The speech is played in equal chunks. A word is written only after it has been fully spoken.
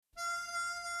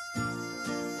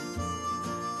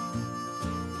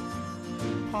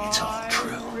It's all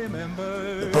true.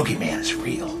 The boogeyman is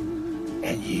real,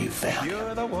 and you found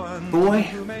him. Boy,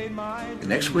 the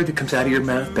next word that comes out of your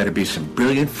mouth better be some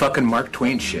brilliant fucking Mark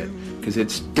Twain shit, because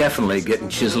it's definitely getting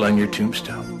chiseled on your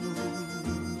tombstone.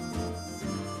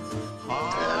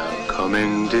 I'm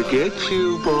coming to get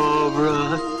you,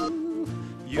 Barbara.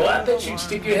 Well, I bet you'd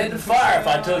stick your head in the fire if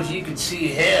I told you could see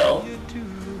hell.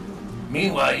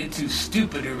 Meanwhile, you're too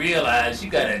stupid to realize you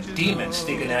got a demon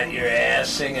sticking out your ass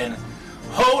singing,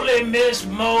 "Holy Miss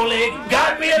Molly,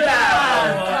 got me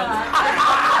alive."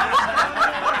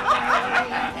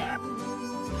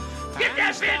 Get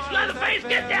that bitch, Leatherface,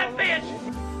 get that bitch!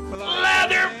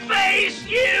 Leatherface,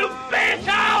 you bitch!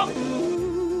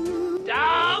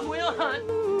 Dog will hunt.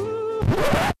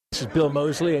 This is Bill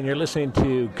Moseley, and you're listening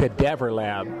to Cadaver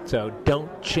Lab, so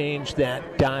don't change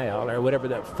that dial, or whatever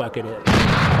the fuck it is.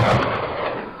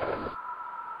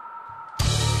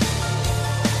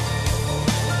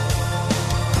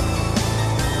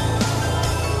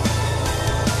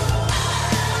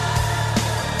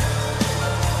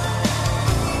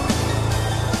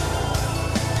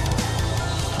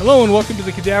 Hello and welcome to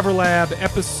the Cadaver Lab,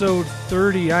 episode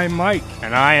 30. I'm Mike.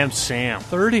 And I am Sam.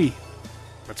 30.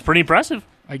 That's pretty impressive.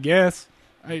 I guess.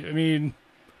 I mean,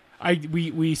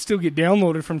 we still get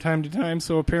downloaded from time to time,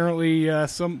 so apparently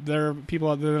there are people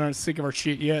out there that aren't sick of our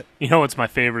shit yet. You know what's my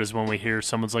favorite is when we hear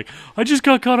someone's like, I just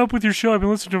got caught up with your show. I've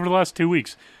been listening to it for the last 2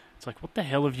 weeks. It's like, what the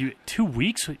hell have you... 2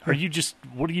 weeks? What are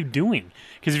you doing?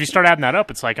 Because if you start adding that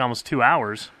up, it's like almost 2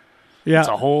 hours. Yeah. It's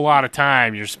a whole lot of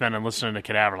time you're spending listening to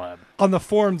Cadaver Lab. On the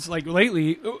forums, like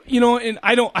lately, you know, and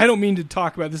I don't mean to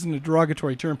talk about this in a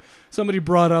derogatory term. Somebody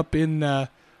brought up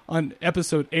on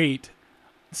episode 8,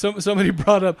 somebody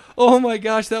brought up, oh my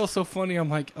gosh, that was so funny. I'm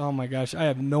like, oh my gosh, I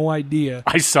have no idea.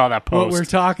 I saw that post. What we're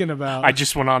talking about. I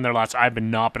just went on there I've been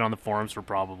not been on the forums for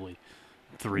probably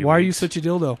 3 weeks. Why are you such a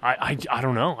dildo? I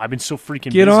don't know. I've been so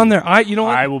freaking Get busy. on there. You know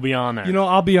what? I will be on there. You know,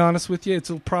 I'll be honest with you.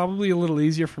 It's probably a little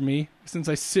easier for me since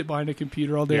I sit behind a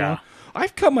computer all day long.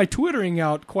 I've cut my Twittering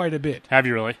out quite a bit. Have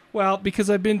you really? Well, because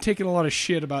I've been taking a lot of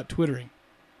shit about Twittering.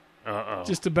 Uh-oh.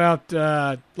 Just about,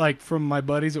 like, from my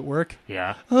buddies at work.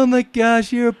 Yeah. Oh, my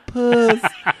gosh, you're a puss.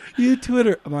 You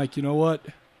Twitter. I'm like, you know what?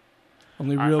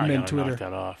 Only real men Twitter. Knock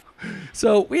that off.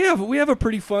 So we have a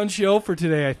pretty fun show for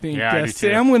today, I think. Yeah, I do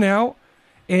Sam too. went out,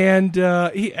 and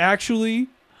he actually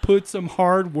put some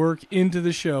hard work into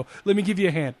the show. Let me give you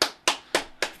a hand.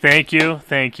 Thank you.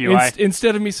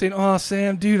 Instead of me saying, "Oh,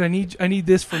 Sam, dude, I need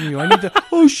this from you. I need that."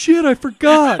 Oh shit, I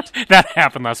forgot. That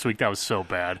happened last week. That was so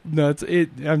bad. No,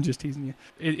 I'm just teasing you.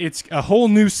 It's a whole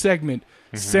new segment.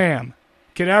 Mm-hmm. Sam,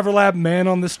 Cadaver Lab, man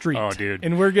on the street. Oh, dude,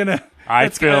 and we're gonna.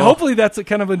 feel hopefully that's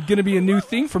going to be a new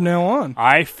thing from now on.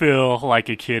 I feel like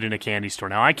a kid in a candy store.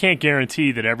 Now I can't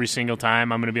guarantee that every single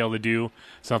time I'm going to be able to do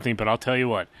something, but I'll tell you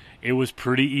what, it was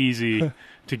pretty easy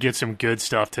to get some good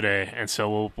stuff today, and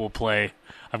so we'll play.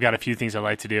 I've got a few things I'd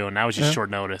like to do, and that was just short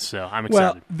notice, so I'm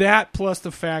excited. Well, that plus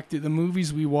the fact that the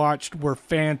movies we watched were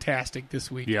fantastic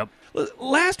this week. Yep.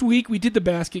 Last week we did the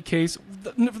basket case.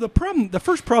 The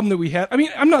first problem that we had, I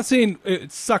mean, I'm not saying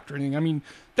it sucked or anything. I mean,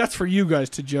 that's for you guys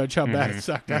to judge how bad it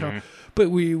sucked. I don't. But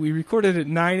we recorded at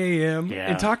 9 a.m.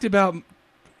 and talked about,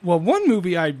 well, one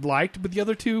movie I liked, but the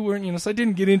other two weren't, so I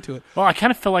didn't get into it. Well, I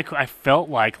kind of felt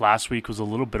like last week was a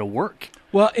little bit of work.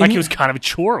 Well, like it was kind of a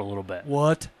chore a little bit.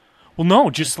 What? Well, no,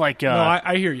 just like... no,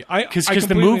 I hear you. Because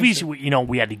the movies,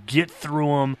 we had to get through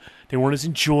them. They weren't as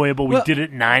enjoyable. We did it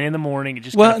at 9 in the morning. It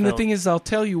just and the thing is, I'll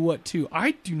tell you what, too.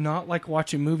 I do not like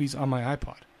watching movies on my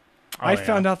iPod. I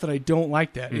found out that I don't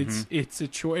like that. Mm-hmm. It's a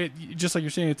chore. Just like you're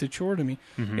saying, it's a chore to me.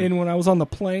 Mm-hmm. And when I was on the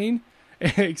plane,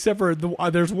 except for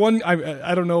there's one,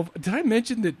 I don't know. Did I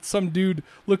mention that some dude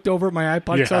looked over at my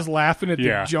iPod because I was laughing at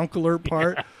the junk alert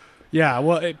part? Yeah,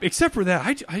 well, except for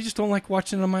that, I just don't like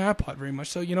watching it on my iPod very much.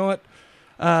 So, you know what?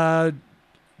 I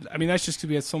mean, that's just because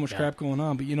we had so much crap going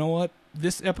on. But you know what?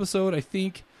 This episode, I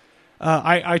think,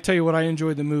 I tell you what, I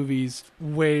enjoyed the movies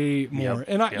way more.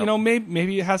 And, you know,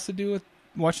 maybe it has to do with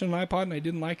watching an iPod and I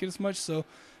didn't like it as much. So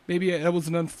maybe that was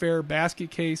an unfair basket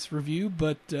case review,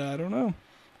 but I don't know.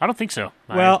 I don't think so.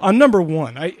 Well, on number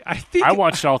one, I think... I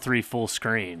watched all three full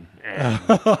screen. And,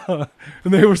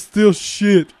 and they were still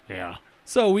shit. Yeah.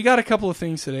 So we got a couple of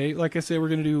things today. Like I said, we're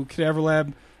going to do Cadaver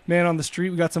Lab, Man on the Street.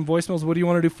 We got some voicemails. What do you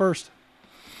want to do first?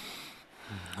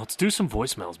 Let's do some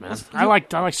voicemails, man. I like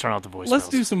starting out the voicemails. Let's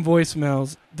do some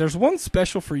voicemails. There's one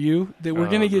special for you that we're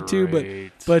going to get to,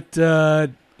 but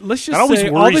let's just say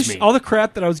all the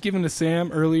crap that I was giving to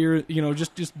Sam earlier,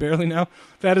 just barely now,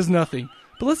 that is nothing.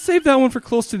 But let's save that one for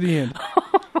close to the end.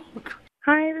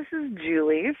 Hi, this is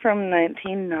Julie from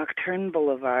 19 Nocturne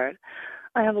Boulevard.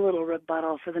 I have a little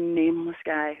rebuttal for the nameless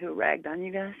guy who ragged on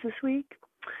you guys this week.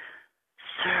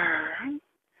 Sir,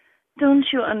 don't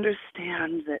you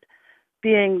understand that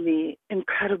being the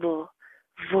incredible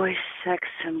voice sex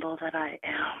symbol that I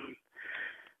am,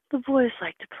 the boys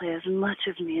like to play as much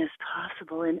of me as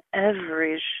possible in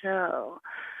every show,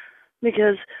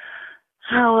 because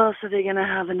how else are they going to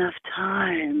have enough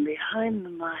time behind the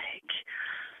mic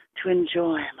to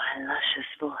enjoy my luscious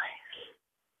voice?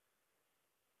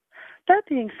 That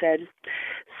being said,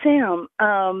 Sam,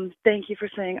 thank you for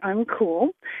saying I'm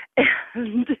cool.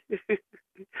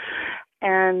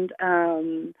 And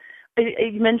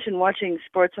you mentioned watching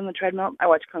sports on the treadmill. I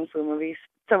watch Kung Fu movies,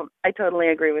 so I totally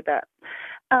agree with that.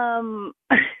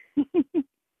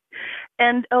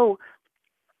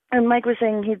 And Mike was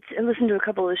saying he'd listened to a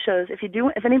couple of the shows. If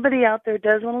anybody out there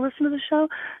does want to listen to the show,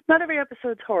 not every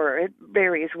episode's horror. It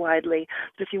varies widely.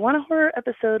 But if you want a horror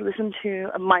episode, listen to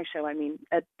my show,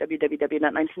 at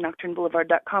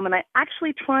www.19nocturneboulevard.com. And I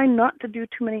actually try not to do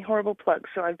too many horrible plugs,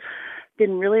 so I've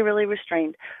been really, really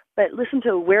restrained. But listen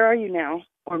to Where Are You Now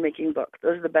or Making Book.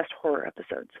 Those are the best horror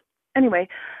episodes. Anyway,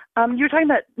 you were talking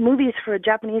about movies for a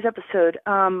Japanese episode.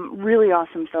 Really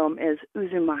awesome film is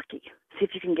Uzumaki. See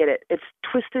if you can get it. It's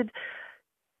twisted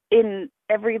in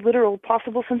every literal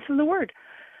possible sense of the word.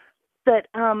 But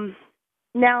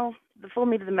now, the full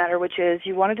meat of the matter, which is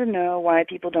you wanted to know why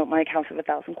people don't like House of a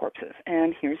Thousand Corpses.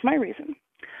 And here's my reason.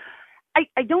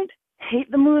 I don't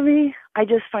hate the movie. I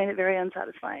just find it very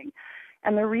unsatisfying.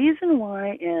 And the reason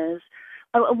why is,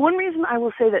 one reason I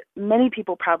will say that many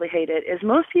people probably hate it is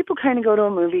most people kind of go to a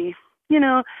movie,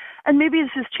 and maybe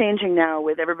this is changing now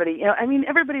with everybody.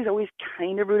 Everybody's always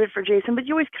kind of rooted for Jason, but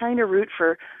you always kind of root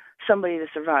for somebody to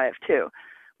survive, too.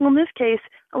 Well, in this case,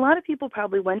 a lot of people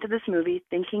probably went to this movie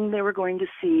thinking they were going to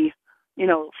see,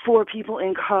 4 people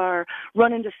in car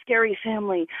run into scary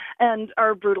family and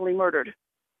are brutally murdered.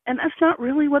 And that's not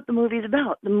really what the movie's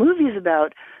about. The movie's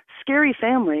about scary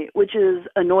family, which is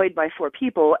annoyed by 4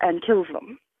 people and kills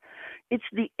them. It's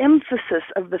the emphasis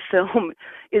of the film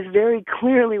is very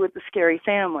clearly with the scary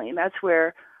family. And that's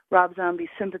where Rob Zombie's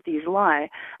sympathies lie.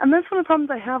 And that's one of the problems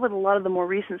I have with a lot of the more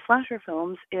recent slasher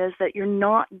films is that you're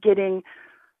not getting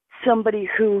somebody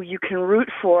who you can root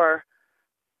for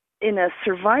in a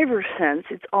survivor sense.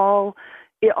 It's all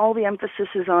the emphasis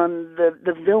is on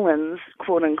the villains,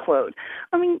 quote unquote.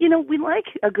 We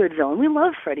like a good villain. We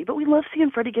love Freddy, but we love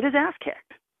seeing Freddy get his ass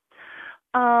kicked.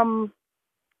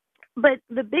 But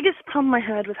the biggest problem I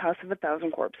had with House of a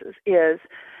Thousand Corpses is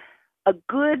a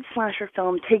good slasher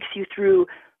film takes you through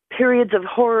periods of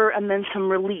horror and then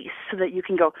some release so that you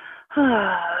can go,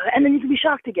 and then you can be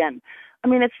shocked again.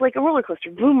 It's like a roller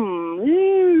coaster. Boom,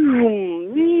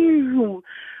 boom, boom.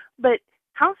 But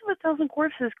House of a Thousand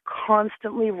Corpses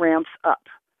constantly ramps up.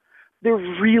 There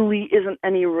really isn't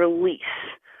any release.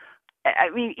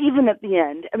 Even at the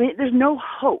end. There's no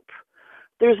hope.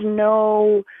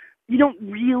 You don't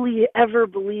really ever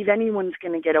believe anyone's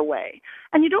going to get away.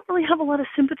 And you don't really have a lot of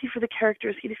sympathy for the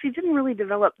characters. If you didn't really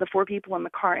develop the 4 people in the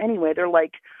car anyway, they're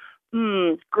like,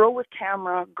 girl with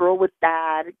camera, girl with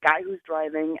dad, guy who's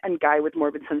driving, and guy with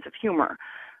morbid sense of humor.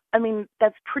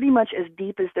 That's pretty much as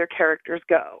deep as their characters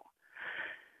go.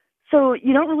 So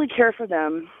you don't really care for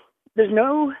them. There's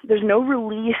no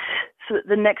release, so that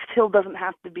the next hill doesn't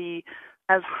have to be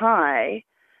as high,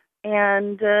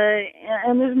 and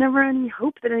there's never any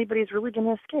hope that anybody's really going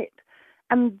to escape.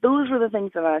 And those were the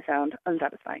things that I found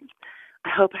unsatisfying. I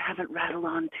hope I haven't rattled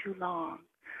on too long.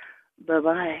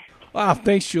 Bye-bye. Wow,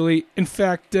 thanks, Julie. In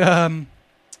fact,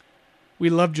 we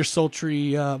loved your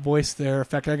sultry voice there. In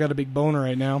fact, I got a big boner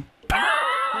right now.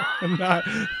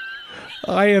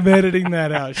 I am editing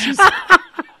that out.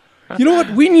 You know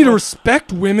what? We need to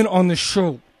respect women on the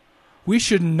show. We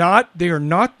should not. They are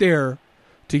not there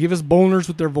to give us boners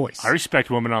with their voice. I respect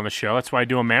women on the show. That's why I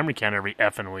do a memory count every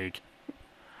effing week.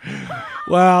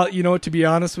 Well, to be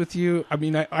honest with you,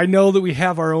 I know that we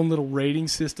have our own little rating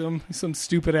system, some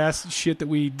stupid-ass shit that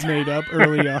we made up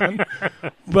early on.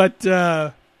 But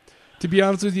to be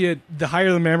honest with you, the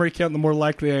higher the memory count, the more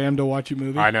likely I am to watch a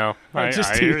movie. I know. I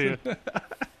hear you.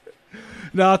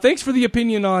 No, thanks for the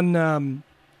opinion on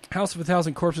House of a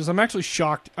Thousand Corpses. I'm actually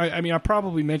shocked. I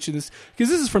probably mentioned this because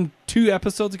this is from 2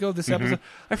 episodes ago. This episode,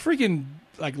 I freaking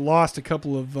lost a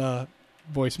couple of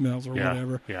voicemails or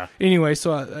whatever. Yeah. Anyway,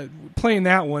 so playing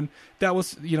that one, that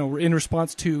was in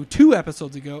response to 2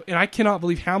 episodes ago, and I cannot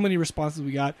believe how many responses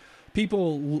we got.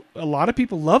 A lot of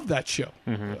people loved that show,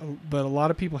 but a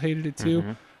lot of people hated it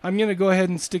too. I'm going to go ahead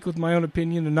and stick with my own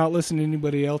opinion and not listen to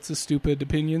anybody else's stupid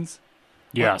opinions.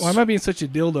 Yes. Why am I being such a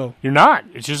dildo? You're not.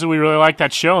 It's just that we really like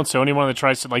that show, and so anyone that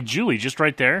tries to, like Julie, just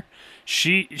right there,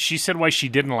 she said why she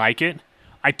didn't like it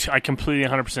I completely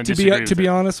 100% disagree with To be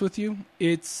honest with you,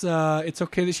 it's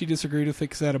okay that she disagreed with it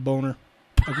because I had a boner.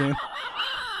 Again.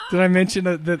 Did I mention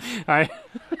that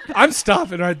I'm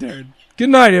stopping right there. Good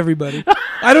night, everybody.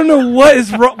 I don't know what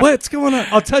is wrong. What's going on?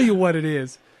 I'll tell you what it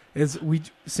is.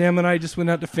 Sam and I just went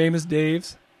out to Famous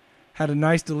Dave's, had a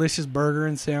nice, delicious burger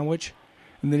and sandwich,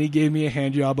 and then he gave me a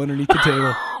hand job underneath the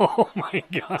table. Oh, my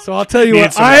God. So I'll tell you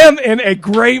what, I am in a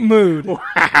great mood.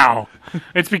 Wow.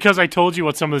 It's because I told you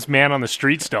what some of this man on the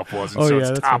street stuff was, and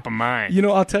it's top of mind. You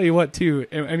know, I'll tell you what, too.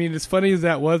 I mean, as funny as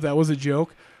that was a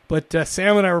joke. But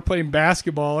Sam and I were playing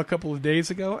basketball a couple of days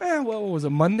ago. What was it,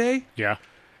 Monday? Yeah.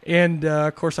 And,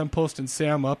 of course, I'm posting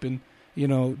Sam up, and, you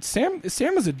know, Sam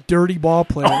is a dirty ball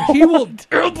player. He will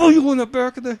elbow you in the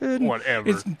back of the head.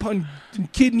 Whatever. And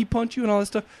kidney punch you and all this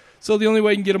stuff. So the only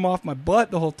way I can get him off my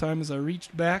butt the whole time is I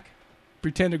reached back,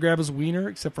 pretend to grab his wiener,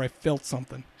 except for I felt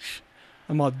something.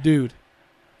 I'm like, dude,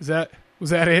 was that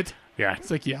it? Yeah.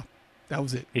 It's like, yeah, that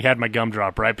was it. He had my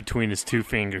gumdrop right between his two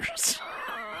fingers.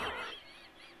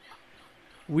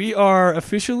 We are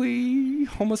officially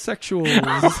homosexuals.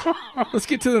 Let's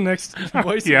get to the next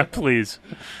voice. Yeah, please.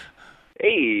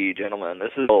 Hey, gentlemen,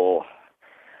 this is Bull.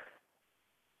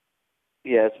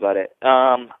 Yeah, that's about it.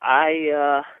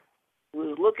 I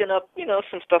was looking up,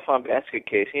 some stuff on Basket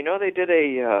Case. They did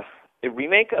a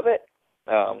remake of it.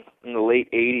 In the late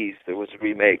 80s, there was a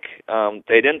remake.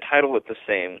 They didn't title it the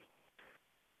same,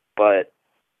 but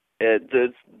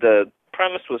the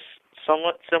premise was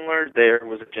somewhat similar. There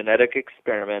was a genetic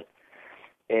experiment,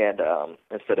 and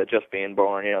instead of just being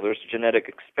born, there was a genetic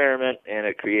experiment, and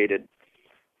it created,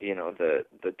 the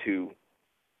two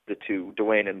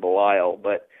Dwayne and Belial,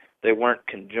 but they weren't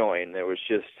conjoined. There was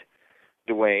just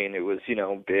Dwayne, who was,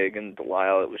 big, and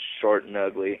Belial, it was short and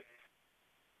ugly.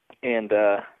 And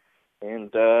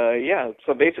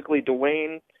so basically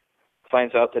Dwayne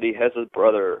finds out that he has a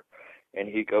brother, and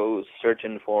he goes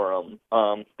searching for him.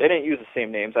 They didn't use the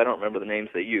same names. I don't remember the names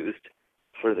they used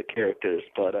for the characters,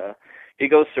 but he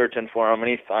goes searching for him, and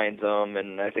he finds him,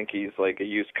 and I think he's like a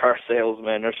used car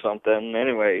salesman or something.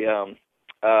 Anyway,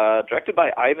 directed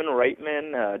by Ivan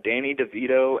Reitman, Danny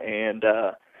DeVito, and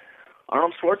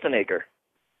Arnold Schwarzenegger.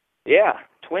 Yeah,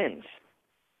 twins.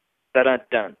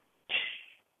 Dun-dun-dun.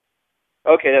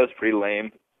 Okay, that was pretty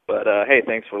lame, but hey,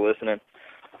 thanks for listening.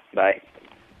 Bye.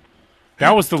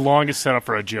 That was the longest setup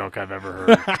for a joke I've ever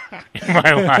heard in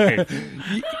my life.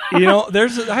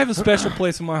 I have a special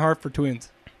place in my heart for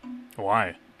twins.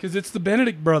 Why? Because it's the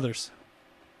Benedict brothers.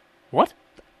 What?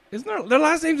 Isn't their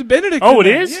last name's Benedict? Oh, it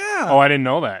is? Yeah. Oh, I didn't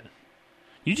know that.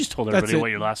 You just told everybody what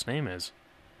your last name is.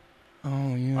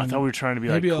 Oh, yeah. I thought we were trying to be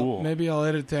cool. Maybe I'll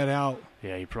edit that out.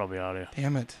 Yeah, you probably ought to.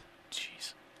 Damn it.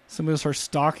 Jeez. Somebody will start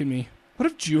stalking me. What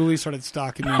if Julie started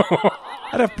stalking me?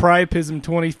 I'd have priapism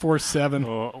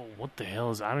 24/7. What the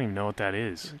hell is... I don't even know what that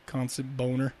is. Constant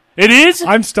boner. It is?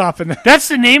 I'm stopping that. That's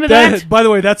the name of that? By the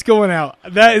way, that's going out.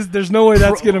 There's no way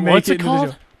that's going to make what's it it called?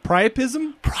 into the show.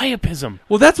 Priapism? Priapism.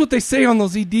 Well, that's what they say on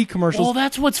those ED commercials. Well,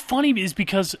 that's what's funny is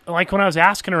because, like, when I was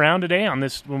asking around today on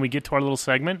this, when we get to our little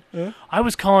segment, I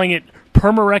was calling it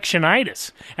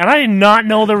permarectionitis, and I did not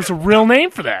know there was a real name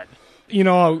for that.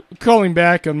 Calling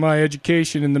back on my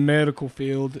education in the medical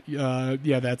field,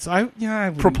 that's I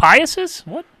Propiasis?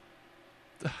 What?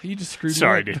 You just screwed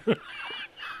Sorry, me up. dude.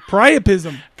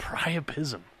 Priapism.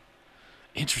 Priapism.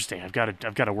 Interesting. I've got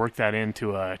to work that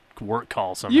into a work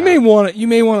call somehow. You may want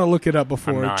to look it up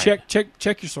before. I'm not.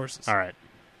 Check your sources. All right.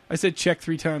 I said check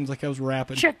 3 times like I was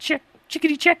rapping. Check.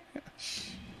 Chickadee check.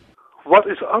 What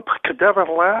is up, Cadaver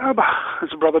Lab?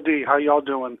 This is Brother D. How y'all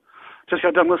doing? Just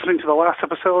got done listening to the last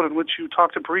episode in which you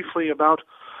talked briefly about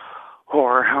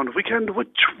Horror Hound Weekend,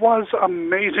 which was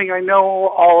amazing. I know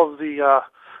all of the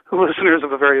listeners of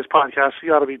the various podcasts,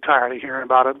 you ought to be tired of hearing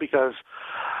about it because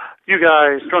you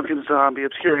guys, Drunken Zombie,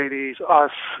 Obscure 80s,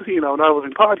 us, Not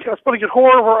Living Podcast, but again,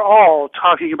 horror, we're all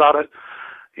talking about it.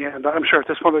 And I'm sure at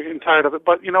this point they're getting tired of it.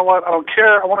 But you know what? I don't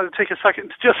care. I wanted to take a second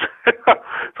to just,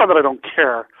 it's not that I don't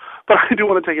care, but I do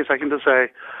want to take a second to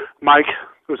say, Mike,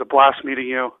 it was a blast meeting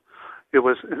you. It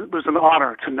was an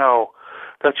honor to know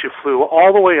that you flew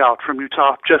all the way out from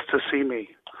Utah just to see me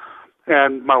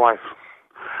and my wife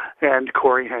and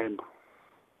Corey Haim.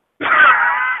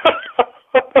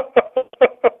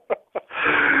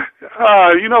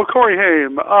 Corey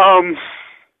Haim. I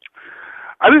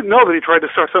didn't know that he tried to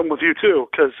start something with you too,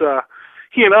 because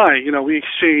he and I, we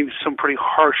exchanged some pretty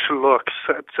harsh looks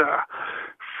at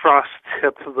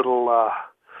frost-tipped little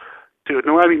dude.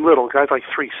 No, I mean little guys like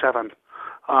 3'7".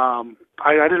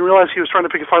 I didn't realize he was trying to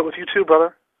pick a fight with you too,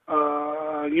 brother.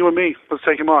 You and me, let's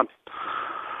take him on.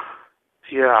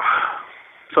 Yeah,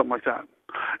 something like that.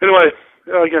 Anyway,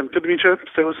 Again, good to meet you.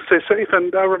 Stay safe,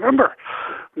 and remember,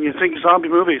 when you think zombie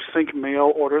movies, think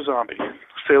mail order zombie.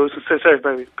 Stay loose and stay safe,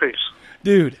 baby. Peace.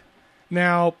 Dude,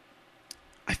 now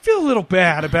I feel a little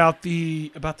bad about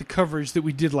the coverage that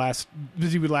we did last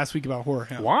week about Horror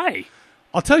Hound. Why?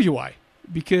 I'll tell you why.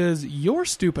 Because your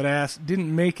stupid ass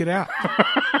didn't make it out.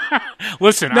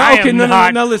 Listen, no, I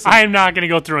listen. am not going to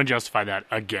go through and justify that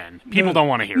again. People don't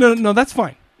want to hear it. No, that's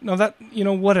fine. No,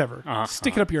 whatever.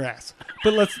 Stick it up your ass.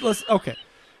 But let's okay.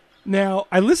 Now,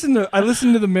 I listened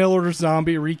to the mail order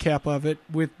zombie recap of it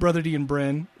with Brother D and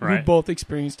Bren, who both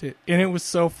experienced it, and it was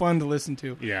so fun to listen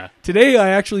to. Yeah. Today, I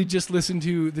actually just listened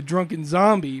to the Drunken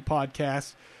Zombie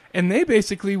podcast, and they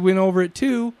basically went over it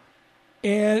too,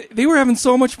 and they were having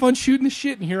so much fun shooting the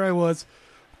shit, and here I was.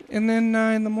 And then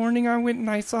in the morning, I went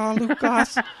and I saw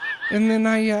Lucas, and then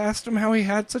I asked him how he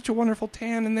had such a wonderful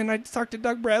tan, and then I talked to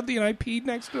Doug Bradley, and I peed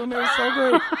next to him. It was so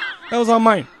great. That was on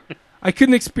mine. I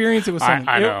couldn't experience it with someone.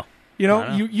 I know.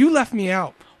 You left me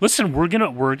out. Listen,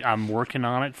 I'm working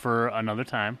on it for another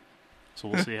time, so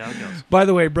we'll see how it goes. By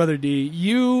the way, Brother D,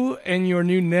 you and your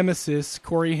new nemesis,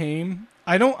 Corey Haim,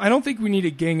 I don't think we need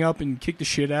to gang up and kick the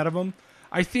shit out of him.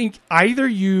 I think either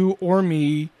you or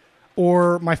me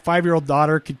or my 5-year-old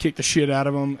daughter could kick the shit out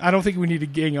of him. I don't think we need to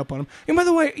gang up on him. And by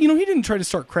the way, he didn't try to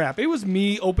start crap. It was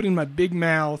me opening my big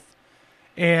mouth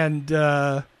and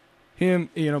him,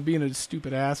 being a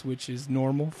stupid ass, which is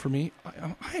normal for me.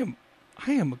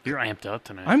 You're amped up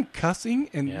tonight. I'm cussing,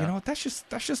 and that's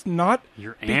just not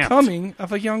becoming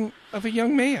of a young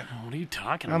man. What are you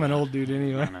talking about? I'm an old dude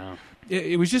anyway. I know.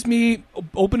 It was just me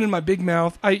opening my big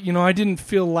mouth. I didn't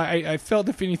feel like I felt,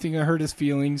 if anything, I hurt his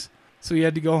feelings. So he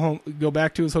had to go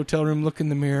back to his hotel room, look in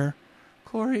the mirror.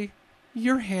 Corey,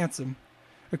 you're handsome.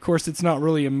 Of course, it's not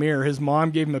really a mirror. His mom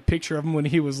gave him a picture of him when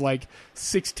he was like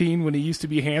 16, when he used to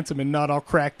be handsome and not all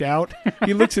cracked out.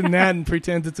 He looks in that and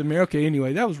pretends it's a mirror. Okay,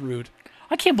 anyway, that was rude.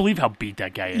 I can't believe how beat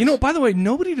that guy is. By the way,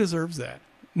 nobody deserves that.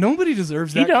 Nobody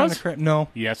deserves that kind of crap. No.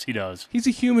 Yes, he does. He's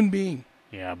a human being.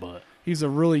 Yeah, but he's a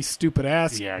really stupid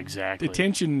ass. Yeah, exactly.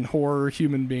 Attention horror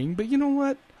human being. But you know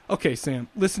what? Okay, Sam,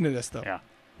 listen to this though. Yeah.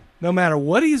 No matter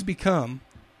what he's become,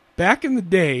 back in the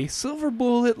day, Silver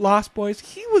Bullet, Lost Boys,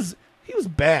 he was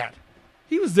bad.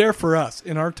 He was there for us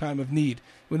in our time of need.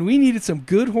 When we needed some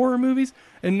good horror movies,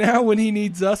 and now when he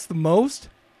needs us the most,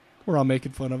 we're all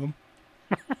making fun of him.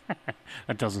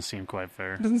 That doesn't seem quite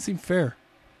fair. It doesn't seem fair.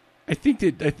 I think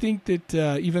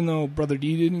that even though Brother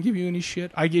D didn't give you any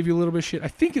shit, I gave you a little bit of shit. I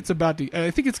think it's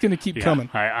going to keep coming.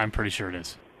 I'm pretty sure it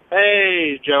is.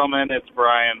 Hey, gentlemen, it's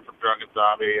Brian from Drunken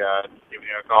Zombie, giving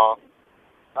you a call.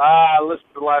 I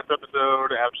listened to the last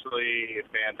episode. Absolutely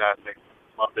fantastic.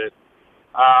 Loved it.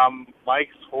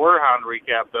 Mike's Horror Hound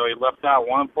recap, though, he left out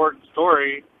one important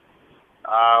story.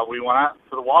 We went out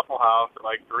to the Waffle House at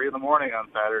like 3 in the morning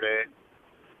on Saturday,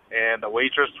 and the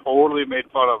waitress totally made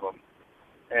fun of him,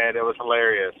 and it was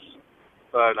hilarious.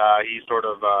 But he sort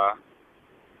of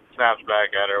snaps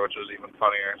back at her, which was even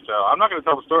funnier. So I'm not going to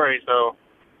tell the story, so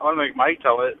I'm going to make Mike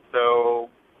tell it, so,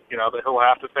 that he'll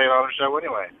have to say it on the show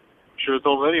anyway. Should have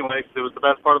told it anyway, because it was the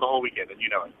best part of the whole weekend, and you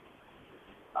know it.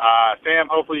 Sam,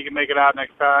 hopefully you can make it out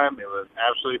next time. It was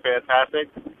absolutely fantastic.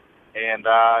 And,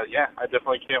 I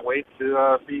definitely can't wait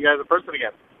to see you guys in person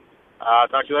again.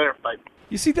 Talk to you later. Bye.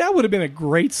 You see, that would have been a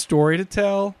great story to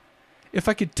tell if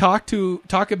I could talk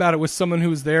about it with someone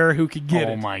who was there who could get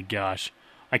it. Oh, my gosh.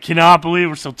 I cannot believe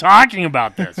we're still talking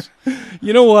about this.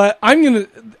 You know what?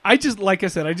 Like I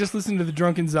said, I just listened to the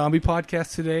Drunken Zombie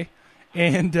podcast today,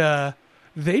 and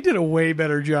they did a way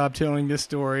better job telling this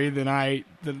story than I.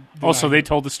 So they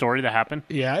told the story that happened?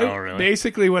 Yeah. Oh, really?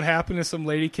 Basically, what happened is some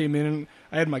lady came in, and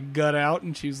I had my gut out,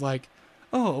 and she was like,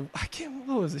 "Oh, I can't.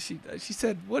 What was it?" She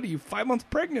said, "What are you, 5 months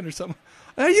pregnant or something?"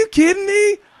 Are you kidding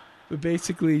me? But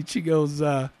basically, she goes,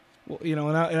 and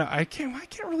I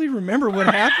can't really remember what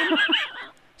happened.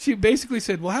 She basically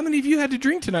said, "Well, how many of you had to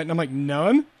drink tonight?" And I'm like,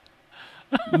 "None,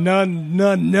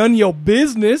 none your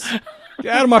business.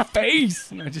 Get out of my face!"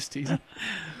 And I just teasing.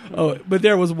 Oh, but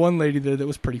there was one lady there that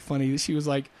was pretty funny. She was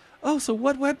like, "Oh, so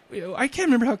what? I can't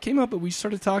remember how it came up, but we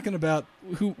started talking about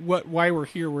why we're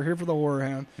here. We're here for the Horror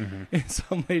Hound." Mm-hmm. And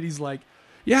some lady's like,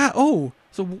 "Yeah. Oh,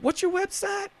 so what's your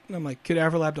website?" And I'm like,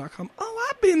 cadaverlab.com. "Oh,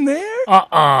 I've been there." No,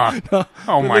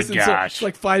 oh my gosh! So,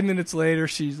 like 5 minutes later,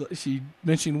 she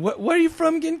mentioned, "What are you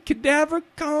from again?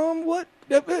 Cadaver.com? What?"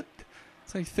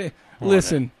 It's like,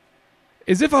 listen,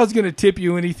 as if I was going to tip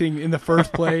you anything in the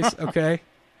first place, okay?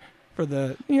 For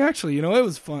the it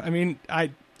was fun. I mean, I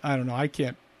don't know. I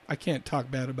can't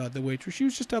talk bad about the waitress. She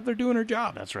was just out there doing her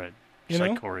job. That's right. Just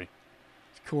like Corey.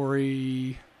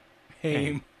 Corey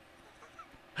Haim.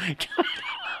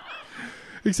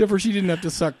 Except for she didn't have to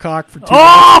suck cock for 2 days.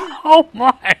 Oh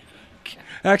my!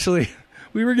 Actually,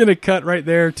 we were going to cut right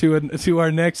there to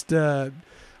our next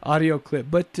audio clip,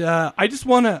 but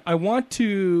I want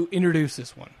to introduce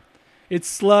this one. It's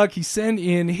Slug. He sent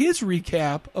in his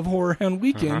recap of Horror Hound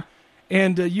Weekend,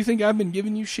 and you think I've been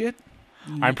giving you shit?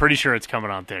 I'm pretty sure it's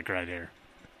coming on thick right here.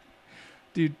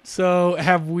 Dude, so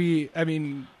have we, are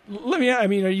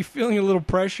you feeling a little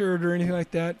pressured or anything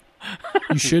like that?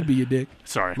 You should be, you dick.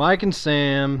 Sorry. Mike and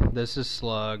Sam, this is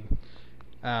Slug.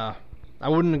 I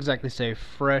wouldn't exactly say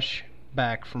fresh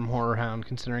back from Horror Hound,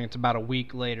 considering it's about a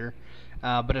week later.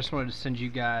 But I just wanted to send you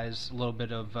guys a little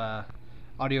bit of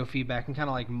audio feedback and kind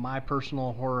of like my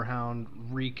personal Horror Hound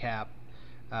recap.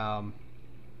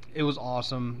 It was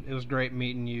awesome. It was great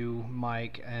meeting you,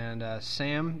 Mike. And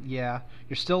Sam, yeah,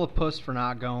 you're still a puss for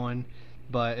not going,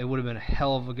 but it would have been a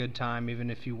hell of a good time even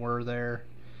if you were there.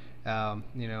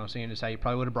 Seeing as how you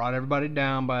probably would have brought everybody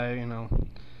down by,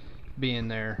 being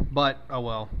there. But, oh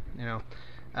well,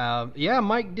 yeah,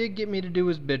 Mike did get me to do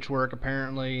his bitch work.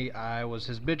 Apparently, I was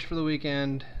his bitch for the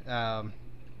weekend.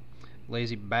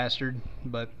 Lazy bastard.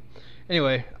 But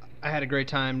anyway, I had a great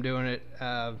time doing it.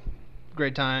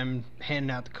 Great time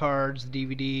handing out the cards, the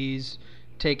DVDs,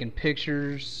 taking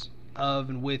pictures of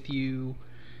and with you,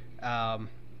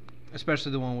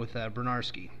 especially the one with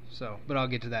Bernarski. But I'll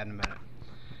get to that in a minute.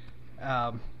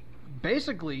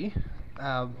 Basically,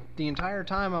 the entire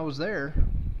time I was there,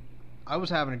 I was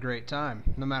having a great time,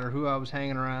 no matter who I was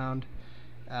hanging around,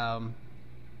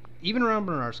 even around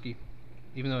Bernarski.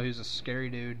 Even though he was a scary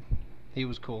dude, he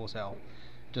was cool as hell.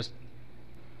 Just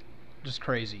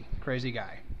crazy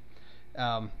guy.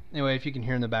 Anyway, if you can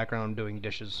hear in the background, I'm doing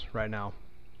dishes right now.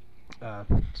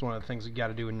 It's one of the things you got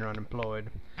to do when you're unemployed.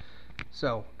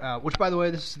 So, which by the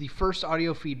way, this is the first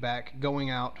audio feedback going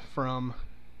out from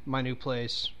my new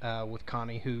place with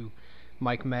Connie, who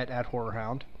Mike met at Horror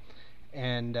Hound.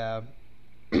 And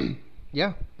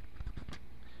yeah,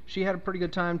 she had a pretty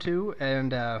good time too.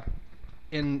 And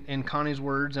in Connie's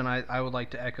words, and I would like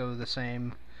to echo the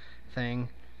same thing.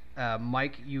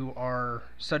 Mike, you are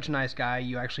such a nice guy.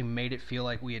 You actually made it feel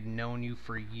like we had known you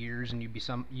for years, and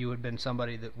you had been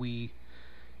somebody that we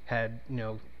had,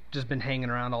 just been hanging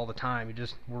around all the time. You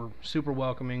just were super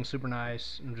welcoming, super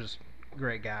nice, and just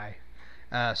great guy.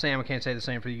 Sam, I can't say the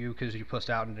same for you because you pussed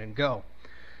out and didn't go.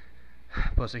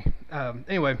 Pussy.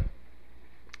 Anyway,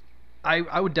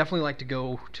 I would definitely like to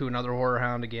go to another Horror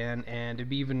Hound again, and it'd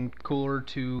be even cooler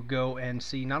to go and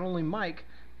see not only Mike,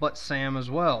 but Sam as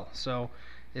well. So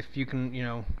if you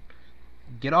can,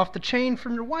 get off the chain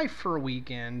from your wife for a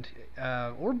weekend,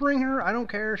 or bring her, I don't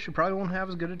care. She probably won't have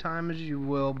as good a time as you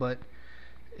will, but,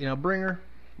 bring her,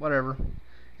 whatever.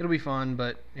 It'll be fun,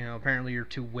 but, apparently you're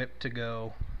too whipped to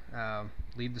go.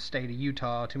 Leave the state of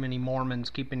Utah, too many Mormons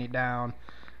keeping you down.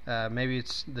 Maybe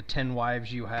it's the 10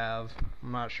 wives you have.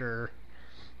 I'm not sure.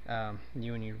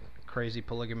 You and your crazy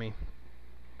polygamy.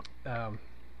 At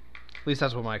least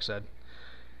that's what Mike said.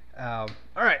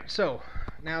 Alright, so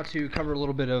now to cover a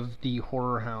little bit of the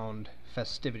Horror Hound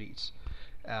festivities.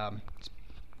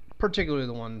 Particularly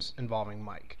the ones involving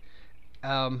Mike.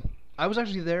 I was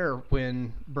actually there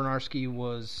when Bernarski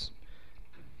was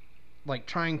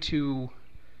trying to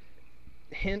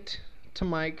hint to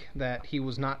Mike that he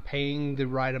was not paying the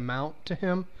right amount to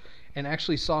him, and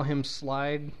actually saw him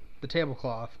slide the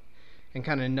tablecloth and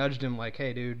kind of nudged him like,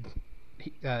 hey dude,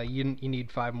 you need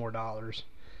 $5 more.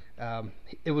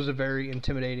 It was a very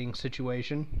intimidating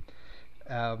situation.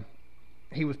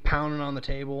 He was pounding on the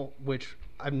table, which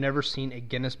I've never seen a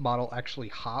Guinness bottle actually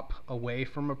hop away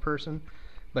from a person,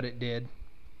 but it did,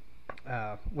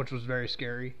 which was very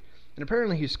scary. And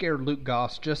apparently he scared Luke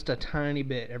Goss just a tiny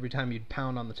bit every time he'd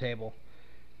pound on the table,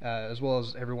 as well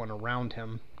as everyone around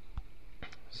him.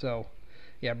 So,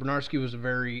 yeah, Bernarski was a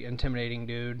very intimidating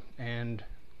dude, and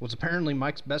was apparently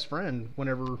Mike's best friend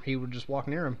whenever he would just walk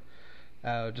near him.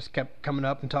 Just kept coming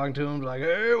up and talking to him, like,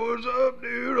 hey, what's up,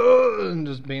 dude? And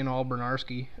just being all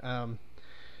Bernarski.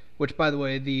 Which, by the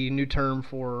way, the new term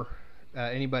for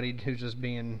anybody who's just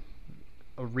being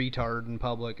a retard in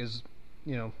public is,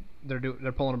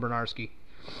 they're pulling a Bernarski.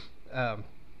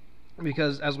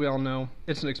 Because, as we all know,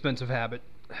 it's an expensive habit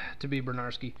to be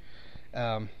Bernarski.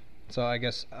 So I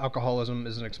guess alcoholism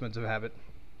is an expensive habit.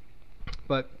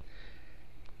 But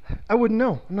I wouldn't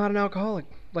know. I'm not an alcoholic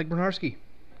like Bernarski.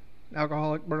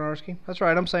 Alcoholic Bernarski. That's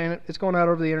right, I'm saying it. It's going out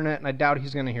over the internet, and I doubt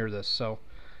he's going to hear this. So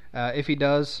if he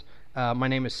does, my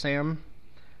name is Sam.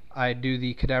 I do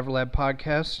the Cadaver Lab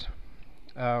podcast.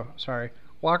 Sorry.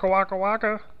 Waka waka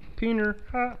waka. Peener.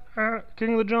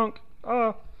 King of the junk.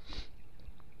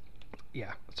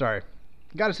 Yeah, sorry.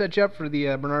 Got to set you up for the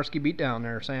Bernarski beatdown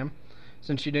there, Sam.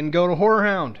 since you didn't go to Horror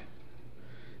Hound.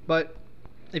 But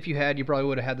if you had, you probably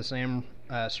would have had the same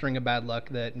string of bad luck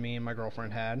that me and my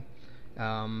girlfriend had,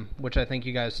 which I think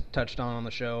you guys touched on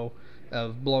the show,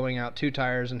 of blowing out 2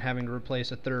 tires and having to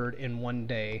replace a third in one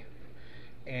day,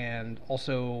 and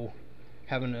also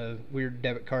having a weird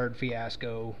debit card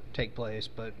fiasco take place.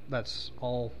 But that's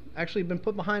all actually been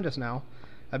put behind us now.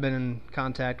 I've been in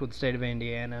contact with the state of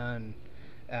Indiana,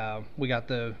 and we got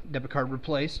the debit card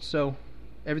replaced, so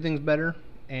everything's better.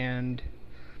 And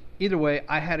either way,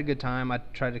 I had a good time. I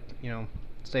tried to,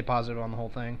 stay positive on the whole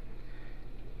thing.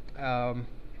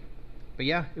 But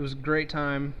yeah, it was a great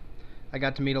time. I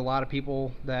got to meet a lot of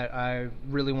people that I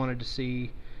really wanted to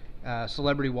see,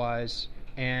 celebrity-wise.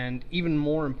 And even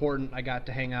more important, I got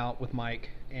to hang out with Mike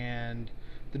and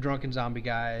the Drunken Zombie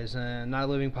guys and Not a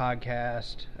Living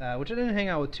Podcast, which I didn't hang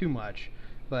out with too much,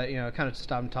 but, kind of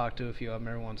stop and talk to a few of them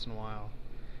every once in a while.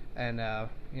 And,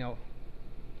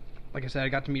 like I said, I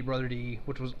got to meet Brother D,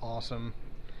 which was awesome.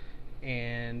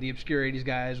 And the Obscure 80s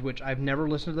guys, which I've never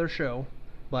listened to their show,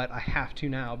 but I have to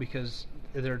now because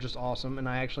they're just awesome. And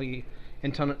I actually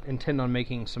intend on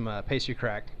making some pastry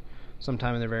crack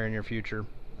sometime in the very near future.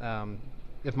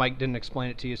 If Mike didn't explain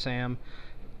it to you, Sam,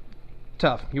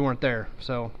 tough. You weren't there,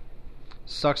 so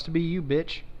sucks to be you,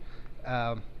 bitch.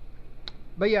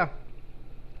 But yeah,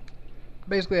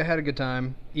 basically I had a good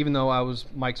time, even though I was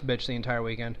Mike's bitch the entire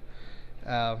weekend.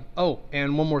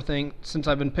 And one more thing. Since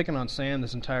I've been picking on Sam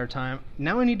this entire time,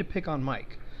 now I need to pick on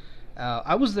Mike.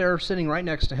 I was there sitting right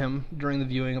next to him during the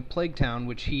viewing of Plague Town,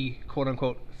 which he,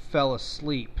 quote-unquote, fell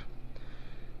asleep.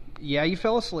 Yeah, you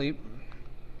fell asleep,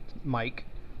 Mike.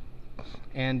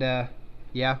 And,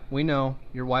 yeah, we know.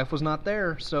 Your wife was not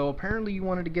there, so apparently you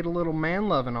wanted to get a little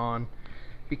man-loving on,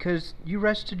 because you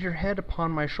rested your head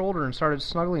upon my shoulder and started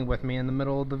snuggling with me in the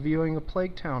middle of the viewing of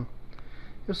Plague Town.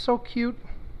 It was so cute.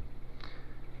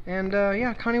 And,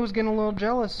 yeah, Connie was getting a little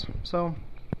jealous, so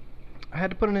I had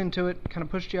to put an end to it. Kind of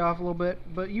pushed you off a little bit,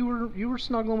 but you were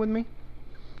snuggling with me.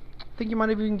 I think you might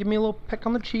have even given me a little peck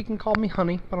on the cheek and called me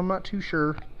honey, but I'm not too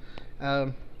sure.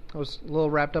 I was a little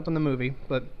wrapped up in the movie,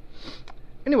 but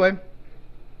anyway,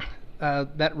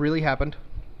 that really happened.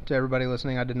 To everybody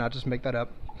listening, I did not just make that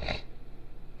up.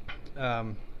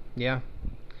 Yeah,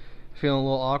 feeling a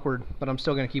little awkward, but I'm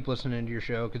still going to keep listening to your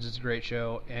show because it's a great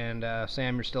show. And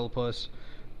Sam, you're still a puss,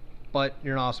 but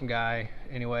you're an awesome guy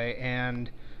anyway.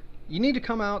 And you need to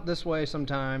come out this way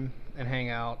sometime and hang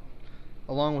out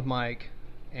along with Mike.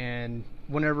 And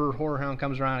whenever Horror Hound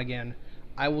comes around again,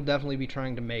 I will definitely be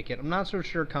trying to make it. I'm not so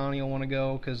sure Connie will want to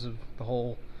go because of the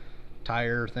whole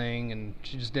tire thing, and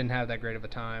she just didn't have that great of a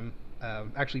time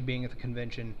actually being at the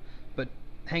convention. But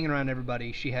hanging around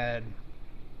everybody, she had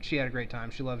a great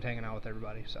time. She loved hanging out with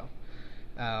everybody. So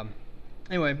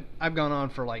anyway, I've gone on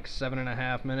for like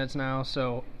 7.5 minutes now,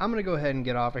 so I'm gonna go ahead and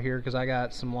get off of here because I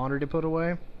got some laundry to put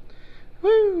away.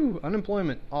 Woo!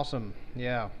 Unemployment, awesome.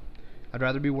 Yeah, I'd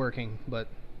rather be working, but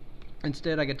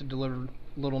instead I get to deliver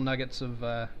little nuggets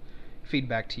of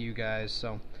feedback to you guys.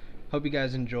 So hope you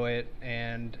guys enjoy it,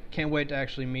 and can't wait to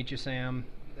actually meet you, Sam.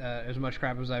 As much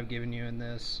crap as I've given you in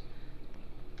this,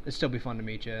 it'd still be fun to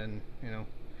meet you and,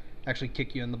 actually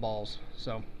kick you in the balls.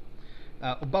 So,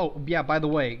 yeah, by the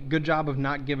way, good job of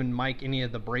not giving Mike any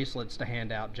of the bracelets to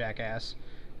hand out, jackass.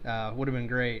 Would have been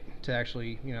great to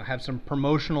actually, have some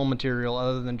promotional material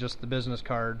other than just the business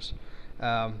cards.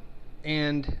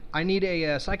 And I need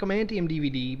a Psychomantium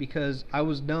DVD because I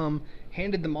was dumb,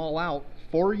 handed them all out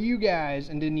for you guys,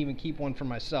 and didn't even keep one for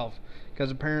myself.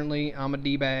 Because apparently I'm a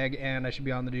D-bag and I should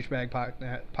be on the Douchebag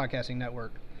Podcasting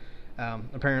Network.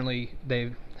 Apparently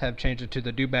they have changed it to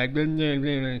the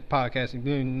Douchebag Podcasting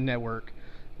Network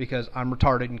because I'm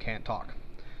retarded and can't talk.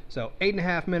 So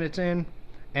 8.5 minutes in,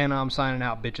 and I'm signing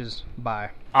out, bitches.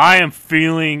 Bye. I am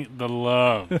feeling the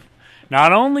love.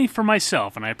 Not only for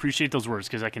myself, and I appreciate those words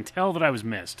because I can tell that I was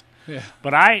missed. Yeah.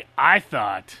 But I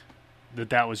thought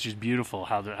that was just beautiful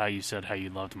how you said how you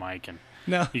loved Mike and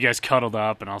no. You guys cuddled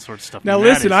up and all sorts of stuff. Now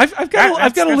listen, I've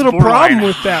got a little problem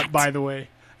with that. By the way,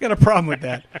 I got a problem with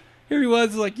that. Here he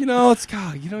was, like, it's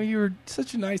God, you were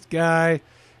such a nice guy.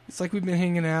 It's like we've been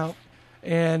hanging out,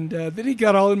 and then he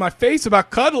got all in my face about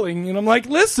cuddling, and I'm like,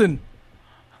 listen,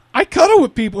 I cuddle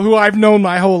with people who I've known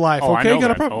my whole life. Oh, okay, I know got a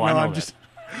that. problem. Oh, I know I'm just.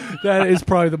 That is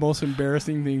probably the most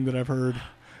embarrassing thing that I've heard.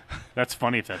 That's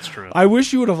funny if that's true. I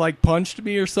wish you would have punched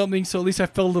me or something, so at least I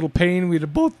felt a little pain. We'd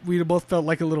have both felt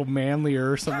like a little manlier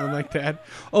or something like that.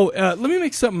 Oh, let me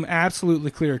make something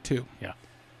absolutely clear too. Yeah,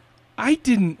 I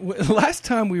didn't. Last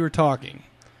time we were talking,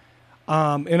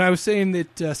 and I was saying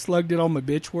that Slug did all my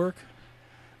bitch work.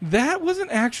 That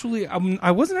wasn't actually.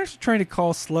 I wasn't actually trying to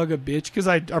call Slug a bitch because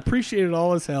I appreciated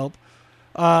all his help.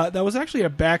 That was actually a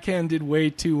backhanded way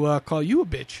to call you a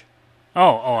bitch.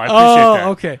 I appreciate that.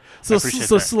 Okay. So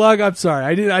Slug, I'm sorry.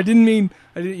 I didn't mean.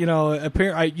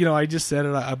 I just said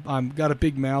it. I'm got a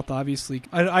big mouth, obviously.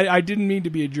 I didn't mean to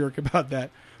be a jerk about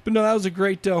that. But no, that was a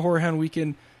great Horror Hound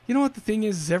weekend. You know what the thing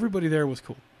is everybody there was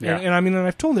cool. Yeah. And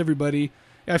I've told everybody.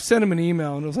 I've sent them an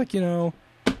email, and it was like,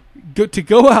 to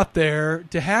go out there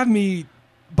to have me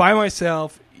by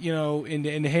myself, and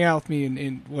to hang out with me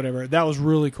and whatever. That was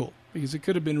really cool because it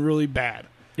could have been really bad.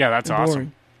 Yeah, that's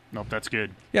awesome. Nope, that's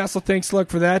good. Yeah, so thanks, Slug,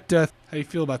 for that. How do you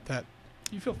feel about that?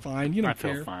 You feel fine. You don't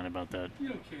care. I feel fine about that. You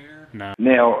don't care. No.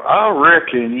 Now, I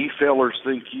reckon you fellers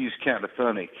think you's kind of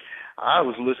funny. I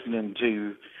was listening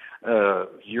to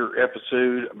your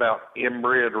episode about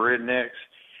inbred rednecks.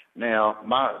 Now,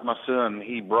 my son,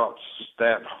 he brought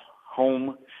that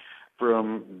home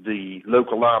from the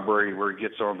local library where he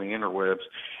gets on the interwebs,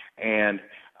 and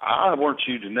I want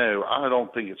you to know, I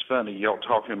don't think it's funny y'all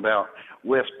talking about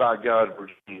West by God,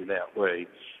 Virginia that way.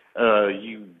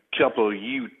 You couple of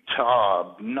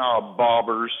Utah knob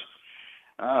bobbers,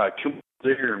 come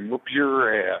there and whoop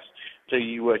your ass. Tell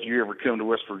you what, you ever come to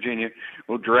West Virginia,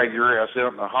 we'll drag your ass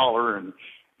out in the holler and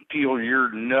peel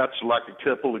your nuts like a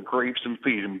couple of grapes and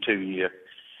feed them to you.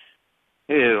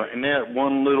 Yeah, and that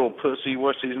one little pussy,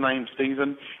 what's his name,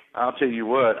 Steven? I'll tell you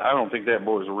what, I don't think that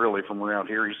boy's really from around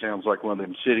here. He sounds like one of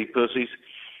them city pussies.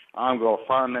 I'm going to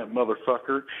find that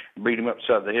motherfucker and beat him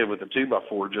upside the head with a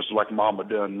 2x4 just like Mama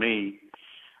done me.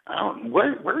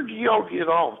 Where do y'all get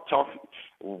off talking?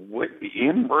 What,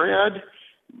 inbred?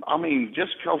 I mean,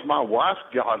 just because my wife's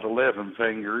got 11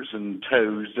 fingers and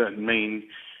toes doesn't mean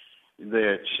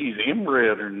that she's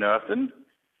inbred or nothing.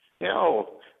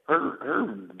 Her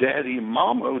daddy and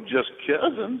mama are just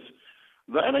cousins.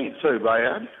 That ain't so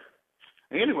bad.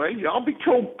 Anyway, y'all be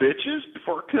cool bitches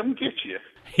before I come get you.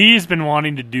 He's been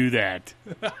wanting to do that.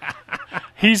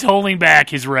 He's holding back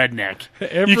his redneck.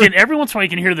 Every once in a while you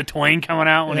can hear the twang coming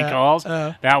out when he calls.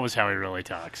 That was how he really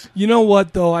talks. You know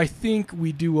what, though? I think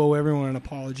we do owe everyone an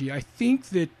apology. I think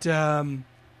that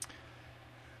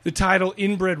the title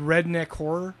Inbred Redneck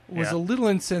Horror was a little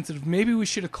insensitive. Maybe we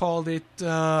should have called it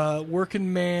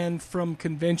Working Man from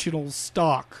Conventional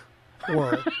Stock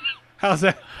Horror. How's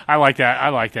that? I like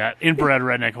that. Inbred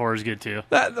redneck horror is good too.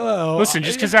 Listen,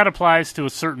 just because that applies to a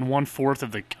certain 1/4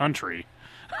 of the country,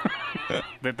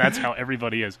 that's how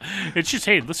everybody is. It's just,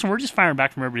 hey, listen, we're just firing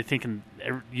back from everybody thinking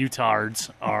Utahards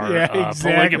are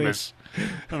polygamous.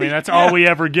 I mean, that's all we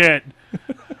ever get.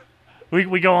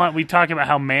 We go on, we talk about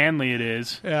how manly it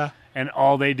is. Yeah. And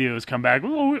all they do is come back,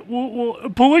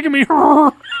 polygamy.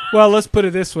 Well, let's put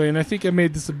it this way, and I think I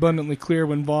made this abundantly clear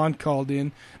when Vaughn called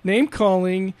in. Name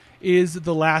calling is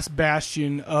the last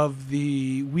bastion of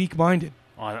the weak-minded.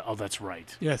 Oh, that's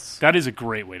right. Yes. That is a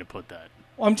great way to put that.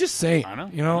 Well, I'm just saying. I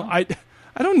know. I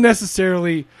don't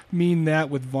necessarily mean that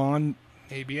with Vaughn.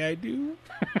 Maybe I do.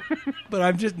 But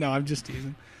I'm just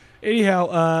teasing.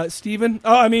 Anyhow, Steven.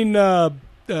 Billy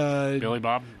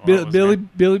Bob.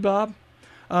 Billy Bob.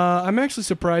 I'm actually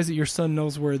surprised that your son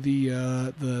knows where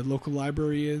the local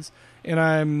library is, and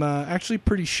I'm actually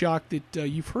pretty shocked that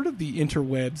you've heard of the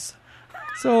interwebs.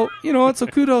 So so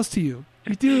kudos to you.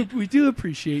 We do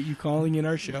appreciate you calling in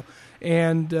our show,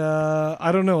 and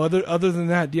I don't know. Other than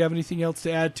that, do you have anything else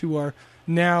to add to our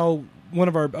now one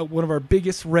of our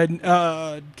biggest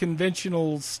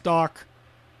conventional stock?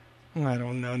 I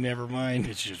don't know. Never mind.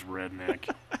 It's just redneck.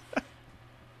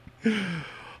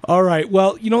 All right.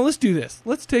 Well, let's do this.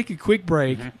 Let's take a quick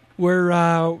break. Mm-hmm.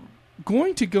 We're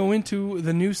going to go into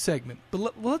the news segment,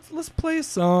 but let's play a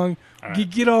song. Right.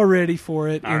 Get all ready for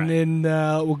it, all and right. Then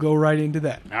we'll go right into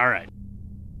that. All right.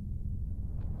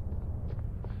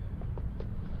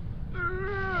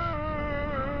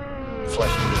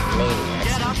 Flesh meat maniacs.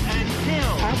 Get up and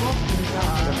kill.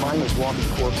 The mindless walking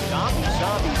corpse.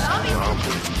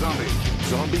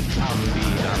 Zombie.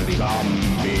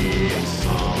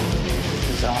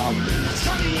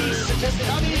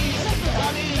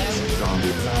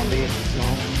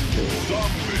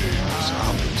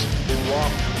 They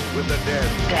walk with the dead.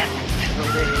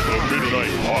 The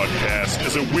Midnight Podcast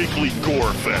is a weekly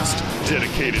gore fest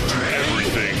dedicated to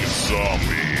everything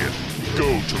zombie. Go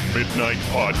to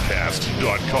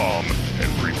midnightpodcast.com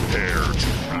and prepare to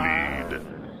bleed.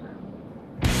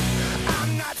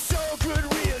 I'm not so good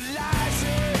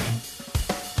realizing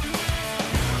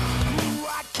who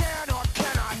I can or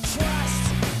cannot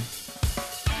trust.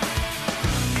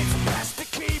 It's best to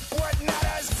keep what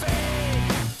matters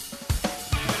vague.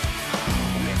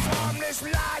 With harmless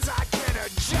lies I can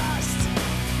adjust.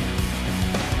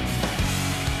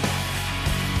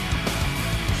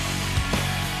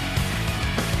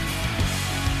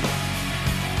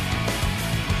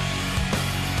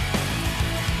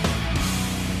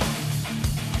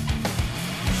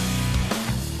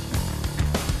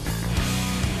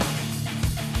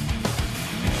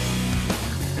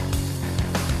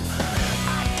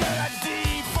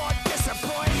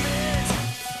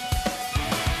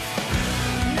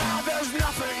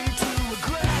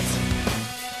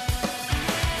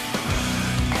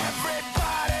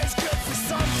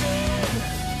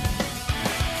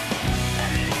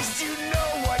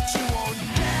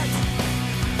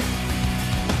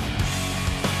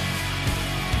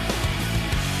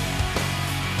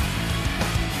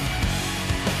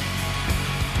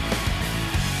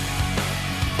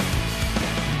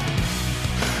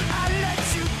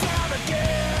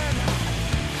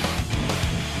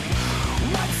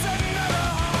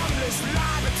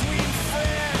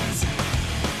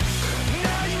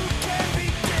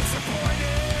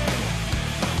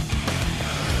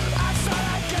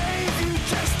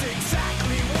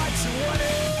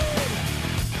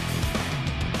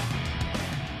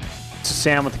 This is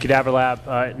Sam with the Cadaver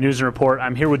Lab News and Report.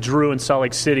 I'm here with Drew in Salt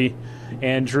Lake City,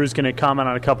 and Drew's going to comment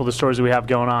on a couple of the stories that we have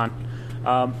going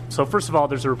on. So first of all,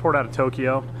 there's a report out of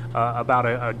Tokyo about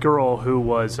a girl who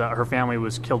was her family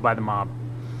was killed by the mob,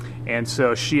 and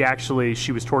so she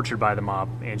was tortured by the mob,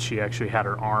 and she actually had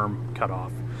her arm cut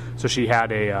off. So she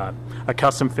had a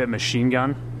custom fit machine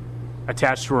gun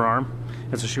attached to her arm,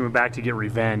 and so she went back to get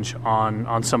revenge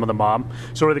on some of the mob.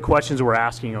 So one of the questions we're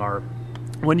asking are,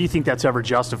 when do you think that's ever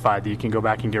justified, that you can go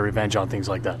back and get revenge on things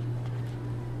like that?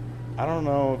 I don't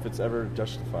know if it's ever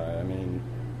justified. I mean,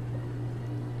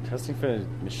 custom fit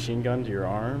a machine gun to your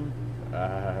arm,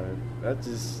 that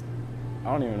just, I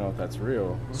don't even know if that's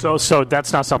real. So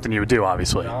that's not something you would do,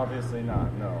 obviously. Obviously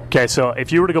not, no. Okay, so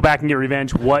if you were to go back and get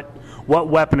revenge, what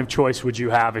weapon of choice would you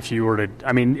have if you were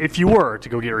to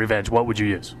go get revenge? What would you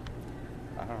use?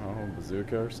 I don't know, a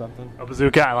bazooka or something? A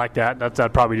bazooka, I like that.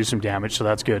 That'd probably do some damage, so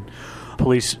that's good.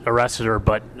 Police arrested her,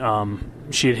 but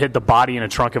she had hid the body in a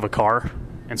trunk of a car,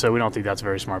 and so we don't think that's a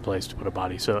very smart place to put a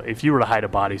body. So if you were to hide a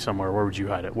body somewhere, where would you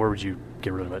hide it? Where would you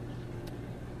get rid of it?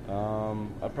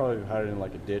 I'd probably hide it in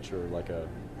like a ditch or like a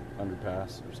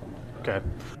underpass or something like that.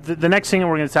 Okay. The next thing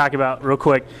we're going to talk about real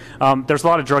quick, there's a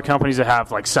lot of drug companies that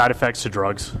have like side effects to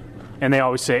drugs, and they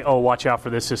always say, oh, watch out for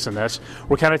this, this, and this.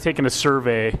 We're kind of taking a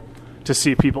survey to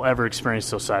see if people ever experience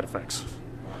those side effects.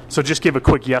 So just give a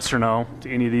quick yes or no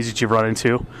to any of these that you've run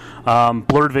into.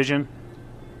 Blurred vision?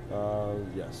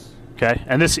 Yes. Okay.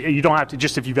 And this, you don't have to,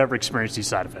 just if you've ever experienced these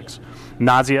side effects.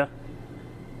 Nausea?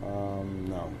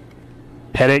 No.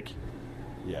 Headache?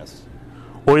 Yes.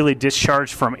 Oily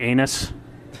discharge from anus?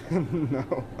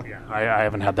 No. Yeah, I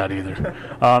haven't had that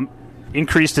either.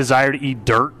 Increased desire to eat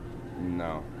dirt?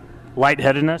 No.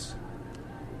 Lightheadedness?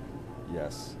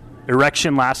 Yes.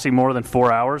 Erection lasting more than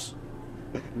 4 hours?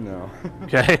 No.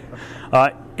 Okay.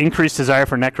 Increased desire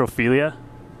for necrophilia?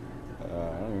 I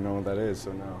don't even know what that is,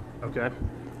 so no. Okay.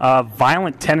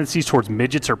 Violent tendencies towards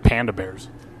midgets or panda bears?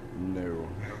 No.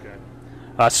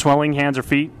 Okay. Swelling hands or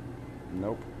feet?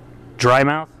 Nope. Dry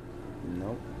mouth?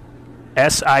 Nope.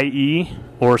 SIE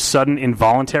or sudden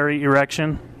involuntary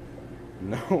erection?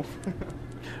 Nope.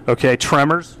 Okay.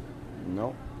 Tremors?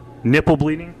 Nope. Nipple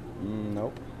bleeding?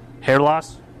 Nope. Hair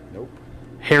loss? Nope.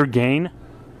 Hair gain?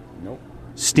 Nope.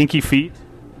 Stinky feet?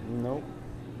 Nope.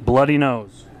 Bloody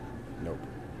nose? Nope.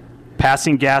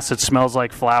 Passing gas that smells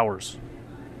like flowers?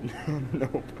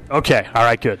 Nope. Okay. All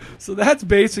right, good. So that's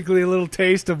basically a little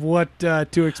taste of what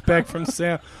to expect from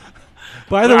Sam.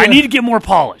 By the way, I need to get more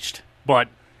polished, but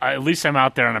at least I'm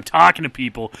out there and I'm talking to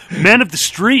people, men of the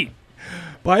street.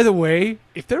 By the way,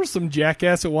 if there was some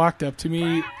jackass that walked up to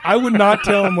me, I would not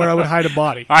tell him where I would hide a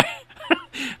body.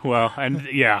 Well, and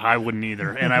yeah, I wouldn't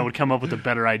either. And I would come up with a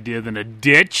better idea than a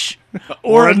ditch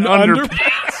or an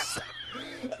underpass.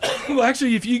 Well,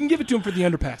 actually, if you can give it to him for the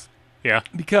underpass. Yeah.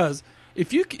 Because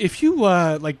if you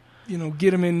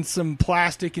get them in some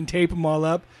plastic and tape them all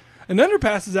up, an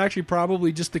underpass is actually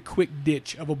probably just a quick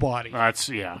ditch of a body. That's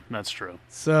true.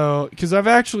 So, because I've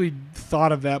actually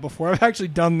thought of that before. I've actually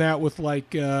done that with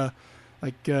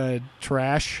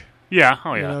trash. Yeah.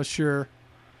 Oh yeah. Sure.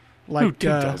 Who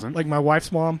doesn't? Like my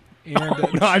wife's mom. And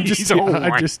no, I'm just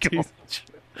teasing.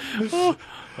 Oh,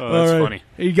 that's funny.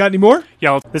 Hey, you got any more?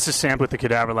 Yeah, this is Sam with the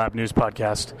Cadaver Lab News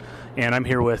Podcast, and I'm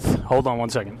here with, hold on one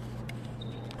second.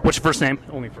 What's your first name?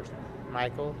 Only first name.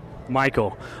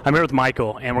 Michael. I'm here with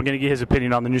Michael, and we're going to get his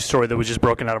opinion on the news story that was just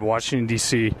broken out of Washington,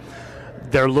 D.C.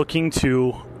 They're looking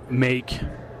to make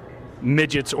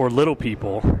midgets or little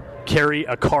people carry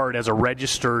a card as a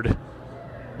registered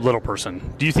little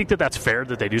person. Do you think that that's fair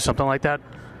that they do something like that?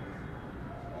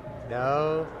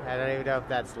 No, I don't even know if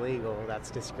that's legal.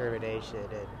 That's discrimination,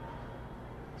 and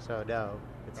so no,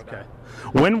 it's okay.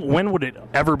 not. When would it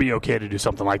ever be okay to do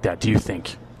something like that? Do you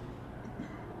think?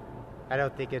 I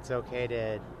don't think it's okay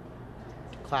to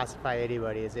classify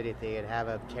anybody as anything and have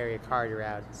them carry a card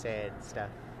around saying stuff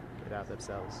about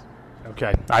themselves.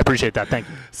 Okay, I appreciate that. Thank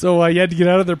you. So you had to get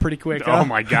out of there pretty quick. Oh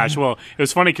my gosh! Well, it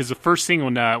was funny because the first thing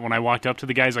when I walked up to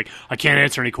the guy, he's like, "I can't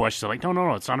answer any questions." I'm like,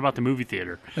 "No, it's not about the movie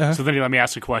theater." Uh-huh. So then he let me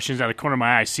ask the questions. Out of the corner of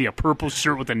my eye, I see a purple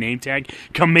shirt with a name tag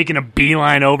come making a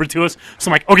beeline over to us. So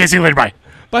I'm like, "Okay, see you later, bye."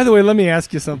 By the way, let me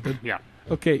ask you something. Yeah.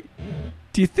 Okay.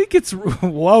 Do you think it's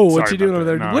whoa? What Sorry you doing about over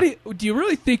there? that. No. Do you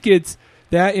really think it's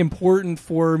that important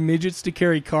for midgets to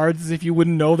carry cards as if you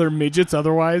wouldn't know they're midgets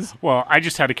otherwise? Well, I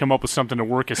just had to come up with something to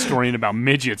work a story in about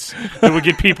midgets that would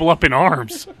get people up in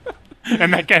arms.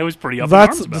 And that guy was pretty up in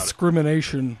arms about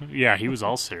discrimination. Yeah, he was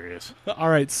all serious. All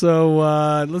right,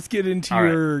 so let's get into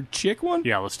your chick one.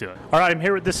 Yeah, let's do it. All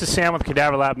right, this is Sam with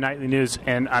Cadaver Lab Nightly News,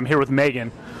 and I'm here with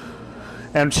Megan.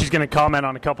 and she's going to comment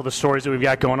on a couple of the stories that we've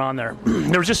got going on there.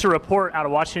 There was just a report out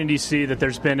of Washington, D.C. that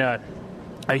there's been a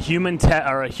human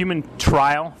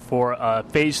trial for a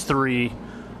phase 3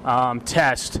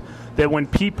 test that when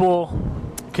people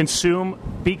consume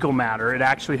fecal matter, it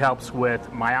actually helps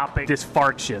with myopic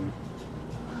dysfunction.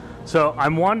 So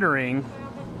I'm wondering,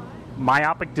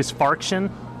 myopic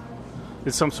dysfunction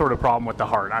is some sort of problem with the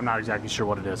heart. I'm not exactly sure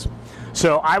what it is.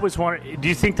 So I was wondering, do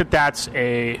you think that that's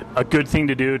a good thing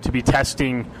to do, to be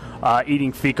testing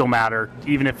eating fecal matter,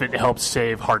 even if it helps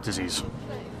save heart disease?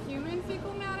 Human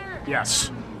fecal matter?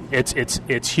 Yes.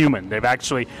 It's human. They've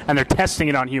actually, and they're testing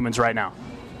it on humans right now.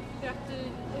 You have to,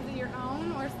 is it your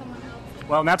own or someone else?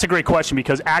 Well, and that's a great question,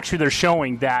 because actually they're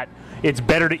showing that it's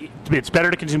better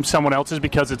to consume someone else's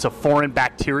because it's a foreign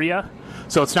bacteria.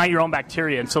 So it's not your own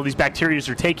bacteria, and so these bacteria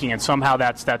are taking, and somehow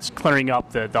that's clearing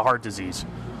up the heart disease.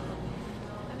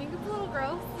 I think it's a little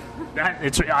gross.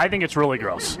 I think it's really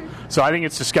gross. So I think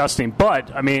it's disgusting.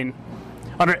 But I mean,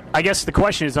 I guess the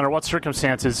question is, under what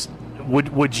circumstances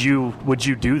would you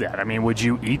do that? I mean, would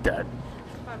you eat that?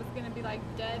 If I was going to be like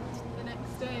dead the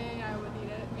next day, I would eat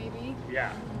it, maybe.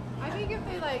 Yeah. I think if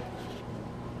they like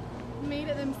made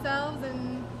it themselves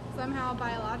and somehow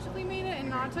biologically made it and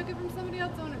not took it from somebody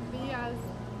else, wouldn't it be as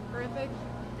horrific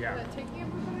as taking it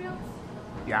from somebody else?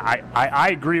 Yeah, I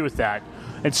agree with that.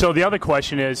 And so the other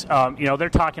question is, they're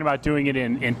talking about doing it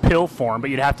in pill form, but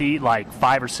you'd have to eat like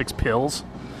 5 or 6 pills.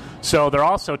 So they're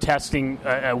also testing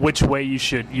which way you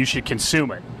should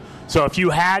consume it. So if you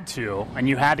had to, and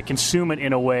you had to consume it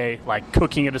in a way, like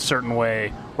cooking it a certain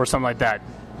way or something like that,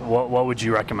 what would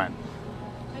you recommend?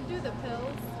 I'd do the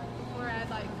pills, or I'd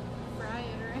like fry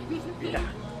it or anything. Yeah.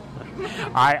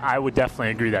 I would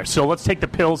definitely agree there. So let's take the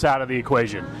pills out of the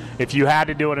equation. If you had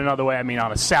to do it another way, I mean,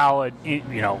 on a salad, any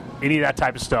of that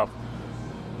type of stuff,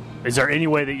 is there any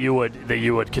way that you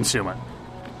would consume it?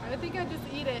 I would think I'd just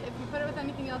eat it. If you put it with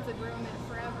anything else, it'd ruin it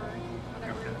forever.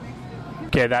 Whatever it makes it.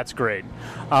 Okay, that's great.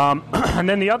 And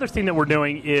then the other thing that we're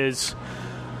doing is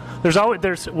there's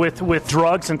with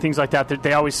drugs and things like that,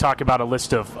 they always talk about a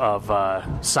list of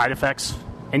side effects.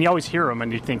 And you always hear them,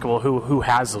 and you think, well, who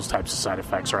has those types of side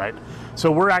effects, right? So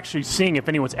we're actually seeing if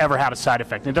anyone's ever had a side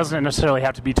effect. And it doesn't necessarily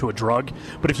have to be to a drug,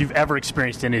 but if you've ever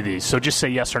experienced any of these. So just say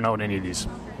yes or no to any of these.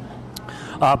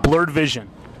 Blurred vision.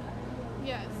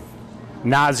 Yes.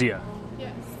 Nausea.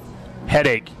 Yes.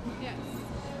 Headache. Yes.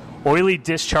 Oily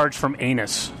discharge from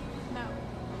anus. No.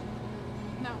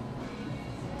 No.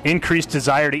 Increased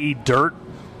desire to eat dirt.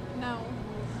 No.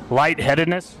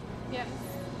 Lightheadedness. Yes.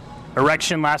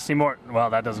 Erection lasting more.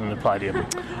 Well, that doesn't apply to you.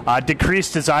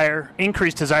 Increased desire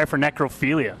for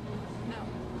necrophilia. No.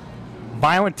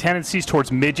 Violent tendencies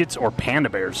towards midgets or panda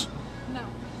bears. No.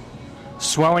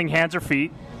 Swelling hands or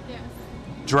feet. Yes.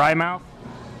 Dry mouth.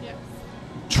 Yes.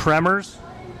 Tremors.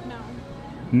 No.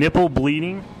 Nipple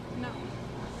bleeding. No.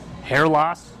 Hair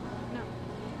loss. No.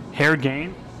 Hair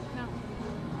gain. No.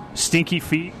 Stinky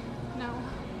feet. No.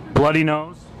 Bloody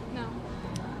nose. No.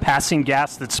 Passing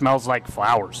gas that smells like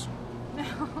flowers. No.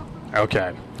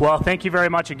 Okay. Well, thank you very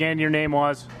much. Again, your name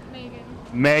was?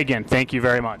 Megan, thank you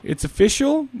very much. It's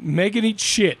official. Megan eats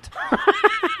shit.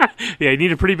 Yeah, you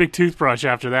need a pretty big toothbrush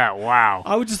after that. Wow.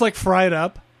 I would just like fry it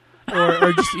up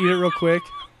or just eat it real quick.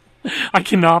 I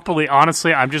cannot believe,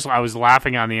 honestly, I was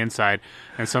laughing on the inside,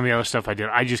 and some of the other stuff I did,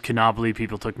 I just cannot believe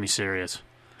people took me serious.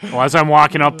 Well, as I'm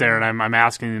walking up there and I'm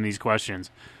asking them these questions.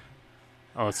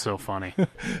 Oh, it's so funny.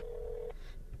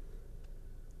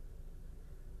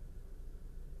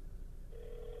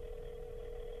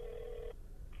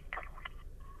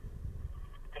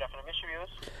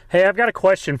 Hey, I've got a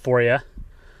question for you.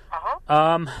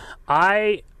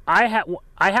 I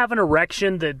have an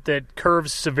erection that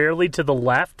curves severely to the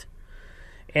left,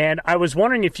 and I was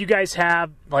wondering if you guys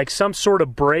have like some sort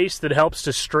of brace that helps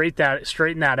to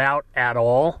straighten that out at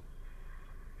all.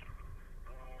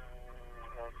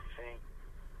 Let's see.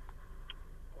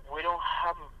 We don't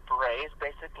have a brace,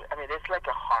 basically. I mean, it's like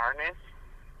a harness.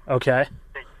 Okay.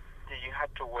 That you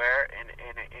have to wear, and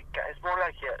it's more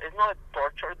like it's not a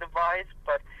torture device,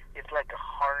 but it's like a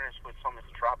harness with some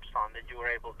straps on that you are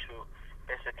able to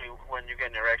basically, when you get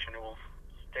an erection, it will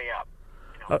stay up.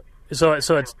 So it's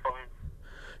instead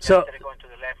of going to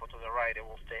the left or to the right, it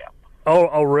will stay up.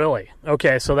 Oh, really?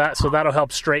 Okay, so that'll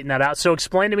help straighten that out. So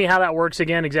explain to me how that works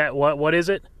again. What is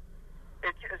it?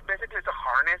 It's basically it's a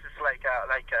harness. It's like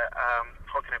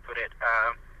how can I put it?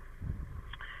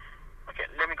 Okay,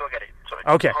 let me go get it. Sorry.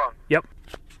 Okay. Hold on. Yep.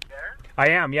 There? I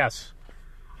am. Yes.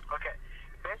 Okay.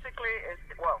 Basically,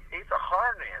 it's a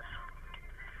harness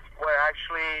where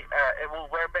actually it will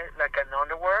wear like an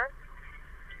underwear,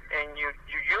 and your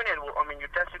unit will, your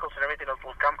testicles and everything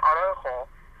will come out of the hole,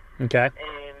 Okay.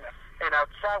 And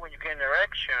outside, when you get an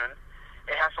erection,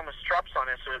 it has some straps on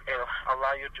it, so it'll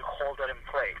allow you to hold it in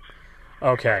place.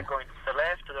 Okay. And going to the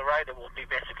left, to the right, it will be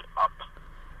basically up.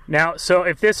 Now, so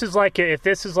if this is like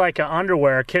an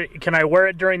underwear, can I wear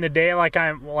it during the day like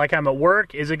I'm at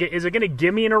work? Is it going to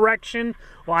give me an erection?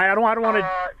 Well, I don't want to.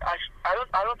 I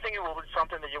don't think it will be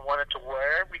something that you wanted to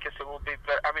wear because it will be.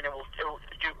 I mean, it will a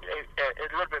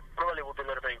little bit probably will be a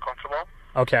little bit uncomfortable.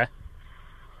 Okay.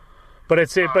 But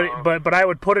but I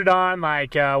would put it on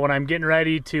like when I'm getting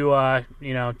ready to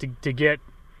to get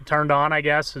turned on. I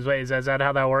guess is that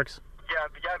how that works? Yeah.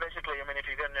 Basically, I mean, if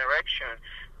you get an erection,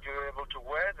 you're able to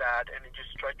wear that and you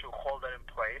just try to hold that in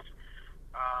place.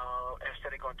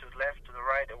 Instead of going to the left, to the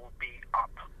right, it will be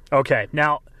up. Okay.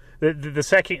 Now, the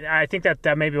second, I think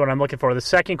that may be what I'm looking for. The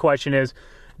second question is,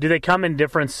 do they come in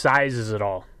different sizes at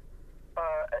all?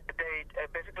 They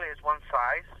basically it's one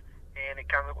size, and it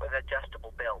comes with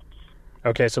adjustable belts.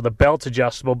 Okay, so the belt's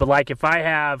adjustable, but like if I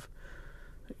have,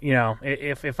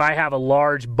 if I have a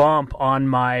large bump on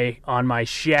my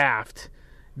shaft,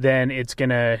 then it's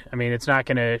gonna. I mean, it's not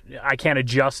gonna. I can't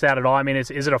adjust that at all. I mean, is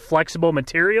it a flexible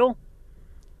material?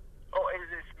 Oh,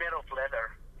 it's made of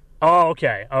leather. Oh,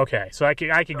 okay. So I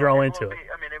could grow into it.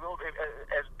 I mean, it will.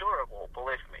 It's durable.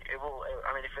 Believe me, it will.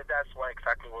 I mean, if that's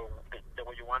exactly what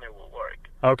you want, it will work.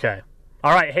 Okay.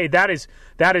 All right. Hey, that is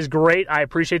great. I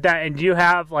appreciate that. And do you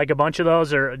have like a bunch of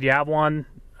those, or do you have one?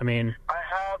 I mean, I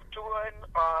have two on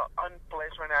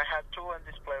place right now. I have two on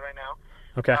display right now.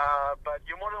 Okay. But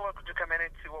you're more than welcome to come in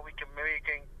and see what we can. Maybe you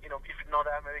can, if you know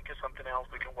that, maybe we can something else.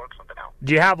 We can work something out.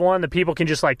 Do you have one that people can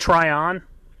just like try on?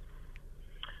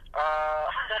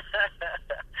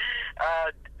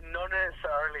 Not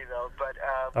necessarily though. But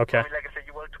okay. I mean, like I said,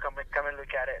 you want to come and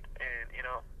look at it, and it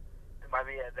might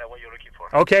be that what you're looking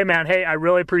for. Okay, man. Hey, I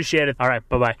really appreciate it. All right.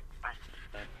 Bye-bye.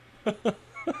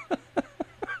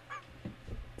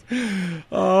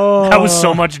 Oh, that was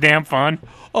so much damn fun.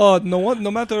 Oh, no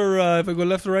matter if I go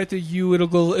left or right to you,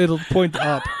 it'll point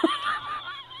up.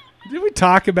 Did we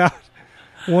talk about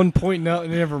one point? No,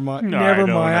 never mind. No, never I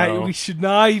mind. don't know. We should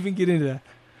not even get into that.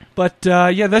 But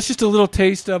yeah, that's just a little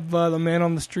taste of the man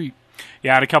on the street.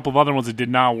 Yeah, I had a couple of other ones that did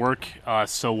not work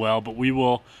so well, but we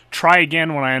will try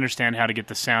again when I understand how to get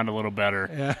the sound a little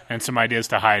better and some ideas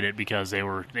to hide it because it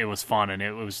was fun and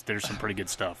there's some pretty good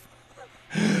stuff.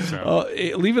 So.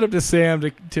 Leave it up to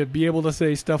Sam to be able to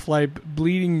say stuff like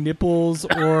bleeding nipples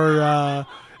or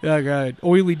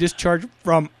oily discharge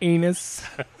from anus.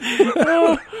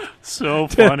 So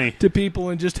funny. To people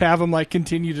and just have them like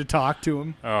continue to talk to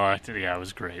them. Oh, yeah, it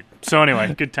was great. So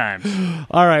anyway, good times.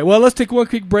 All right, well, let's take one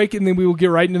quick break and then we will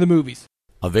get right into the movies.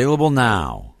 Available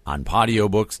now on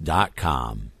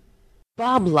PaudioBooks.com.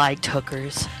 Bob liked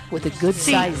hookers with a good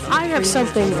size. I have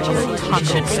something you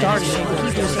should start.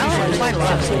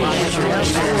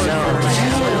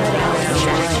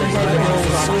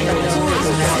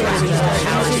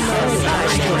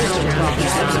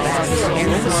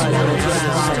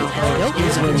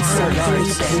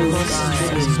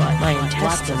 My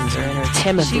intestines are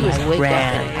Timothy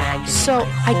ran. So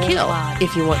I kill.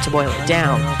 If you want to boil it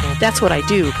down, that's what I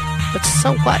do. But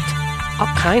so what? All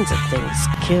kinds of things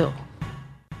kill.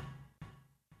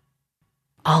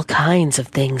 All Kinds of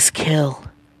Things Kill.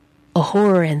 A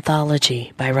horror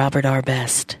anthology by Robert R.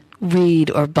 Best.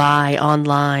 Read or buy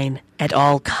online at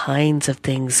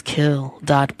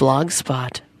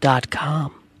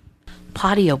allkindsofthingskill.blogspot.com.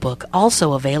 Podiobook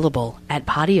also available at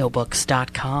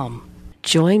podiobooks.com.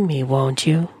 Join me, won't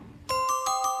you?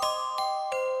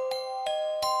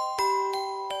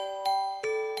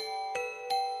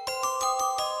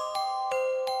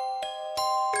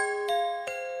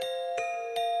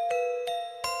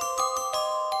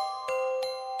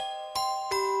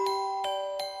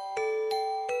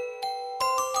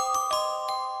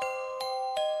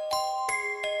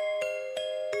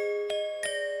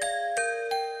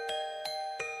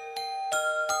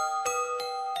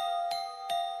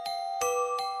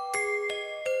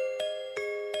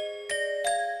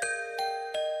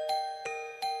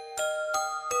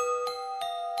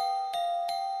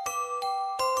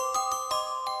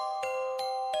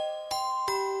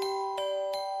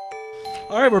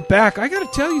 All right, we're back. I got to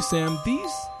tell you, Sam,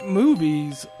 these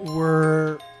movies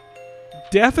were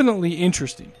definitely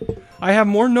interesting. I have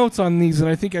more notes on these than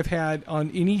I think I've had on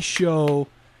any show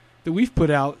that we've put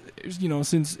out,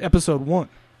 since episode 1.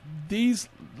 These,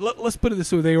 let's put it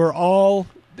this way, they were all,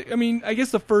 I mean, I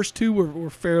guess the first two were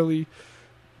fairly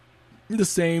the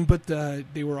same, but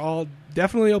they were all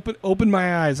definitely opened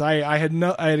my eyes. I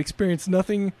had experienced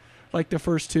nothing like the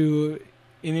first two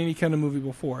in any kind of movie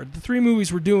before. The three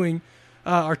movies we're doing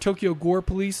are Tokyo Gore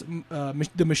Police,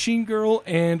 The Machine Girl,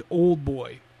 and Old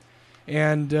Boy.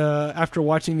 And after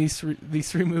watching these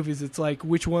three movies, it's like,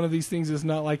 which one of these things is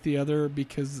not like the other?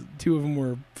 Because two of them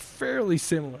were fairly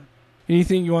similar.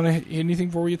 Anything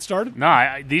before we get started?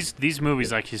 No, these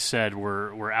movies, like you said,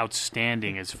 were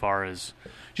outstanding as far as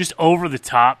just over the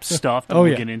top stuff that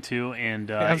we'll get into, and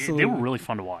they were really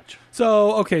fun to watch.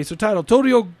 So title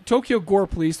Tokyo Gore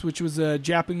Police, which was a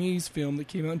Japanese film that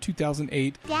came out in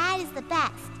 2008. Dad is the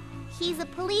best. He's a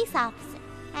police officer,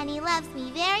 and he loves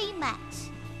me very much.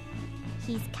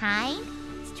 He's kind,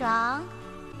 strong,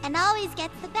 and always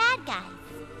gets the bad guys.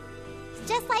 He's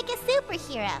just like a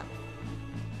superhero.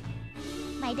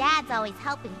 My dad's always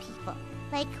helping people,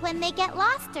 like when they get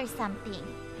lost or something.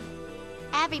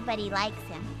 Everybody likes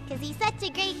him, because he's such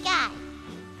a great guy.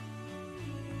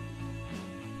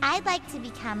 I'd like to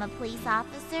become a police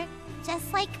officer,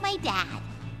 just like my dad.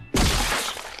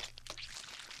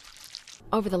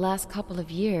 Over the last couple of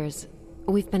years,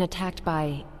 we've been attacked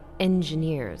by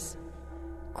engineers.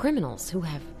 Criminals who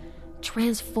have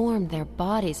transformed their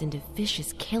bodies into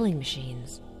vicious killing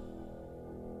machines.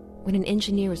 When an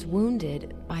engineer is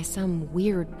wounded by some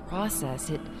weird process,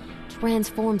 it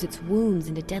transforms its wounds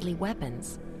into deadly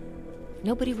weapons.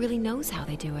 Nobody really knows how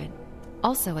they do it.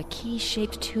 Also, a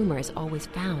key-shaped tumor is always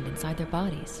found inside their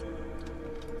bodies.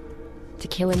 To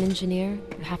kill an engineer,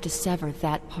 you have to sever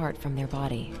that part from their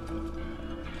body.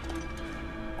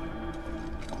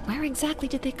 Where exactly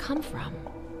did they come from?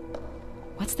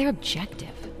 What's their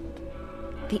objective?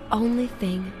 The only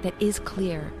thing that is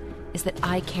clear is that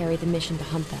I carry the mission to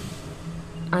hunt them.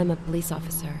 I'm a police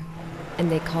officer,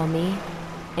 and they call me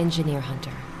Engineer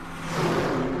Hunter.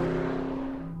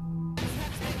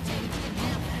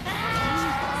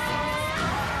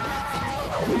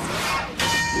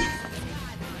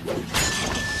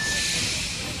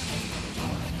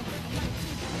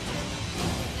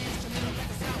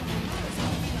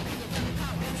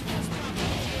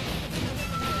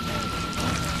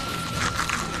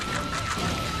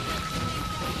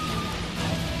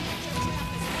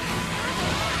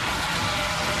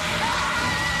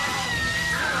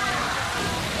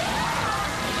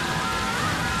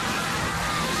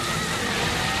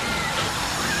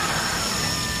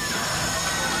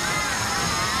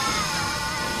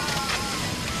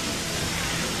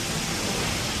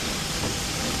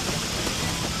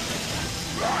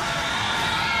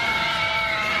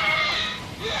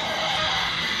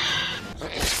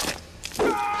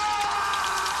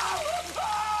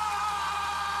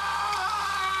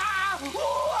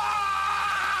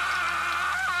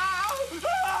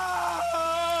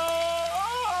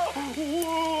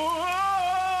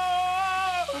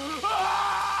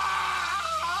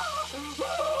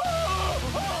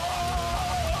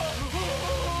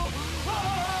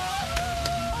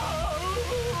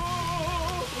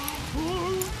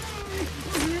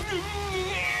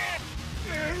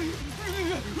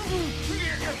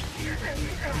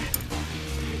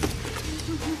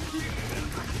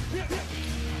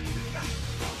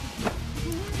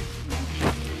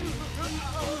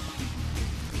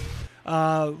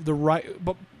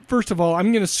 But first of all,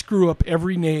 I'm going to screw up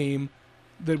every name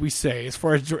that we say, as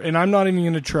far as, and I'm not even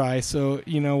going to try. So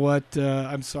you know what?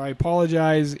 I'm sorry. I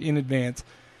apologize in advance.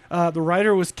 The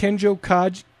writer was Kengo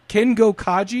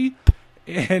Kaji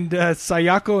and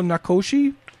Sayako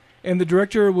Nakoshi, and the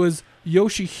director was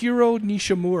Yoshihiro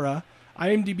Nishimura.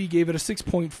 IMDb gave it a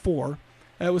 6.4.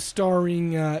 That was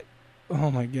starring,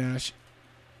 oh my gosh,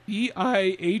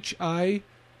 Eihi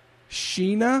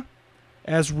Shina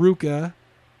as Ruka,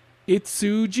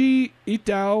 Itsuji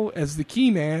Itao as the key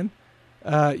man,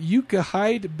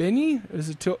 Yukihide Benny as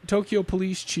the Tokyo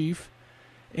police chief,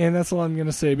 and that's all I'm going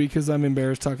to say because I'm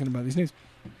embarrassed talking about these names,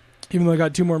 even though I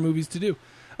got two more movies to do.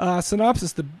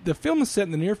 Synopsis: the film is set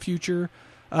in the near future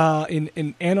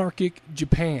in anarchic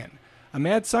Japan. A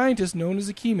mad scientist known as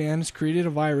the Keyman has created a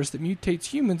virus that mutates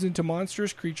humans into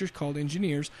monstrous creatures called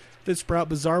engineers that sprout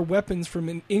bizarre weapons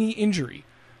from any injury.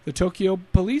 The Tokyo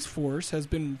police force has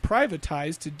been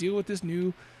privatized to deal with this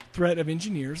new threat of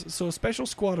engineers, so a special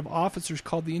squad of officers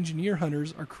called the Engineer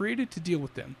Hunters are created to deal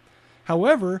with them.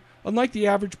 However, unlike the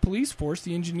average police force,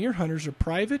 the Engineer Hunters are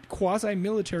private,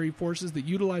 quasi-military forces that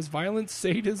utilize violence,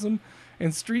 sadism,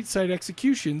 and street-side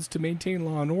executions to maintain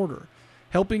law and order.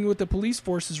 Helping with the police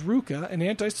force is Ruka, an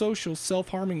antisocial,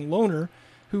 self-harming loner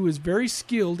who is very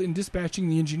skilled in dispatching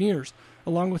the engineers.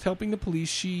 Along with helping the police,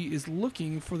 she is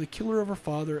looking for the killer of her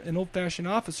father, an old-fashioned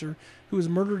officer who is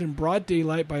murdered in broad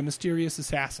daylight by a mysterious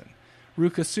assassin.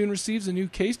 Ruka soon receives a new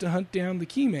case to hunt down the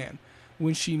Keyman.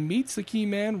 When she meets the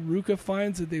Keyman, Ruka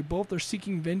finds that they both are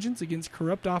seeking vengeance against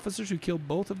corrupt officers who killed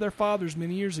both of their fathers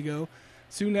many years ago.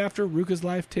 Soon after, Ruka's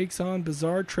life takes on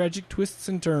bizarre, tragic twists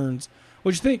and turns.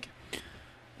 What'd you think?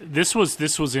 This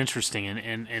was interesting,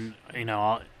 and you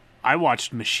know, I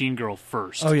watched Machine Girl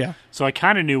first. Oh, yeah. So I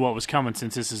kind of knew what was coming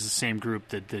since this is the same group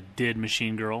that did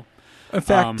Machine Girl. In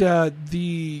fact,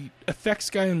 the effects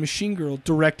guy in Machine Girl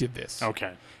directed this.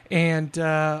 Okay. And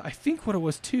I think what it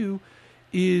was, too,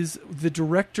 is the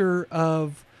director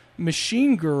of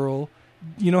Machine Girl.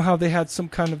 You know how they had some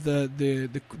kind of the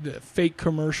fake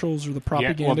commercials or the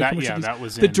propaganda commercials? Yeah, that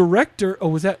was the in... director... Oh,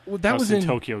 was that was in...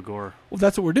 Tokyo Gore. Well,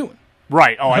 that's what we're doing.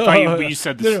 Right. Oh, I thought you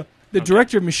said this... No. The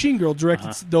director of Machine Girl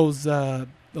directed those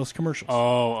commercials.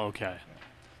 Oh, okay.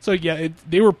 So, yeah,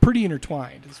 they were pretty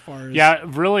intertwined as far as... Yeah,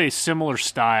 really similar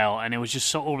style, and it was just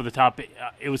so over the top.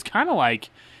 It was kind of like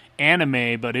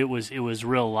anime, but it was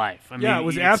real life. I mean, it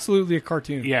was absolutely a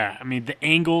cartoon. Yeah, I mean, the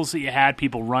angles that you had,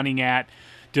 people running at,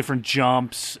 different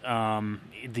jumps,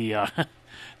 the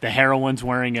heroine's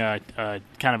wearing a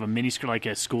kind of a miniskirt, like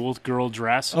a schoolgirl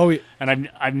dress. Oh, yeah. And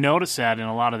I've noticed that in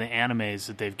a lot of the animes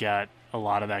that they've got a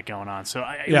lot of that going on. So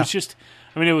it was just...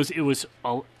 I mean, it was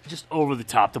just over the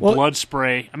top. The blood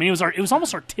spray. I mean, it was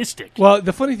almost artistic. Well,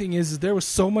 the funny thing is there was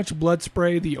so much blood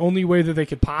spray. The only way that they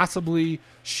could possibly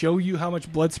show you how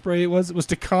much blood spray it was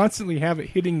to constantly have it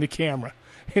hitting the camera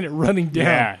and it running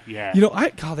down. Yeah. You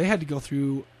know, they had to go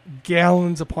through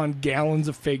gallons upon gallons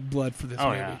of fake blood for this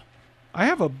movie. Yeah. I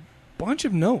have a bunch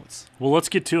of notes. Well, let's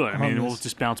get to it. I mean, we'll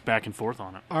just bounce back and forth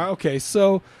on it. Okay,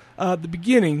 so the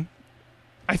beginning,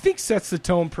 I think, sets the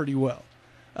tone pretty well.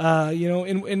 You know,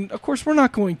 and of course we're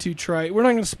not going to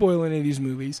spoil any of these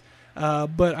movies,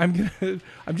 but I'm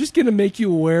just gonna make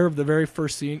you aware of the very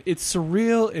first scene. It's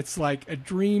surreal. It's like a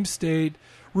dream state.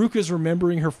 Ruka's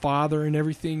remembering her father and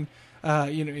everything.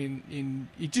 You know, and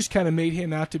it just kind of made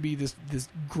him out to be this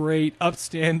great,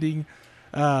 upstanding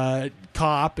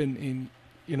cop and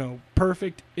you know,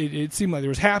 perfect. It seemed like there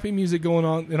was happy music going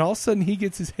on, and all of a sudden he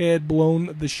gets his head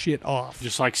blown the shit off.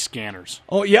 Just like Scanners.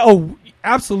 Oh, yeah. Oh,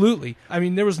 absolutely. I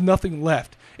mean, there was nothing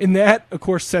left. And that, of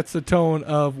course, sets the tone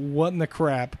of what in the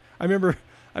crap. I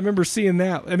remember seeing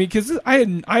that. I mean, because I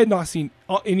had not seen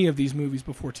any of these movies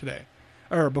before today,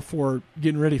 or before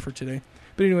getting ready for today.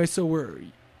 But anyway, so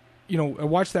I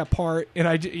watched that part, and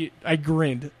I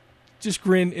grinned. Just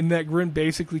grinned, and that grin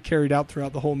basically carried out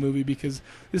throughout the whole movie because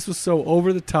this was so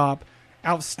over the top,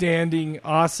 outstanding,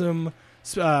 awesome,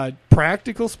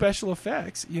 practical special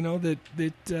effects. You know that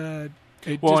it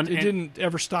didn't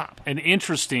ever stop. And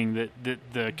interesting that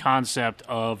the concept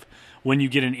of when you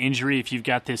get an injury, if you've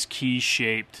got this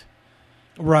key-shaped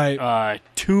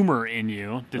tumor in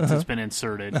you that's been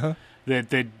inserted.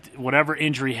 That whatever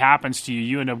injury happens to you,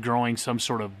 you end up growing some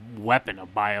sort of weapon, a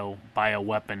bio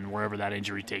weapon, wherever that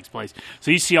injury takes place. So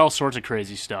you see all sorts of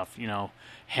crazy stuff, you know,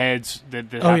 heads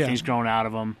that have things growing out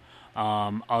of them,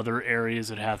 other areas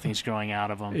that have things growing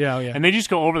out of them. Yeah. And they just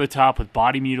go over the top with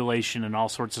body mutilation and all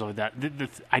sorts of stuff like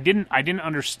that. I didn't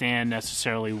understand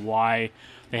necessarily why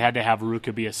they had to have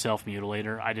Ruka be a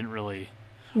self-mutilator. I don't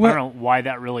know why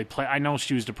that really played. I know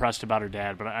she was depressed about her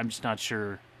dad, but I'm just not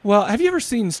sure. Well, have you ever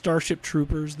seen Starship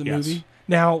Troopers, the movie?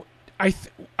 Now, I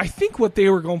think what they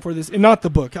were going for this, and not the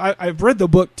book. I've read the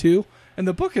book too, and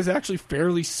the book is actually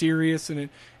fairly serious, and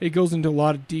it goes into a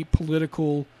lot of deep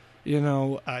political,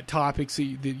 topics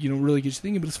that really get you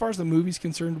thinking. But as far as the movie's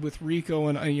concerned, with Rico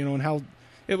and and how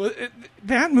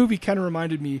that movie kind of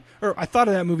reminded me, or I thought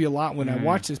of that movie a lot when I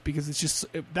watched this because it's just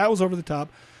that was over the top.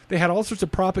 They had all sorts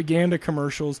of propaganda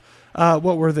commercials.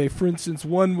 What were they? For instance,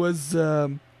 one was.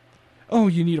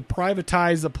 You need to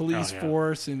privatize the police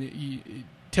force, and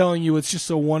telling you it's just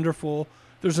so wonderful.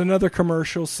 There's another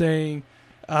commercial saying,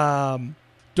 don't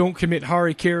commit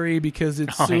harikari because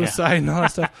it's suicide and all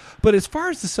that stuff. But as far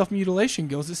as the self-mutilation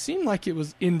goes, it seemed like it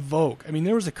was in vogue. I mean,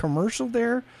 there was a commercial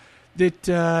there that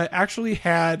actually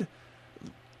had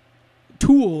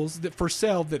tools for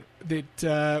sale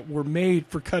that were made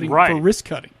for cutting, for wrist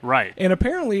cutting. Right. And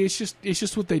apparently it's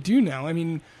just what they do now. I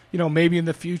mean, maybe in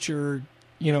the future,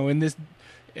 in this,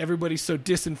 everybody's so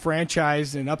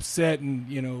disenfranchised and upset,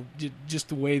 and just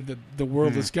the way that the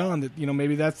world has gone, that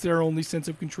maybe that's their only sense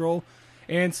of control.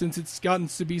 And since it's gotten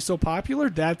to be so popular,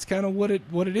 that's kind of what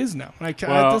it is now. That's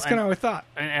kind of how I thought.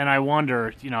 And I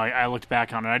wonder, I looked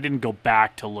back on it. I didn't go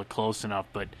back to look close enough,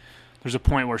 but there's a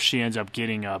point where she ends up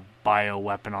getting a bio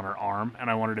weapon on her arm,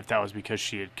 and I wondered if that was because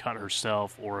she had cut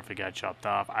herself or if it got chopped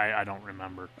off. I don't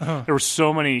remember. There were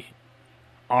so many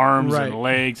arms and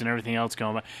legs and everything else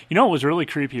going on. What was really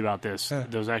creepy about this? There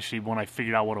was actually, when I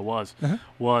figured out what it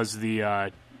was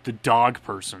the dog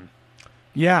person.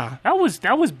 Yeah, that was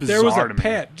bizarre. There was a to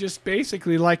pet, me. just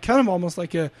basically like kind of almost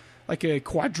like a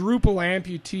quadruple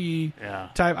amputee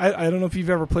type. I don't know if you've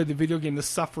ever played the video game The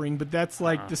Suffering, but that's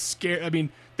like the scare. I mean,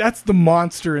 that's the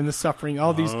monster in The Suffering.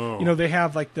 All these, they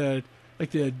have like the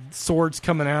swords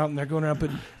coming out and they're going around.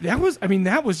 But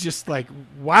that was just like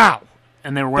wow.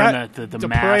 And they were wearing the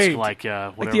mask like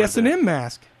the S&M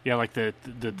mask. Yeah, like the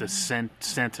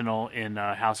Sentinel in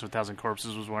House of a Thousand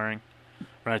Corpses was wearing.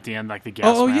 Right at the end, like the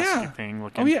gas mask thing.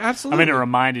 Looking. Oh yeah, absolutely. I mean, it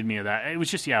reminded me of that. It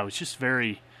was just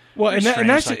very well, and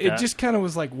that's like it. Just kind of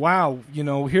was like, wow,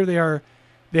 here they are.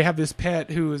 They have this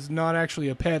pet who is not actually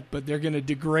a pet, but they're going to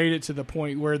degrade it to the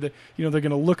point where they're going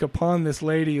to look upon this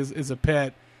lady as a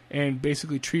pet and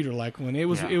basically treat her like one. It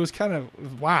was kind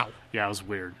of wow. Yeah, it was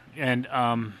weird, and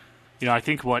I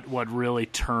think what really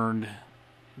turned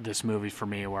this movie for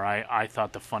me, where I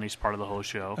thought the funniest part of the whole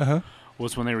show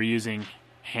was when they were using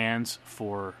hands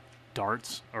for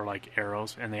darts or like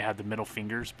arrows, and they had the middle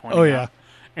fingers pointing out.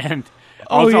 And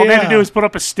all they had to do was put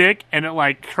up a stick, and it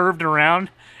like curved around,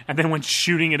 and then went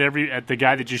shooting at the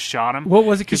guy that just shot him. What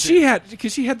was it? Because she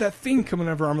had that thing coming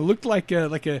out of her arm. It looked like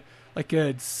a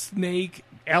snake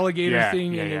alligator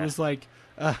thing, and it was like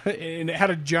and it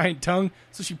had a giant tongue.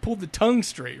 So she pulled the tongue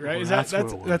straight. Right? Well, that's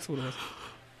what it was.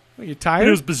 Are you tired? But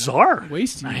it was bizarre.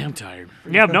 Wasting. I am tired.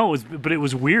 Yeah, no, it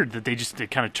was weird that they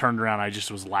kind of turned around. I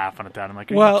just was laughing at that. I'm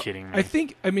like, are you kidding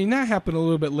me? I mean, that happened a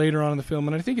little bit later on in the film,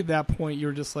 and I think at that point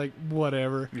you're just like,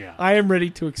 whatever. Yeah. I am ready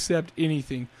to accept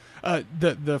anything.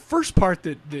 The first part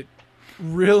that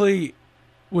really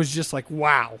was just like,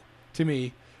 wow, to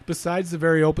me, besides the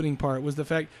very opening part, was the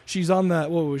fact she's on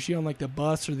was she on like the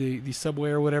bus or the subway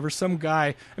or whatever? Some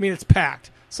guy, I mean, it's packed.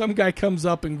 Some guy comes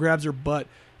up and grabs her butt.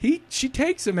 She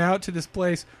takes him out to this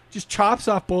place, just chops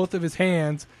off both of his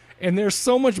hands, and there's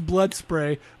so much blood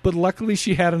spray, but luckily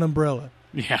she had an umbrella.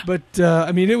 Yeah. But,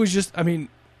 it was just,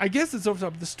 I guess it's over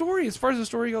the top. The story, as far as the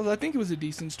story goes, I think it was a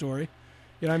decent story.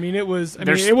 It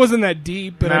wasn't that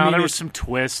deep, but there was some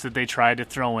twists that they tried to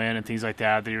throw in and things like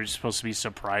that. They were just supposed to be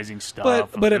surprising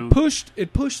stuff. But it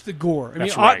pushed the gore.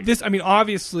 That's right.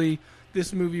 Obviously,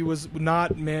 this movie was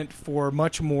not meant for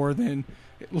much more than,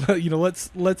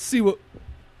 let's see what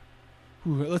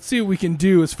we can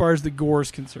do as far as the gore is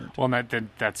concerned. Well,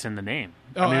 that's in the name.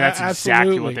 Oh, that's exactly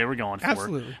absolutely. what they were going for.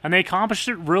 Absolutely. And they accomplished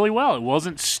it really well. It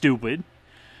wasn't stupid.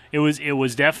 It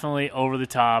was definitely over the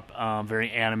top, very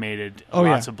animated,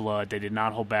 lots of blood. They did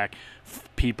not hold back.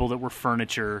 People that were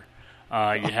furniture. You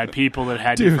had people that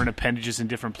had different appendages in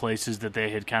different places that they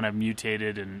had kind of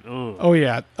mutated. And oh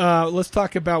yeah, let's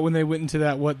talk about when they went into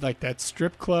that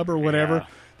strip club or whatever. Yeah.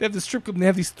 They have the strip club. And they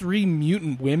have these 3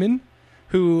 mutant women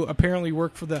who apparently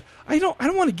work for the. I don't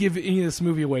want to give any of this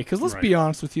movie away because let's be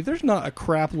honest with you, there's not a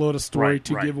crap load of story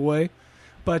to give away.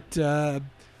 But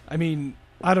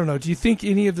I don't know. Do you think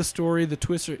any of the story, the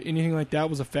twists, or anything like that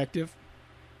was effective?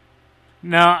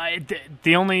 No,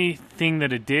 the only thing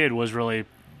that it did was really,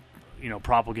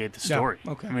 propagate the story.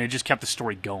 Yeah, okay. It just kept the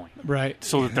story going. Right.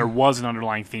 So that there was an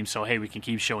underlying theme. So hey, we can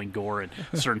keep showing gore and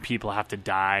certain people have to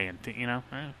die and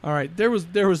All right. There were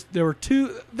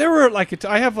 2. There were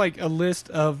I have a list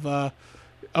of.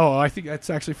 I think that's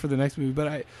actually for the next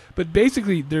movie. But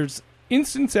basically, there's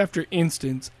instance after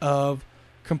instance of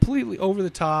completely over the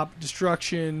top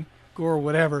destruction, gore,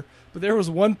 whatever. But there was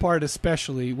one part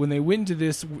especially when they went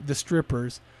into the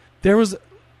strippers. There was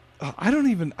I don't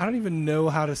even know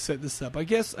how to set this up. I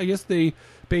guess they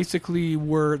basically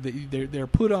were they're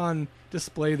put on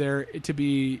display there to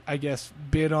be, I guess,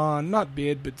 bid on, not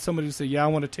bid, but somebody to say, yeah, I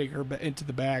want to take her into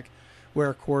the back, where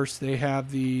of course they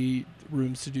have the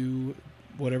rooms to do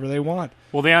whatever they want.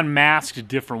 Well, they unmasked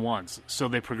different ones, so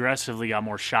they progressively got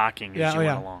more shocking as you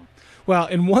went along. Well,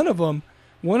 and one of them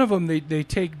they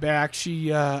take back.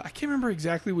 She I can't remember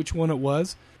exactly which one it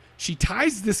was. She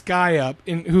ties this guy up,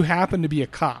 who happened to be a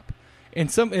cop, and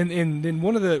then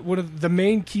one of the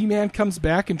main key man comes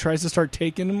back and tries to start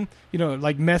taking him,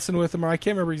 messing with him, or I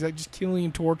can't remember exactly, just killing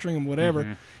him, torturing him, whatever.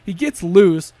 Mm-hmm. He gets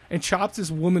loose and chops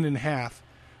this woman in half.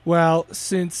 Well,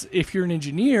 since if you're an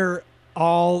engineer,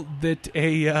 all that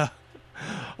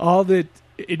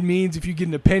it means if you get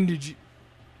an appendage,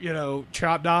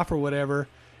 chopped off or whatever,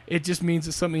 it just means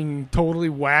that something totally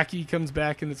wacky comes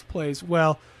back in its place.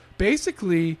 Well,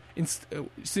 basically,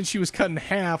 since she was cut in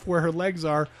half where her legs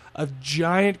are, a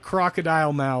giant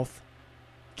crocodile mouth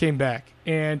came back.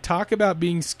 And talk about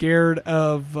being scared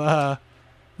of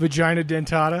vagina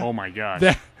dentata. Oh, my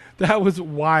gosh. That was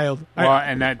wild. Well,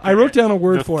 I wrote down a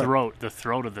word for it. The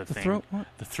throat of the thing. Throat? What?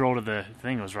 The throat of the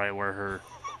thing was right where her...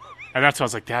 And that's why I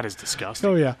was like, that is disgusting.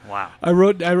 Oh, yeah. Wow. I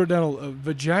wrote down a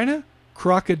vagina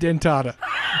crocodentata.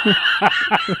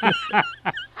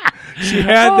 She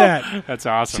had that. That's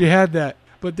awesome. She had that.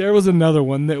 But there was another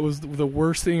one that was the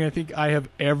worst thing I think I have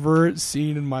ever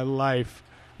seen in my life.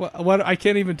 What I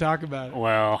can't even talk about it.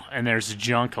 Well, and there's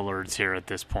junk alerts here at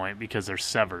this point because they're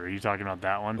severed. Are you talking about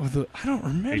that one? I don't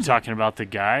remember. Are you talking about the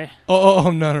guy?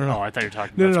 Oh, no. Oh, I thought you were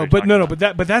talking.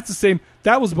 But that's the same.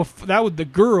 That was the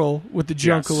girl with the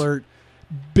junk alert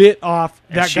bit off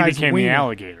and that she guy's became wiener. the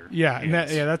alligator. Yeah, and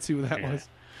that's who that was.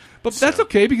 But that's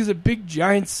okay because a big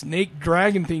giant snake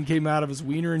dragon thing came out of his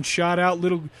wiener and shot out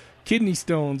little kidney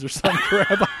stones or some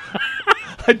crap.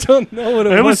 I don't know what it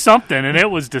was. It was something, and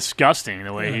it was disgusting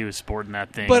the way he was sporting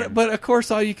that thing. But of course,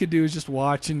 all you could do is just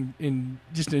watch and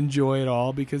just enjoy it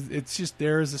all because it's just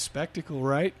there as a spectacle,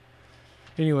 right?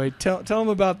 Anyway, tell them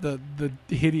about the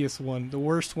hideous one, the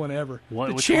worst one ever.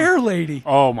 The chair lady.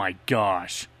 Oh my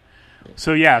gosh!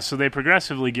 So they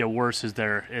progressively get worse as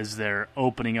they're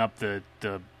opening up the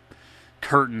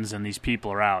curtains and these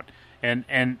people are out.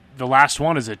 And the last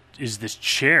one is this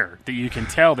chair that you can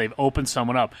tell they've opened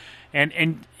someone up.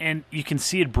 And you can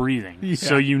see it breathing,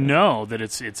 so you know that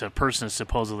it's a person that's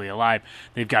supposedly alive.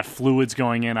 They've got fluids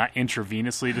going in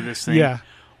intravenously to this thing. Yeah.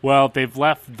 Well, they've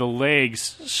left the legs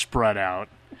spread out,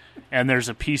 and there's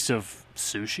a piece of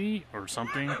sushi or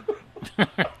something,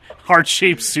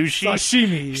 heart-shaped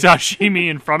sushi, sashimi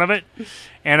in front of it,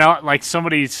 and like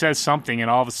somebody says something, and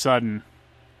all of a sudden,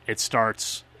 it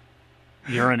starts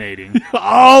urinating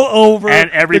all over, and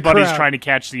everybody's trying to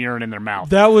catch the urine in their mouth.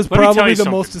 That was probably the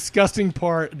most disgusting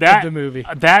part of the movie.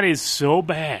 That is so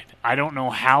bad. I don't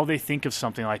know how they think of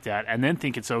something like that and then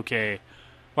think it's okay.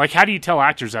 Like, how do you tell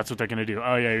actors that's what they're going to do?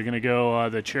 Oh yeah, you're going to go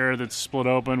the chair that's split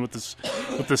open with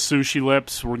the sushi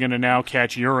lips. We're going to now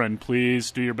catch urine. Please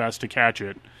do your best to catch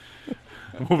it.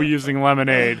 We'll be using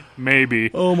lemonade, maybe.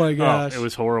 Oh my gosh, it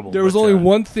was horrible. There was only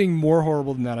one thing more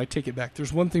horrible than that. I take it back.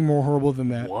 There's one thing more horrible than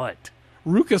that. What?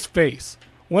 Ruka's face.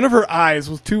 One of her eyes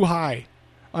was too high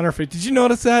on her face. Did you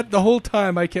notice that? The whole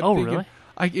time I kept thinking... Really?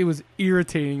 It was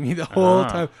irritating me the whole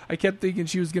time. I kept thinking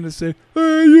she was going to say,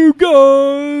 "Hey, you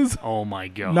guys!" Oh, my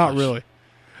gosh. Not really.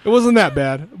 It wasn't that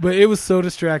bad, but it was so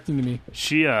distracting to me.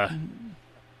 She, I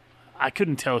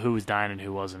couldn't tell who was dying and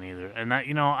who wasn't either. And that,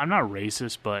 I'm not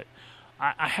racist, but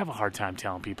I have a hard time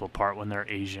telling people apart when they're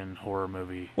Asian horror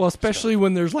movie. Well, especially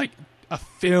when there's like a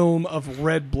film of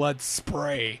red blood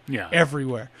spray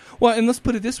everywhere. Well, and let's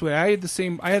put it this way: I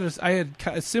had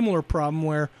a similar problem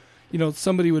where,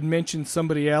 somebody would mention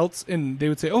somebody else, and they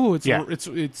would say, "Oh,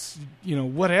 it's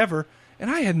whatever," and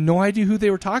I had no idea who they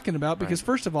were talking about because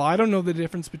first of all, I don't know the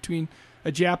difference between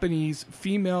a Japanese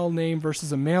female name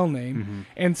versus a male name,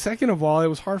 and second of all, it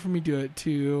was hard for me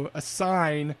to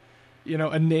assign,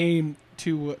 a name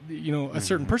to a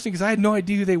certain person because I had no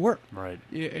idea who they were. Right.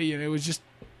 It was just.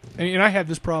 And I had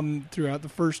this problem throughout the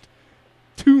first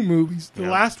two movies. The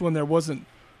last one there wasn't.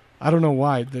 I don't know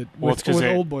why. With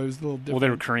Old Boy it was a little different. Well, they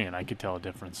were Korean. I could tell a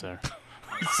difference there.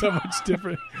 It's so much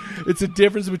different. It's a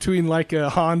difference between like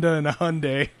a Honda and a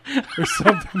Hyundai or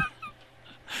something.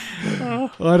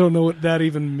 I don't know what that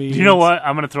even means. You know what?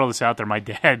 I'm going to throw this out there. My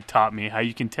dad taught me how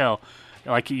you can tell.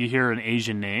 Like you hear an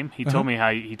Asian name, he taught me how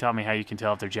you can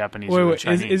tell if they're Japanese or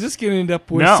Chinese. Is this going to end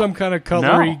up with some kind of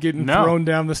cutlery getting thrown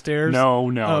down the stairs?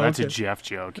 No, that's a Jeff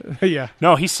joke. Yeah.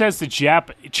 No, he says the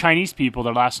Chinese people,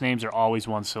 their last names are always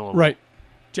one syllable. Right.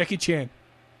 Jackie Chan.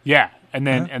 Yeah, and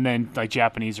then like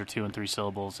Japanese are 2 and 3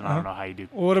 syllables, and I don't know how you do.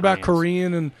 Well, what about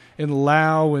Korean and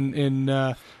Lao and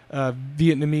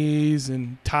Vietnamese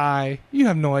and Thai? You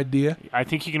have no idea. I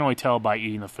think you can only tell by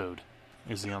eating the food.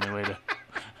 Is the only way to.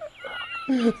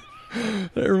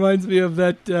 That reminds me of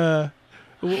that.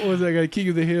 What was that guy? King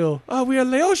of the Hill. Oh, we are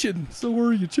Laotian. So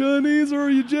are you Chinese or are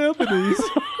you Japanese?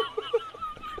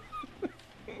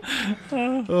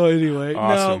 Anyway,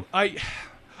 awesome.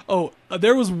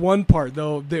 There was one part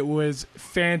though that was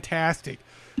fantastic.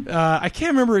 I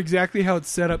can't remember exactly how it's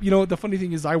set up. The funny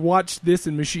thing is, I watched this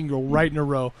and Machine Girl right in a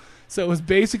row, so it was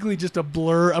basically just a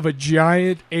blur of a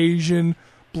giant Asian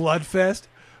blood fest.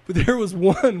 But there was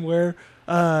one where.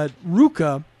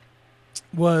 Ruka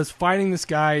was fighting this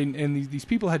guy, and these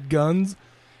people had guns,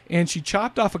 and she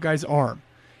chopped off a guy's arm,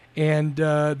 and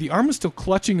the arm was still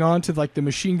clutching onto like the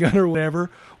machine gun or whatever.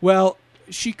 Well,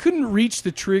 she couldn't reach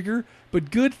the trigger,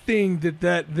 but good thing that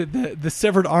the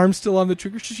severed arm's still on the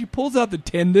trigger. So she pulls out the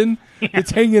tendon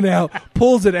that's hanging out,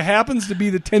 pulls it. It happens to be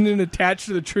the tendon attached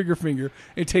to the trigger finger.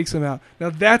 It takes him out. Now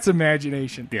that's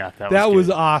imagination. Yeah, that was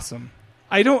awesome.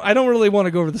 I don't really want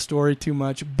to go over the story too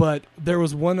much, but there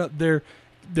was one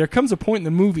there comes a point in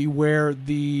the movie where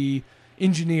the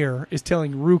engineer is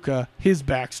telling Ruka his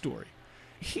backstory.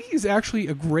 He is actually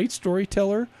a great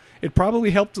storyteller. It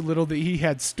probably helped a little that he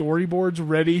had storyboards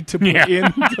ready to put in.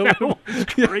 That was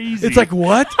crazy. It's like,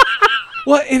 what?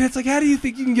 Well, and it's like, how do you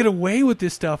think you can get away with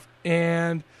this stuff?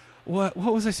 And what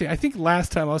was I saying? I think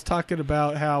last time I was talking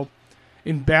about how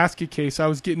in Basket Case I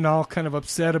was getting all kind of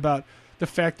upset about the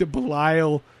fact that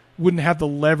Belial wouldn't have the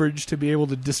leverage to be able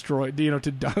to destroy,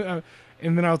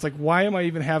 and then I was like, why am I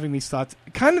even having these thoughts?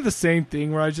 Kind of the same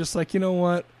thing where I was just like, you know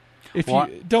what? If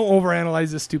you don't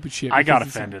overanalyze this stupid shit. I got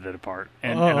offended at a part,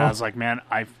 and I was like, man,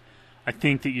 I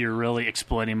think that you're really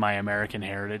exploiting my American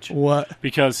heritage. What?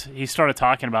 Because he started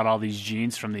talking about all these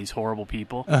genes from these horrible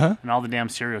people, and all the damn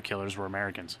serial killers were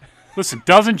Americans. Listen,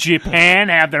 doesn't Japan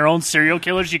have their own serial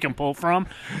killers you can pull from?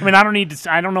 I mean, I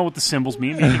don't know what the symbols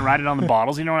mean. You can write it on the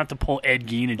bottles. You don't have to pull Ed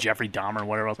Gein and Jeffrey Dahmer and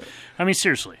whatever else. I mean,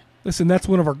 seriously. Listen, that's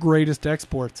one of our greatest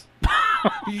exports.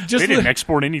 They didn't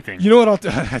export anything. You know what? I'll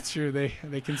that's true.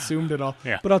 They consumed it all.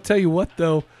 Yeah. But I'll tell you what,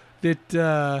 though,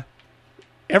 that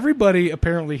everybody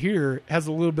apparently here has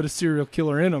a little bit of serial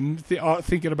killer in them,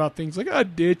 thinking about things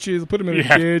like, ditches, put them in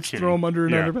a ditch, throw them under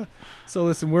an underpass. So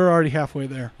listen, we're already halfway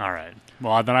there. All right.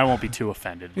 Well, then I won't be too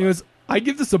offended. Anyways, I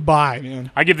give this a buy,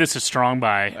 man. I give this a strong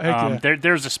buy.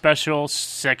 There's a special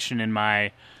section in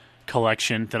my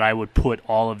collection that I would put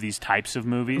all of these types of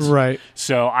movies. Right.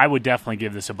 So I would definitely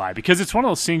give this a buy because it's one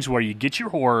of those things where you get your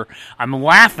horror. I'm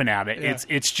laughing at it. Yeah.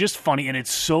 It's just funny and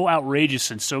it's so outrageous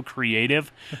and so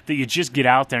creative that you just get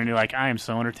out there and you're like, I am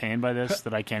so entertained by this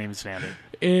that I can't even stand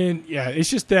it. And yeah, it's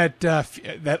just that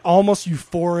that almost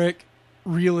euphoric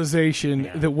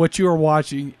realization that what you are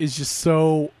watching is just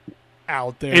so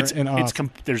out there and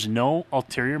awesome. There's no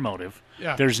ulterior motive.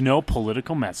 Yeah. There's no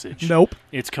political message. Nope.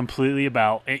 It's completely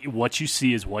about what you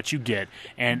see is what you get,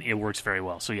 and it works very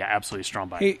well. So, yeah, absolutely strong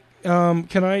buy. Hey,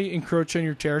 can I encroach on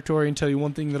your territory and tell you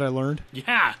one thing that I learned?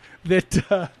 Yeah.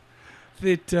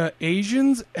 That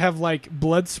Asians have, like,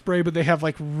 blood spray, but they have,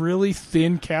 like, really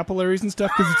thin capillaries and stuff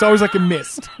because it's always like a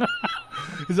mist.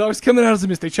 It's always coming out as a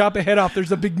mist. They chop a head off,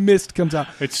 there's a big mist comes out.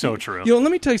 It's so true. You know,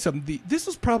 let me tell you something. This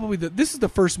is probably this is the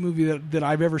first movie that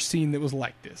I've ever seen that was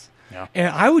like this. Yeah. And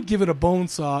I would give it a bone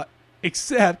saw,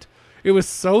 except it was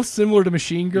so similar to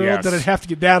Machine Girl that I'd have to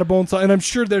get that a bone saw. And I'm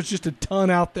sure there's just a ton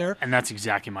out there. And that's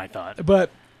exactly my thought.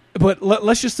 But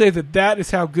let's just say that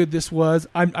is how good this was.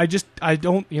 I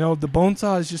don't, the bone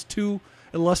saw is just too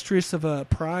illustrious of a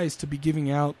prize to be giving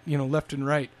out, left and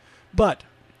right. But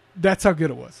that's how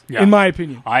good it was, in my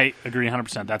opinion. I agree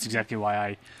 100%. That's exactly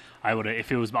why I would,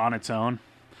 if it was on its own,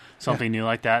 something new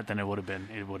like that, then it would have been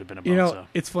a bone.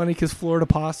 It's funny because Florida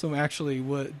Possum actually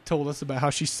told us about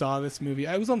how she saw this movie.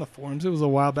 I was on the forums. It was a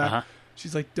while back. Uh-huh.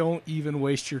 She's like, "Don't even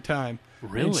waste your time."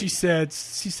 Really? And she said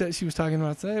she was talking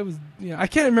about it was. I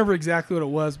can't remember exactly what it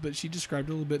was, but she described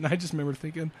it a little bit, and I just remember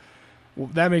thinking, "Well,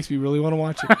 that makes me really want to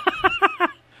watch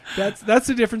it." That's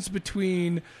the difference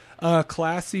between a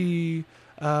classy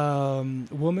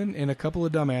woman and a couple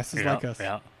of dumbasses like us.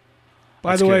 Yeah.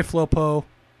 By the way, Flo Po.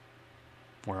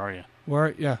 Where are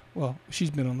you? Well,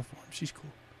 she's been on the forums. She's cool.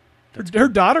 Her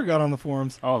daughter got on the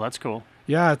forums. Oh, that's cool.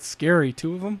 Yeah, it's scary.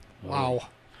 2 of them. Wow.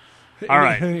 All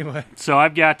right. Anyway. So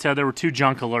I've got, there were 2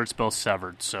 junk alerts, both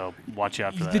severed, so watch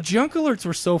out for that. The junk alerts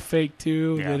were so fake,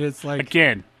 too, that it's like...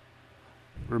 Again,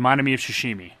 reminded me of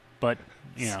sashimi, but,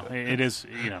 it is,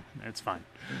 it's fine.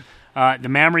 The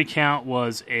memory count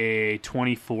was a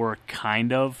 24,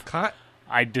 kind of.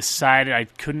 I decided I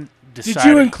couldn't decide... Did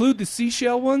you include the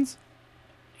seashell ones?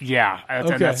 Yeah,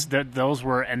 okay. Those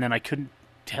were, and then I couldn't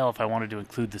tell if I wanted to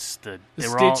include they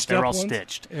were all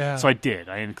stitched. Yeah. So I did.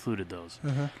 I included those.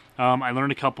 Uh-huh. I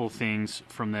learned a couple of things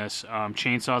from this.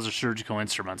 Chainsaws are surgical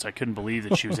instruments. I couldn't believe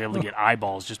that she was able to get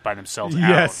eyeballs just by themselves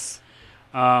yes.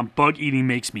 out. Bug eating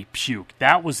makes me puke.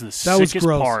 That was the sickest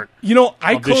part.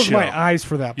 I closed my eyes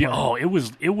for that part. Yeah,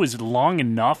 it was long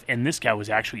enough, and this guy was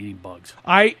actually eating bugs.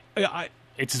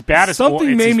 It's as bad as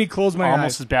something made me close my eyes.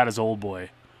 Almost as bad as Old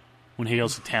Boy when he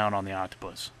goes to town on the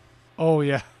octopus. Oh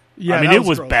yeah, yeah. I mean, it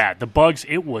was bad. The bugs,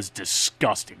 it was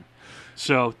disgusting.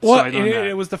 So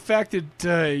it was the fact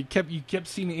that you kept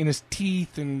seeing it in his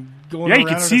teeth and going. Yeah, around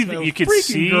you could see that. You could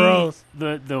see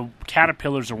the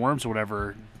caterpillars or worms or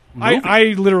whatever.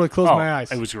 I literally closed my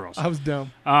eyes. It was gross. I was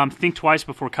dumb. Think twice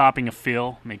before copying a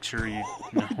fill. Make sure you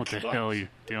know what the hell you're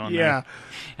doing. Yeah. There.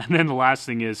 And then the last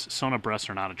thing is sewn up breasts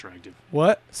are not attractive.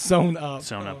 What? Sewn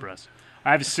up breasts.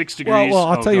 I have 6 degrees. Well,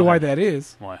 I'll tell you why that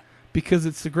is. Why? Because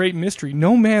it's the great mystery.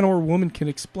 No man or woman can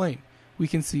explain. We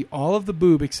can see all of the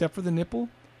boob except for the nipple,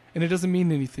 and it doesn't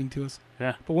mean anything to us.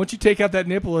 Yeah. But once you take out that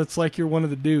nipple, it's like you're one of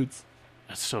the dudes.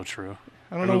 That's so true.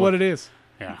 I don't know what it is.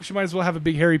 Yeah. She might as well have a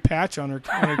big hairy patch on her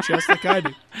chest like I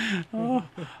do.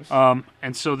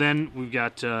 And so then we've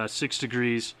got 6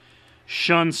 degrees.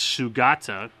 Shun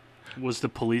Sugata was the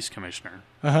police commissioner.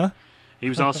 Uh-huh. He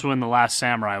was also in The Last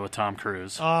Samurai with Tom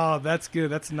Cruise. Oh, that's good.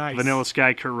 That's nice. Vanilla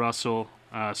Sky, Kurt Russell,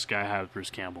 Sky High with Bruce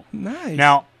Campbell. Nice.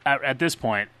 Now, at this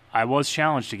point, I was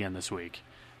challenged again this week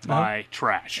by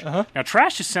Trash. Now,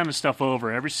 Trash is sending stuff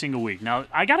over every single week. Now,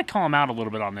 I got to call him out a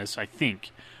little bit on this, I think.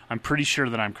 I'm pretty sure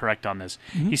that I'm correct on this.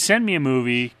 He sent me a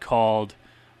movie called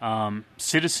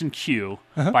Citizen Q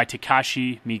by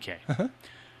Takashi Miike.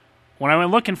 When I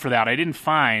went looking for that, I didn't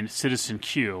find Citizen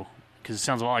Q because it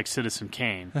sounds a lot like Citizen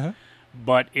Kane.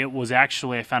 But it was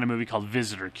actually, I found a movie called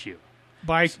Visitor Q.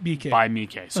 By Miike. By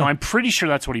Miike. So I'm pretty sure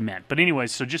that's what he meant. But anyway,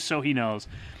 so just so he knows,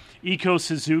 Iko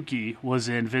Suzuki was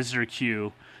in Visitor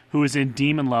Q, who was in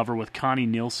Demon Lover with Connie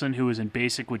Nielsen, who was in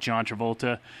Basic with John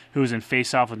Travolta, who was in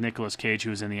Face Off with Nicolas Cage,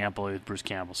 who was in The Employee with Bruce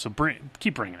Campbell. So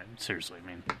keep bringing it. Seriously, I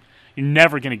mean, you're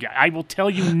never going to get... I will tell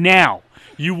you now,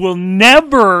 you will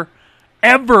never...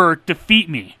 ever defeat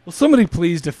me. Well, somebody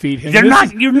please defeat him. You're not.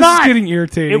 This is getting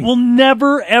irritating. It will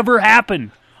never, ever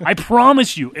happen. I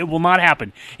promise you, it will not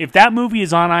happen. If that movie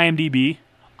is on IMDb,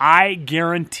 I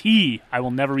guarantee I will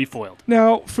never be foiled.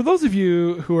 Now, for those of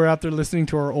you who are out there listening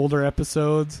to our older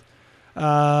episodes,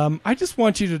 I just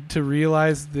want you to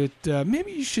realize that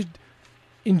maybe you should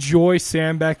enjoy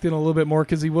Sam back then a little bit more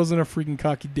because he wasn't a freaking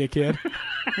cocky dickhead.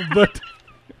 But...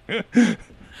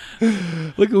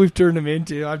 Look what we've turned him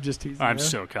into. I'm just teasing. I'm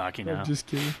so cocky now. I'm just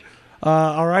kidding.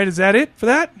 All right, is that it for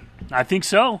that? I think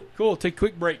so. Cool. Take a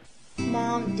quick break.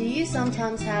 Mom, do you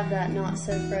sometimes have that not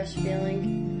so fresh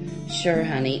feeling? Sure,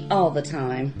 honey, all the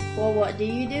time. Well, what do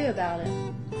you do about it?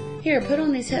 Here, put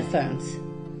on these headphones.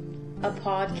 A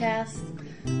podcast?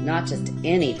 Not just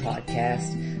any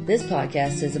podcast. This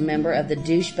podcast is a member of the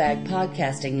Douchebag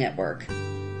Podcasting Network.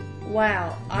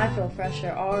 Wow, I feel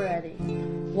fresher already.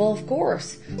 Well, of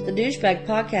course. The Douchebag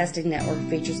Podcasting Network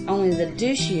features only the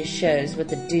douchiest shows with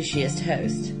the douchiest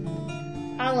host.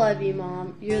 I love you,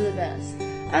 Mom. You're the best.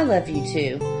 I love you,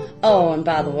 too. Oh, and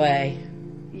by the way...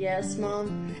 Yes,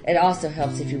 Mom? It also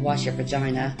helps if you wash your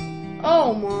vagina.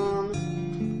 Oh, Mom.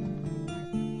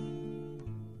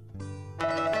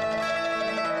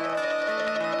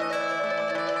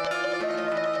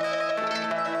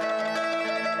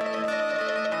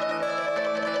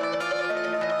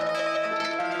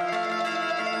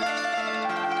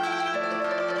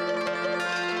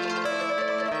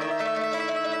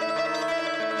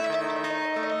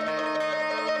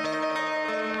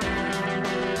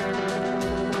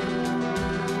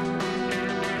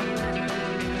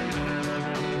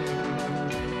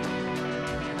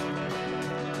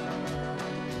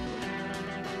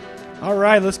 All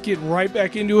right, let's get right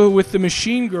back into it with The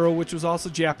Machine Girl, which was also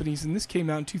Japanese, and this came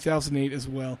out in 2008 as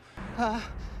well.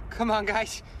 Come on,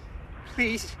 guys.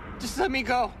 Please, just let me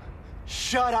go.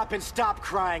 Shut up and stop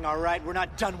crying, all right? We're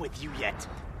not done with you yet.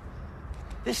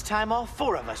 This time, all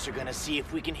four of us are gonna see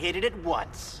if we can hit it at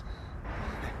once.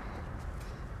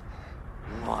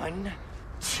 1,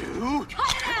 2...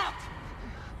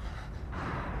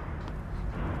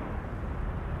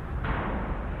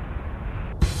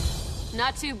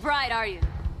 Not too bright, are you?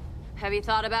 Have you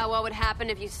thought about what would happen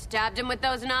if you stabbed him with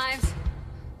those knives?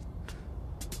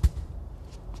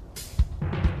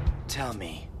 Tell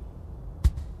me,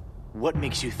 what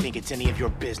makes you think it's any of your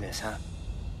business, huh?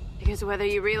 Because whether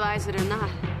you realize it or not,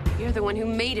 you're the one who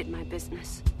made it my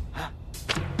business. Huh?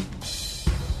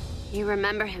 You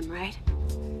remember him, right?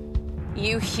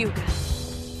 You, Hugo.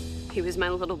 He was my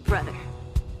little brother.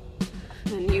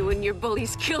 And you and your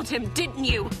bullies killed him, didn't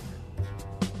you?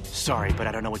 Sorry, but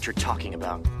I don't know what you're talking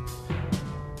about.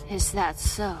 Is that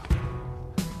so?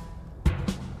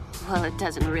 Well, it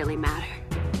doesn't really matter.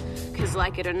 Because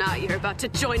like it or not, you're about to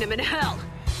join him in hell.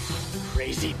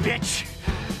 Crazy bitch!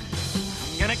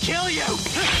 I'm gonna kill you!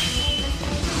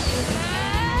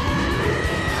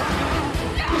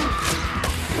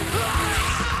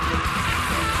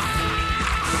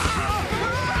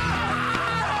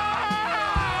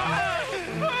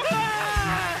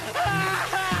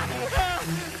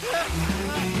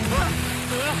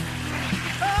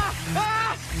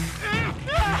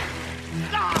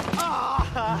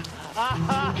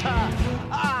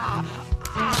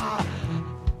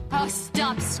 Oh,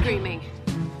 stop screaming.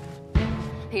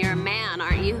 You're a man,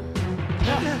 aren't you?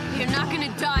 You're not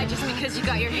gonna die just because you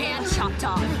got your hand chopped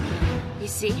off. You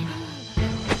see?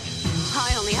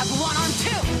 I only have one arm,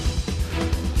 too!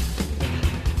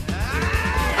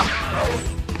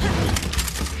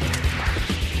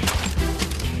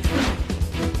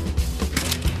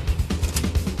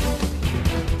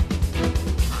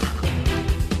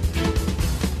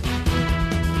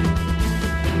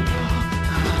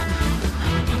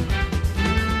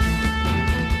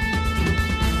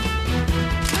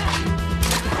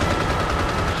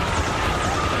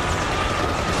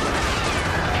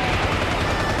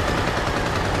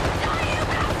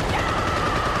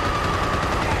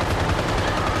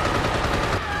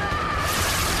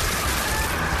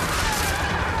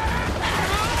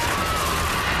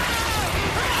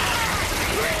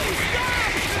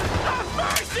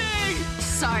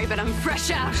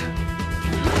 Lash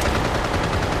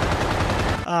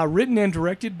out! Written and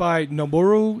directed by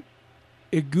Noboru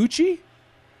Iguchi.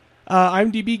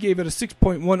 IMDb gave it a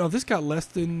 6.1. Oh, this got less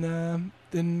than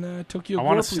Tokyo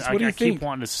Gore Police. What do you think? I keep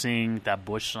wanting to sing that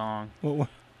Bush song. What?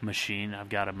 Machine. I've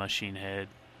got a machine head,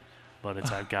 but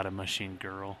it's I've got a machine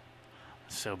girl.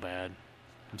 It's so bad.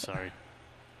 I'm sorry.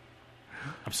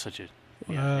 I'm such a...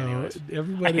 Yeah, anyways.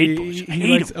 Everybody, I hate Bush. I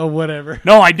hate him. Oh, whatever.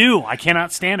 No, I do. I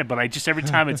cannot stand it, but I just every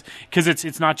time it's... Because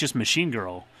it's not just Machine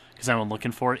Girl, because I'm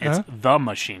looking for it. It's The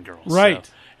Machine Girl. Right.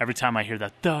 So every time I hear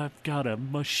that, I've got a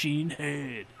machine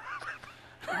head.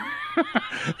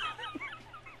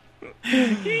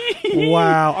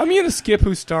 Wow. I'm going to skip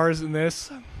who stars in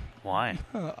this. Why?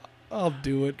 I'll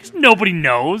do it. 'Cause nobody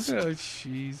knows. Oh,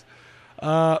 jeez.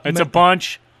 It's a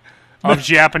bunch of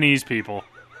Japanese people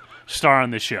star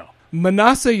on this show.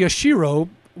 Manase Yashiro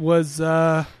was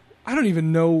I don't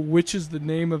even know which is the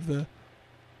name of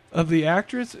the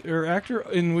actress or actor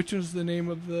and which is the name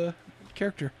of the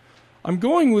character. I'm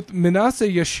going with Manase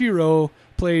Yashiro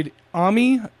played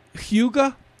Ami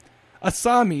Hyuga.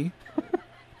 Asami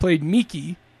played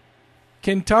Miki.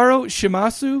 Kentaro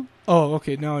Shimasu. Oh,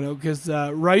 okay, no, because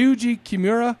Ryuji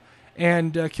Kimura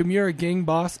and Kimura gang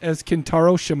boss as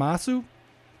Kentaro Shimasu.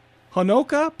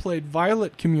 Honoka played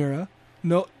Violet Kimura.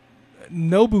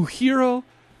 Nobuhiro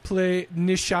played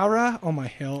Nishara. Oh my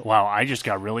hell! Wow, I just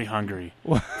got really hungry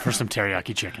for some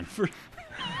teriyaki chicken.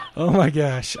 Oh my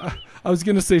gosh! I was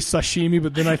gonna say sashimi,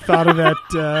 but then I thought of that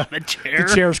the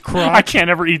chair's crotch. I can't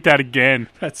ever eat that again.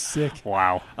 That's sick.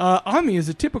 Wow. Ami is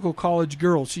a typical college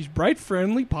girl. She's bright,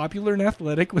 friendly, popular, and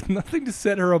athletic, with nothing to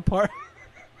set her apart.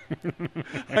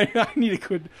 I need to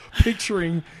quit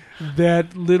picturing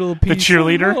that little piece. The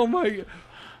cheerleader? Oh my!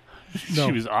 No.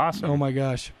 She was awesome. Oh my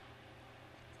gosh!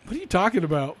 What are you talking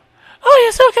about? Oh,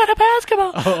 you're so good at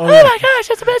basketball. Oh my gosh,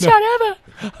 that's the best shot ever.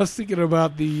 I was thinking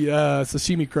about the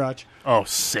sashimi crotch. Oh,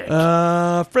 sick.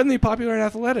 Friendly, popular, and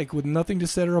athletic, with nothing to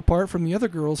set her apart from the other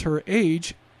girls her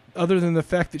age, other than the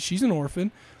fact that she's an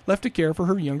orphan, left to care for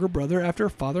her younger brother after her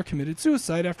father committed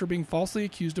suicide after being falsely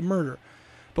accused of murder.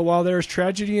 But while there is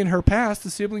tragedy in her past, the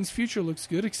siblings' future looks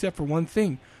good, except for one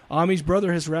thing. Ami's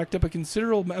brother has racked up a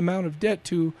considerable amount of debt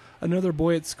to another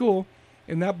boy at school,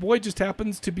 and that boy just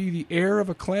happens to be the heir of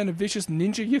a clan of vicious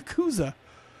ninja yakuza.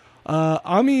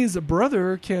 Ami's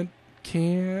brother can't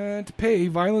pay.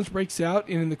 Violence breaks out,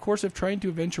 and in the course of trying to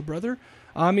avenge her brother,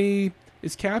 Ami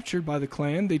is captured by the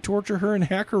clan. They torture her and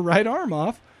hack her right arm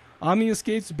off. Ami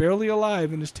escapes barely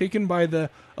alive and is taken by the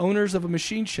owners of a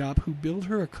machine shop who build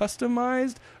her a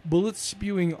customized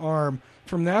bullet-spewing arm.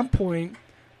 From that point,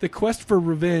 the quest for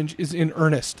revenge is in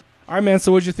earnest. All right, man,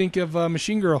 so what'd you think of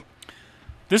Machine Girl?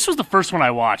 This was the first one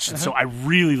I watched, and so I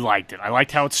really liked it. I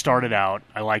liked how it started out.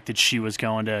 I liked that she was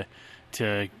going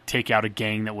to take out a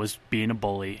gang that was being a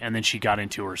bully, and then she got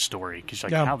into her story. Because she's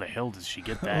like, how the hell does she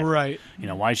get that? Right. You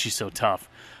know, why is she so tough?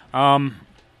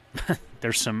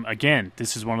 There's some, again,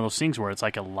 this is one of those things where it's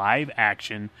like a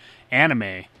live-action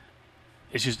anime.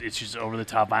 It's just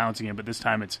over-the-top violence again, but this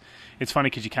time it's funny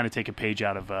because you kind of take a page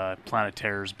out of Planet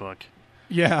Terror's book.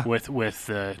 Yeah. With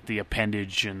the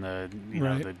appendage and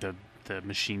the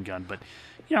machine gun, but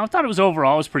I thought it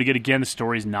was pretty good. Again, the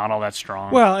story's not all that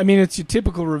strong. Well, I mean, it's your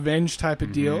typical revenge type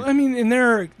of deal. I mean, and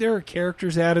there are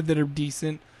characters added that are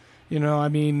decent. I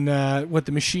mean, what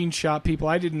the machine shop people?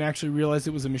 I didn't actually realize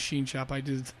it was a machine shop. I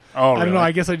did. Oh, really? I don't know.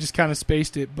 I guess I just kind of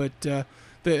spaced it. But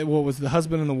what was the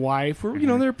husband and the wife? Were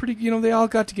they're pretty. They all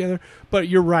got together. But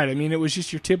you're right. I mean, it was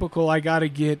just your typical. I got to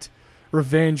get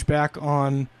revenge back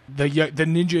on the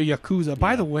ninja yakuza.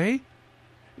 By the way.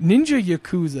 Ninja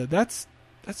Yakuza, that's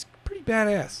pretty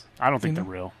badass. I don't think they're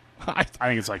real. I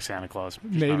think it's like Santa Claus.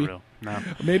 Maybe. Not real. No.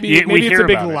 Maybe it's a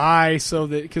big lie, so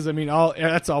that because I mean,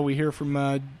 that's all we hear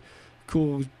from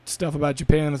cool stuff about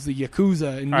Japan is the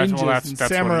Yakuza and ninjas and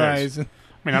samurais. I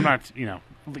mean, I'm not.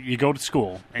 You go to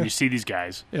school and you see these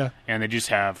guys, and they just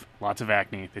have lots of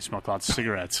acne. They smoke lots of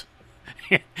cigarettes.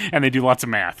 And they do lots of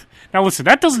math. Now, listen,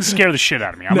 that doesn't scare the shit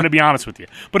out of me. I'm going to be honest with you.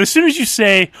 But as soon as you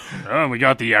say, oh, we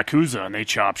got the Yakuza and they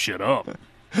chop shit up,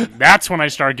 that's when I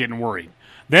start getting worried.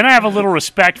 Then I have a little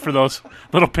respect for those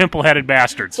little pimple-headed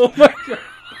bastards. Oh, my God.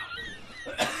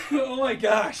 Oh, my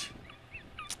gosh.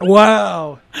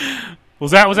 Wow.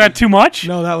 Was that too much?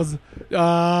 No, that was...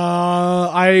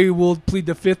 I will plead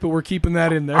the fifth, but we're keeping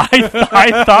that in there.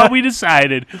 I thought we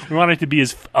decided we wanted it to be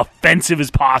as offensive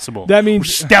as possible. That means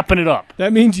we're stepping it up.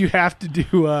 That means you have to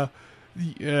do.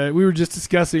 We were just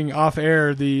discussing off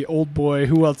air the Old Boy.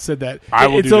 Who else said that? I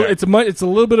will do that. It's a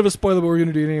little bit of a spoiler, but we're going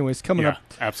to do it anyways. Coming up,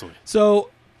 absolutely. So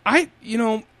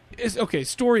it's okay.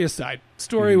 Story aside,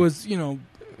 was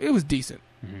it was decent.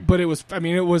 But it was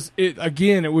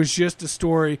just a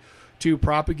story to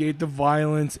propagate the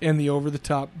violence and the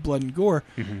over-the-top blood and gore.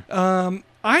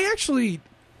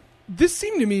 This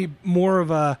seemed to me more of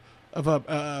a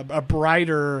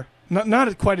brighter,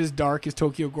 not quite as dark as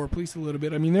Tokyo Gore Police a little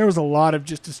bit. I mean, there was a lot of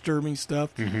just disturbing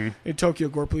stuff in Tokyo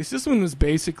Gore Police. This one was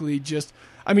basically just,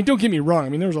 I mean, don't get me wrong. I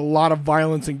mean, there was a lot of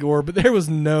violence and gore, but there was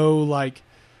no like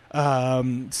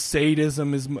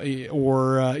sadism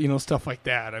or stuff like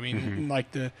that. I mean,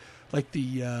 like the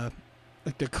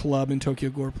club in Tokyo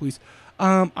Gore Police.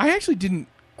 I actually didn't.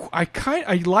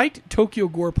 I liked Tokyo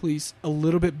Gore Police a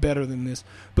little bit better than this,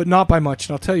 but not by much,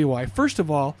 and I'll tell you why. First of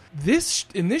all,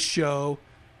 in this show,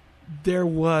 there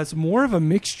was more of a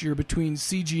mixture between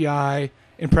CGI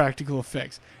and practical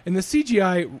effects, and the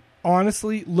CGI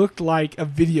honestly looked like a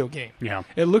video game. Yeah,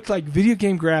 it looked like video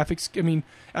game graphics.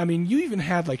 I mean, you even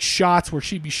had like shots where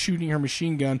she'd be shooting her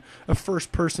machine gun, a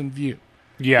first-person view.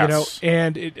 Yes,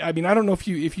 and I don't know if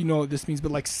you know what this means,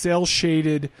 but like cell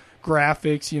shaded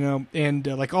graphics, and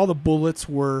like all the bullets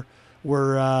were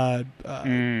all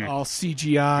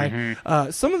CGI.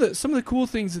 Some of the cool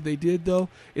things that they did though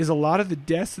is a lot of the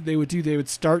deaths that they would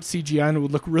start CGI and it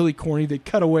would look really corny. They'd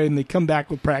cut away and they'd come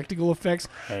back with practical effects.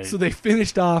 Right. So they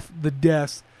finished off the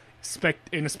deaths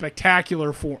in a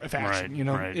spectacular fashion.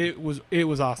 Right. It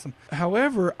was awesome.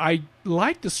 However, I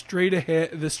like the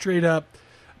straight up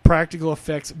practical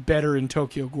effects better in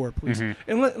Tokyo Gore Police.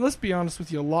 And let's be honest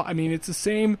with you, it's the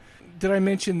same. Did I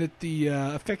mention that the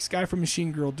effects guy from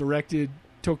Machine Girl directed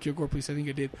Tokyo Gore Police? I think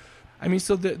I did. I mean,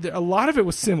 so a lot of it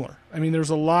was similar. I mean,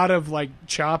 there's a lot of like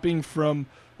chopping from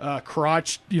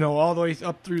crotch, all the way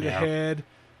up through the head.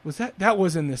 Was that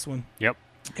was in this one? Yep.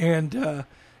 And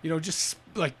just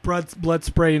like blood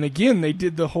spray, and again they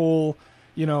did the whole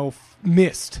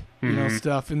mist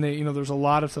stuff, and they there's a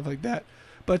lot of stuff like that.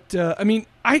 But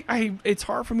I it's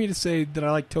hard for me to say that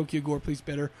I like Tokyo Gore Police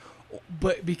better,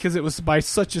 but because it was by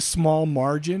such a small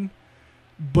margin.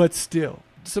 But still,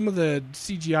 some of the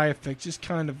CGI effects just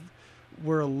kind of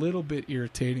were a little bit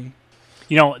irritating.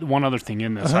 One other thing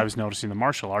in this, I was noticing the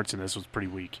martial arts in this was pretty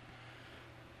weak.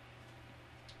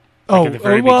 At the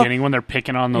very beginning, when they're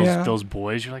picking on those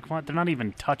boys, you're like, what? They're not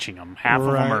even touching them. Half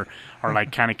of them are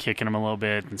like kind of kicking them a little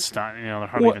bit, and they're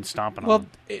hardly even stomping on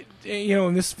them.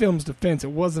 In this film's defense,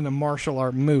 it wasn't a martial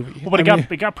art movie. Well, but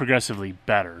it got progressively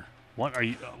better. What are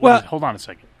you? Hold on a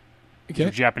second. Okay.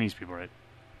 You're Japanese people, right?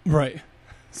 Right.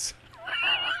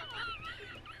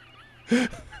 You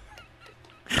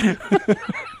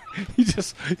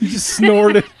just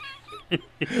snorted.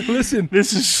 Listen,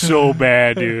 this is so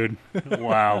bad, dude.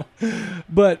 Wow.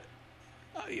 But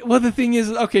the thing is,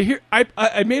 okay, here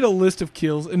I made a list of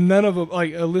kills, and none of them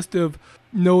a list of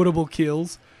notable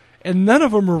kills, and none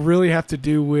of them really have to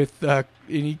do with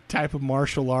any type of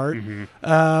martial art.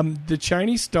 The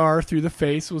Chinese star through the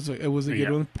face was a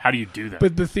good one. How do you do that?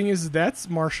 But the thing is, that's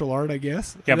martial art, I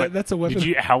guess. Yeah, but that's a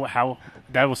weapon. How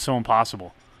that was so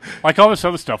impossible. Like, all this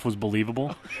other stuff was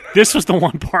believable. This was the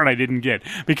one part I didn't get.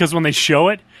 Because when they show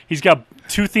it, he's got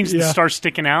two things that start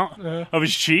sticking out of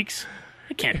his cheeks.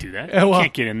 You can't do that. You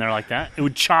can't get in there like that. It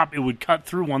would cut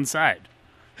through one side.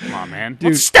 Come on, man.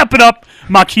 Dude. Let's step it up,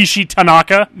 Makishi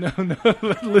Tanaka. No.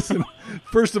 Listen,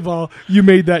 first of all, you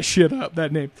made that shit up,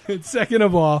 that name. And second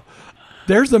of all,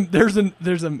 there's an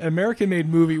American-made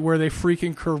movie where they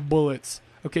freaking curve bullets.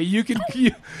 Okay, you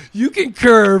can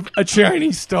curve a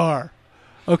Chinese star.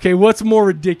 Okay, what's more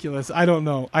ridiculous? I don't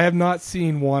know. I have not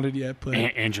seen Wanted yet. But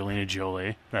Angelina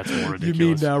Jolie. That's more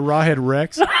ridiculous. You mean Rawhead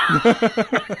Rex?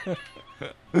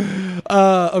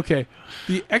 Okay.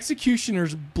 The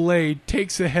executioner's blade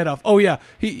takes the head off. Oh yeah,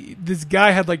 this guy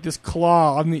had like this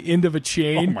claw on the end of a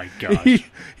chain. Oh my gosh.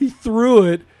 He threw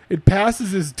it. It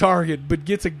passes his target, but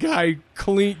gets a guy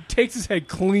takes his head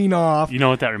clean off. You know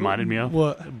what that reminded me of?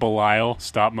 What? Belial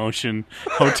stop motion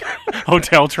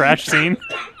hotel trash scene.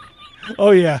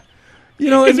 Oh yeah,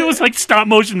 and it was like stop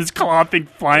motion, this claw thing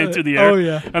flying through the air. Oh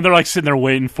yeah, and they're like sitting there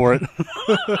waiting for it.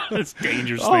 It's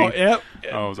dangerous thing. Oh yeah,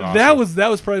 it was awesome. That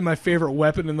was probably my favorite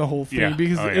weapon in the whole thing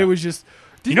because it was just.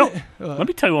 Let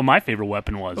me tell you what my favorite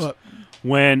weapon was.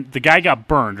 When the guy got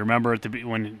burned, remember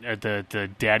when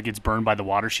the dad gets burned by the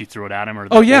water, she threw it at him. Or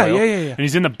the oil, yeah. And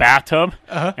he's in the bathtub,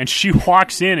 and she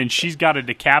walks in, and she's got a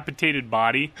decapitated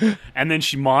body, and then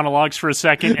she monologues for a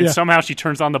second, and somehow she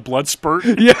turns on the blood spurt.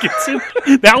 And gets him.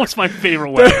 That was my favorite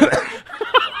weapon.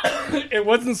 It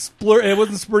wasn't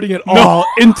spurting at all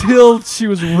until she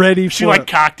was ready. She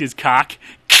cocked his cock.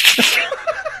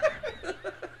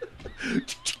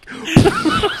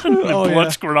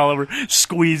 Blood squirt all over,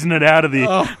 squeezing it out of the.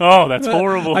 Oh, that's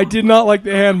horrible. I did not like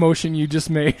the hand motion you just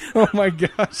made. Oh my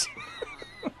gosh.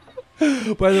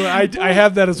 By the way, I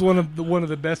have that as one of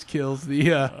the best kills. We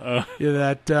have a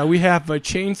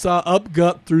chainsaw up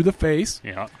gut through the face.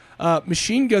 Yeah.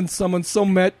 Machine gun someone so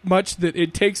much that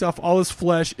it takes off all his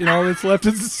flesh and all that's left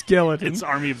is a skeleton. It's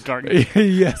Army of Darkness.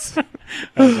 Yes. That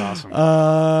was awesome.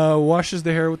 Washes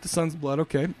the hair with the sun's blood.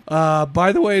 Okay.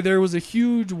 By the way, there was a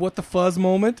huge what the fuzz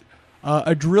moment.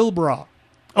 A drill bra.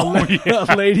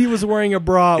 A lady was wearing a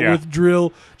bra with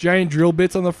giant drill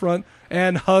bits on the front,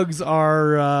 and hugs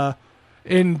our.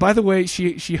 And by the way,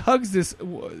 she hugs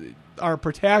our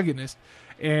protagonist.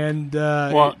 And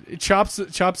it chops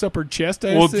up her chest. I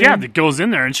assume. Yeah, it goes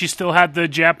in there, and she still had the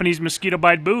Japanese mosquito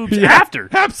bite boobs after.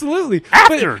 Absolutely.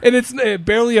 After. And it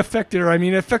barely affected her. I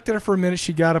mean, it affected her for a minute.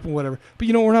 She got up and whatever. But,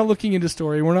 we're not looking into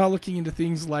story. We're not looking into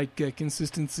things like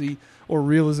consistency or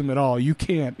realism at all. You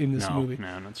can't in this movie.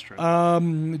 No, that's true.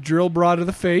 Drill bra to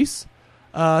the face.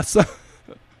 So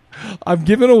I'm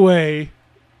giving away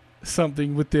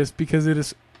something with this because it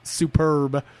is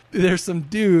superb. There's some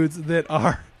dudes that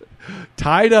are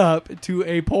tied up to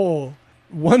a pole.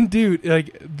 One dude,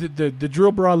 like the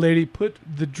drill bra lady, put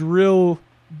her drill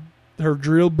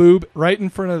boob right in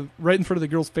front of the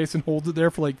girl's face and holds it there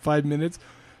for like 5 minutes.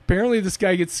 Apparently, this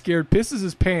guy gets scared, pisses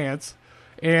his pants,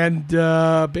 and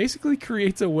basically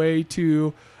creates a way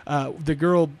to. The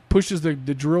girl pushes the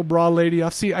drill bra lady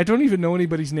off. See, I don't even know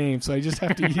anybody's name, so I just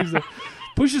have to use it.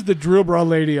 Pushes the drill bra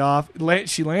lady off.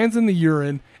 She lands in the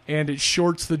urine. And it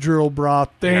shorts the drill bra.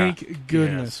 Thank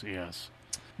goodness. Yes.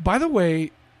 By the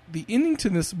way, the ending to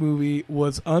this movie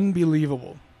was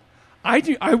unbelievable.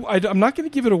 I'm not going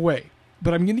to give it away,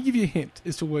 but I'm going to give you a hint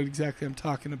as to what exactly I'm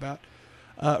talking about.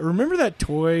 Remember that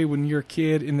toy when you're a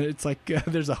kid, and it's like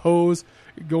there's a hose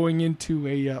going into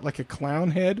a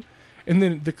clown head, and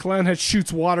then the clown head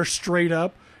shoots water straight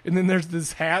up, and then there's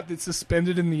this hat that's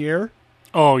suspended in the air.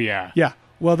 Oh yeah. Yeah.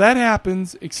 Well, that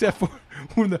happens, except for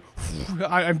when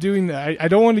I'm doing that. I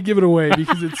don't want to give it away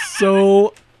because it's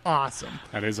so awesome.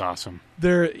 That is awesome.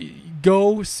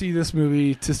 Go see this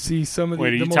movie to see some of the.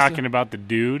 Wait, are you talking about the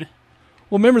dude?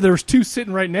 Well, remember there was two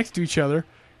sitting right next to each other,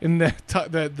 and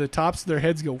the tops of their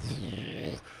heads go.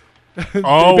 They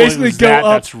basically go up.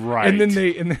 That's right. And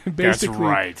then basically. That's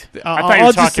right.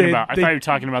 I thought you were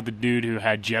talking about the dude who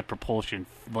had jet propulsion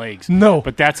legs. No,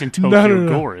 but that's in Tokyo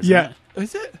Gore, isn't it?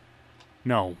 Is it?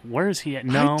 No, where is he at?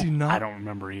 No, I don't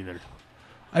remember either.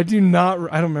 I do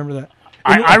not. I don't remember that.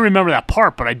 I remember that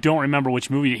part, but I don't remember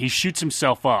which movie. He shoots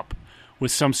himself up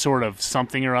with some sort of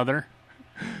something or other.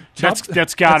 That's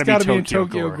got to be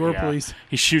Tokyo Gore. Police.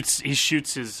 He shoots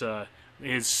his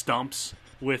stumps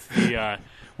with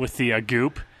the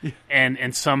goop,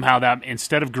 and somehow that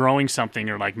instead of growing something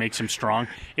or like makes him strong,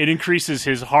 it increases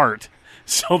his heart.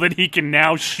 So that he can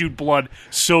now shoot blood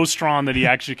so strong that he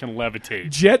actually can levitate.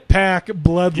 Jetpack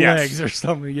blood legs or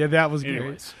something. Yeah, that was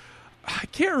Anyways. great. I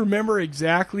can't remember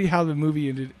exactly how the movie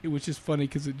ended, which is funny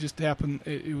because it just happened.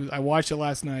 I watched it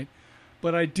last night.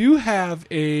 But I do have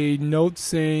a note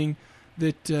saying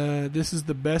that this is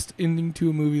the best ending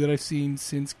to a movie that I've seen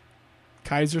since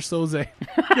Kaiser Soze.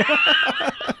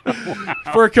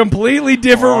 For completely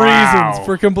different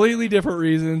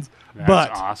reasons.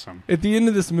 That's awesome. At the end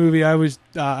of this movie, I was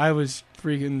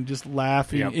freaking just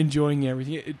laughing, enjoying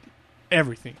everything.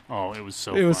 Everything. Oh, it was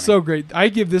so. It was so great. I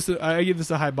give this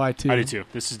a high buy too. I do too.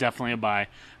 This is definitely a buy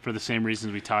for the same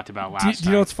reasons we talked about last time. Do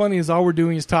you know what's funny is all we're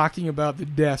doing is talking about the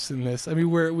deaths in this. I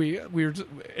mean, we're just,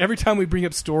 every time we bring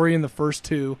up story in the first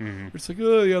two, we're just like,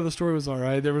 oh yeah, the story was all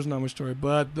right. There was not much story,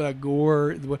 but the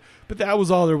gore, but that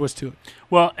was all there was to it.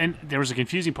 Well, and there was a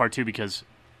confusing part too because.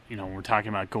 We're talking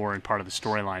about gore and part of the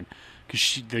storyline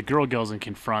because the girl goes and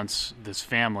confronts this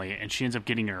family and she ends up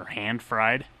getting her hand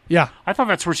fried. Yeah. I thought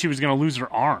that's where she was going to lose her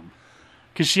arm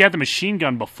because she had the machine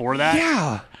gun before that.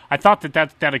 Yeah. I thought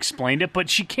that explained it, but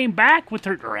she came back with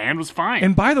her hand was fine.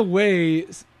 And by the way,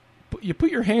 you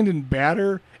put your hand in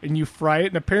batter and you fry it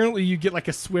and apparently you get like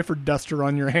a Swiffer duster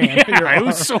on your hand. Yeah, it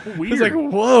was so weird. It was like,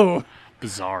 whoa.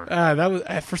 Bizarre. That was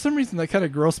for some reason that kind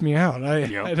of grossed me out.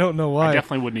 I don't know why. I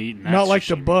definitely wouldn't have eaten that. Not like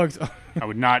the bugs. I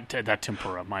would not that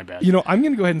tempura. My bad. I'm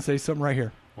going to go ahead and say something right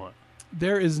here. What?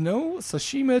 There is no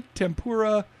sashimi,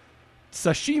 tempura,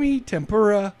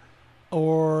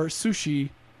 or sushi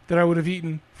that I would have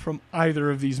eaten from either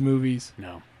of these movies.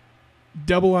 No.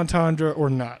 Double entendre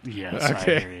or not. Yes,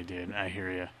 okay. I hear you, dude. I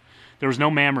hear you. There was no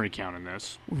mammary count in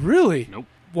this. Really? Nope.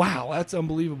 Wow, that's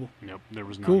unbelievable. Nope, there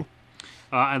was none. Cool.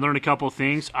 I learned a couple of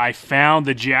things. I found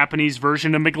the Japanese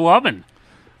version of McLovin.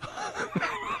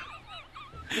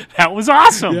 That was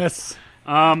awesome. Yes.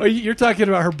 You're talking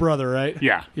about her brother, right?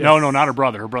 Yeah. Yes. No, not her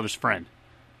brother. Her brother's friend.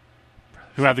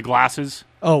 Who had the glasses.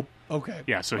 Oh, okay.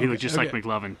 Yeah, so he looked just like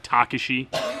McLovin. Takashi.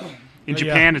 In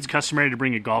Japan, it's customary to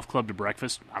bring a golf club to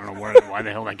breakfast. I don't know why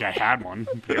the hell that guy had one.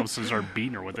 He also started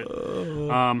beating her with it.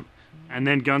 And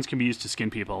then guns can be used to skin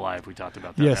people alive. We talked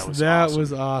about that. Yes, that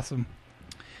was awesome.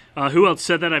 Who else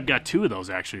said that? I've got 2 of those,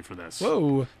 actually, for this.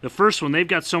 Whoa. The first one, they've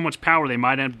got so much power they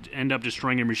might end up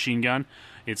destroying a machine gun.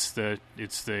 It's the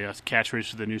catchphrase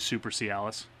for the new Super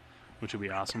Cialis, which would be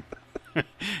awesome.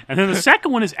 And then the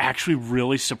second one is actually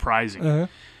really surprising. Uh-huh.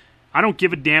 I don't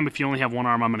give a damn if you only have one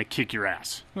arm. I'm going to kick your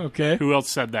ass. Okay. Who else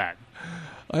said that?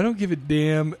 I don't give a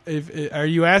damn. Are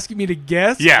you asking me to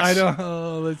guess? Yes. I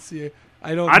don't. Let's see.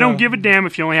 I don't. I don't give a damn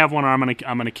if you only have one arm.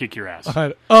 I'm gonna kick your ass.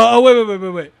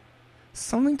 Wait.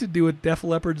 Something to do with Def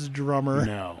Leppard's drummer.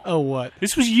 No. Oh, what?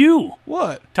 This was you.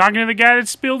 What? Talking to the guy that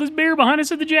spilled his beer behind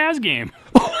us at the Jazz game.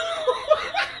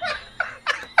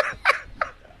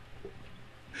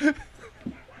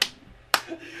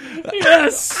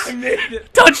 Yes! I made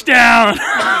it. Touchdown!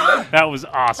 That was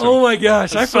awesome. Oh my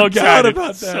gosh, I forgot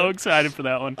about that. So excited for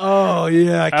that one. Oh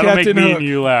yeah, That'll Captain make me Hook. and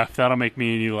you laugh. That'll make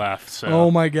me and you laugh. So. Oh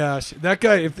my gosh, that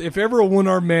guy! If ever a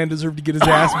one-armed man deserved to get his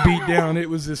ass beat down, it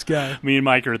was this guy. Me and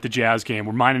Mike are at the Jazz game.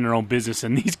 We're minding our own business,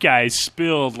 and these guys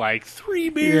spilled like 3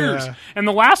 beers. Yeah. And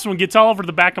the last one gets all over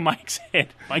the back of Mike's head.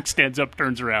 Mike stands up,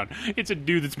 turns around. It's a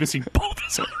dude that's missing both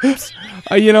his arms.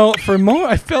 For a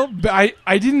moment, I felt I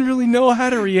didn't really know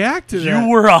how to react to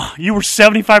that. You were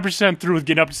 75% through with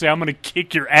getting up to say, "I'm going to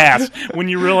kick your ass," when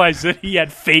you realized that he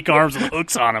had fake arms with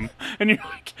hooks on him, and you're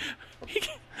like,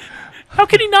 "How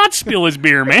can he not spill his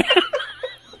beer, man?"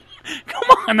 Come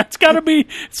on, that's got to be.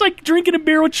 It's like drinking a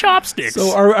beer with chopsticks.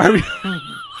 So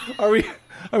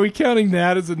are we counting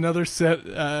that as another set?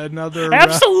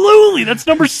 Absolutely, that's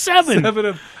number 7.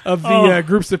 7 of the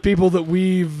groups of people that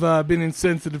we've been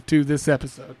insensitive to this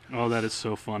episode. Oh, that is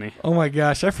so funny. Oh my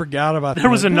gosh, I forgot about that. There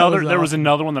was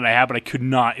another one that I had, but I could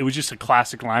not. It was just a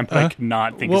classic line, but I could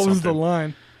not think of something. What was the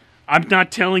line? "I'm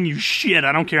not telling you shit.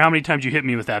 I don't care how many times you hit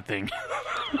me with that thing."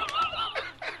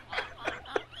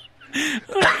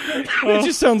 It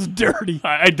just sounds dirty.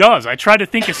 It does. I tried to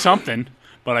think of something,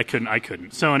 but I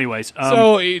couldn't. So, anyways,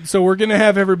 so we're gonna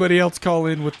have everybody else call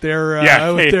in with their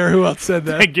who else said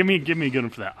that. Hey, give me a good one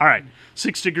for that. All right,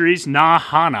 6 Degrees Na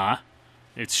Hana.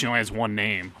 She only has one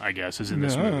name, I guess, is in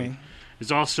this movie.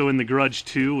 Is also in The Grudge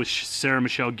 2 with Sarah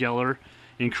Michelle Gellar,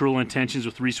 in Cruel Intentions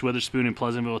with Reese Witherspoon, in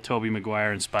Pleasantville with Tobey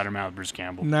Maguire, and Spider-Man with Bruce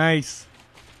Campbell. Nice.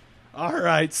 All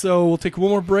right, so we'll take one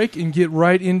more break and get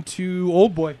right into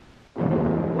Old Boy.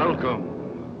 Welcome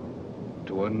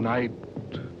to a night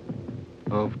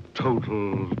of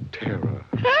total terror.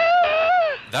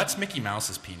 That's Mickey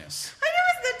Mouse's penis. I know,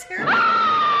 isn't that terrible?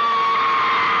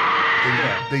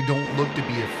 They don't look to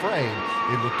be afraid.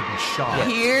 They look to be shocked.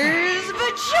 Here's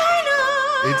vagina.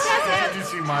 Did you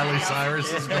see Miley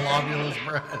Cyrus's globulous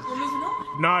breast?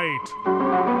 Night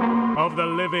of the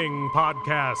Living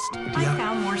podcast. I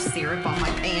found more syrup on my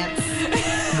pants.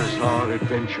 Bizarre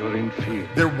adventure in fear.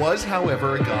 There was,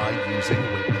 however, a guy using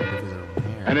whipped cream of his own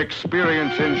hair. An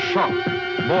experience in shock,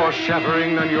 more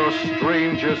shattering than your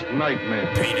strangest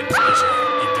nightmare. Pain and pleasure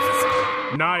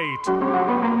indivisible. Night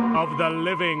of the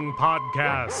Living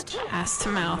podcast. Ass to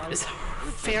mouth is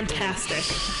fantastic.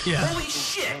 Yeah. Holy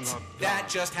shit! That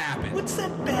just happened. What's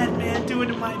that bad man doing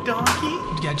to my donkey?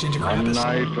 You got ginger A crab.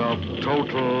 night of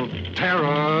total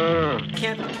terror.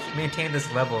 Can't maintain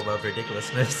this level of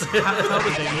ridiculousness.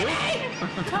 Automaton.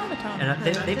 And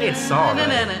they made Saw, right?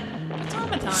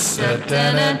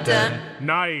 Automaton.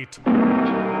 Night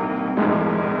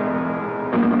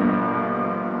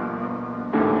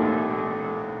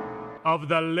of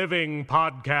the Living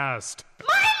podcast.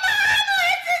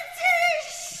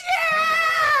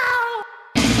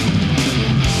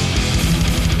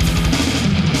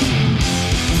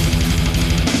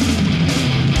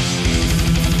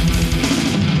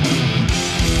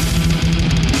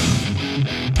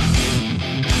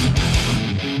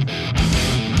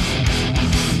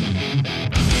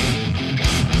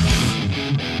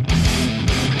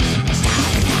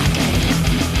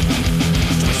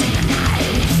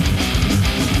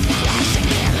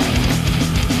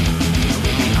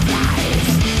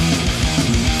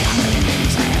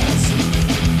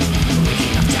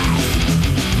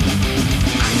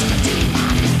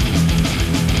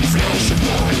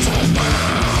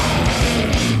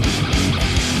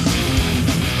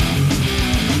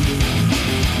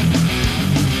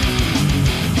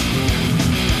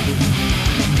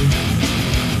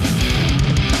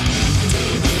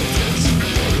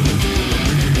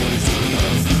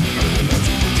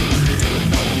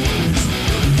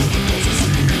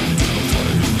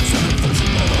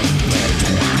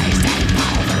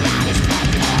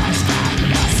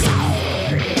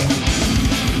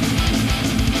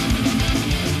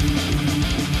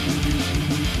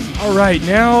 All right,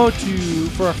 now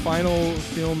for our final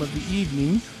film of the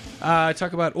evening,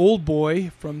 talk about Old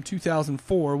Boy from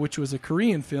 2004, which was a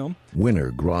Korean film.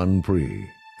 Winter Grand Prix,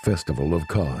 Festival of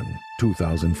Cannes,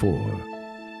 2004.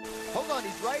 Hold on,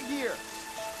 he's right here.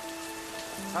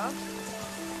 Huh?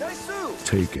 Daisu!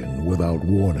 Taken without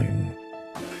warning.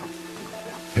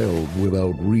 Held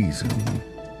without reason.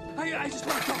 I just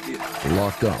want to talk to you.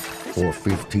 Locked up for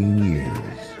 15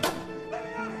 years.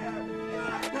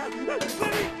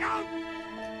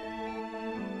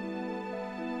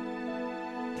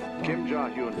 Kim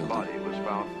Ja-hyun's body was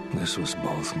found. This was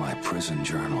both my prison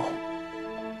journal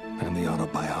and the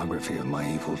autobiography of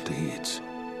my evil deeds.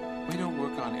 We don't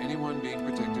work on anyone being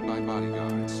protected by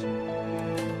bodyguards,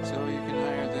 so you can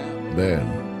hire them.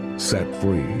 Then set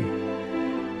free.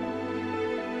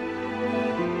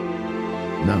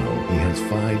 Now he has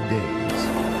 5 days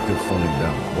to find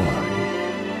out why.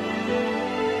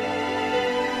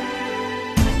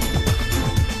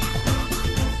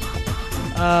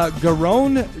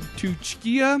 Garon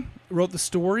Tuchkia wrote the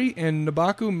story, and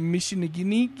Nabaku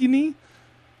Mishinigini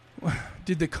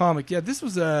did the comic. Yeah, this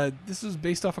was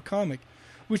based off a comic,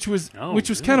 which was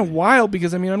kind of wild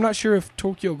because I'm not sure if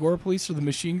Tokyo Gore Police or the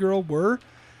Machine Girl were.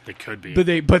 They could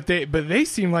be, but they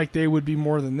seem like they would be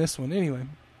more than this one anyway.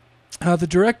 The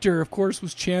director, of course,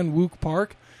 was Chan Wook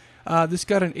Park. This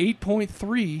got an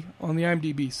 8.3 on the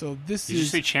IMDb. So this Did you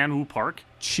say Chan Wook Park?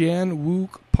 Chan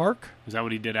Wook Park. Is that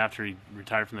what he did after he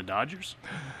retired from the Dodgers?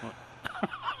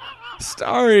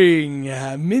 Starring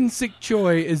Min Sik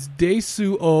Choi as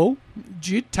Dae-soo Oh,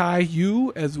 Jit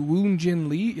Tai-yu as Woon Jin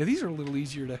Lee. Yeah, these are a little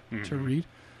easier to read.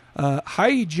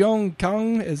 Hai Jong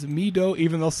Kang as Mi-do,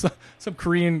 even though some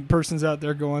Korean person's out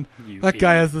there going, that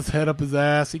guy has this head up his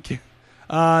ass. He can't.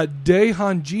 Dae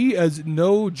Han-ji as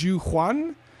No Ju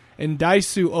Hwan, and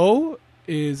Dae-soo Oh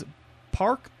is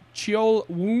Park Cheol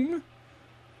Woon,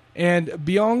 and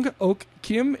Byung Ok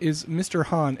Kim is Mr.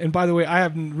 Han. And by the way,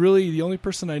 the only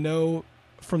person I know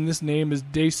from this name is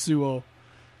Dae-soo Oh.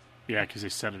 Yeah, because they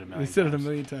said it a million times. They said it a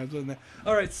million times, wasn't they?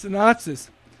 All right, synopsis.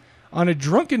 On a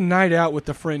drunken night out with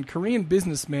a friend, Korean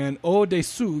businessman Oh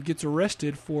Dae-soo gets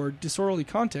arrested for disorderly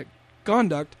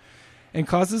conduct and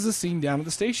causes a scene down at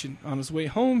the station. On his way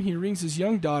home, he rings his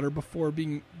young daughter before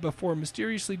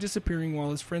mysteriously disappearing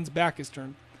while his friend's back is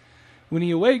turned. When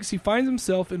he awakes, he finds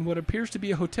himself in what appears to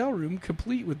be a hotel room,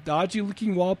 complete with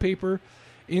dodgy-looking wallpaper,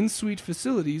 in-suite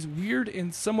facilities, weird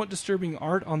and somewhat disturbing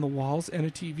art on the walls, and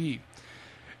a TV.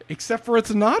 Except for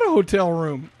it's not a hotel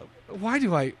room. Why do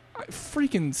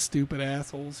freaking stupid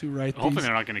assholes who write these. Hopefully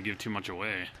they're not going to give too much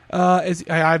away.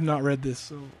 I've not read this,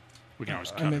 so we can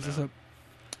always cut this up.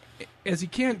 As he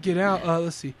can't get out,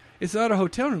 let's see. It's not a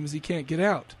hotel room as he can't get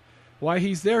out. Why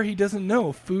he's there, he doesn't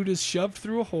know. Food is shoved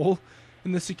through a hole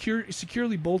in the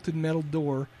securely bolted metal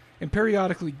door, and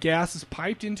periodically gas is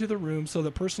piped into the room so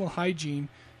that personal hygiene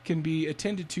can be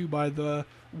attended to by the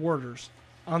warders.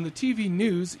 On the TV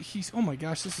news, oh my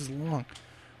gosh, this is long.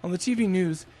 On the TV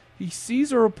news, he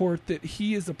sees a report that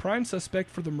he is the prime suspect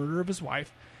for the murder of his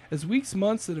wife. As weeks,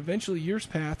 months, and eventually years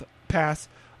pass,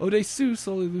 Oh Dae-soo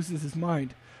slowly loses his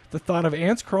mind. The thought of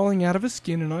ants crawling out of his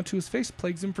skin and onto his face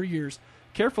plagues him for years.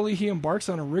 Carefully, he embarks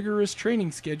on a rigorous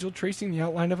training schedule, tracing the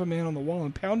outline of a man on the wall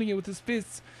and pounding it with his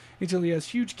fists until he has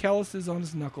huge calluses on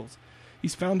his knuckles.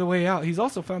 He's found a way out. He's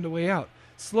also found a way out.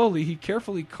 Slowly, he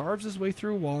carefully carves his way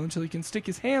through a wall until he can stick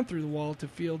his hand through the wall to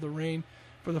feel the rain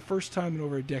for the first time in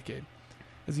over a decade.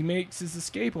 As he makes his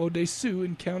escape, Oh Dae-soo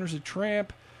encounters a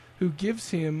tramp who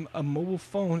gives him a mobile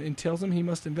phone and tells him he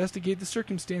must investigate the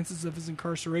circumstances of his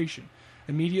incarceration.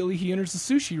 Immediately, he enters the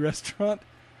sushi restaurant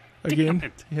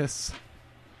again. Yes.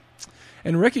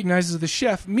 And recognizes the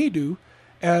chef, Mi-do,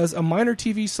 as a minor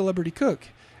TV celebrity cook,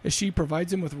 as she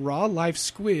provides him with raw live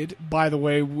squid. By the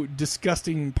way,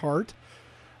 disgusting part.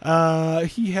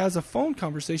 He has a phone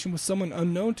conversation with someone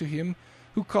unknown to him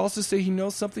who calls to say he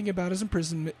knows something about his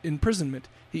imprisonment.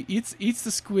 He eats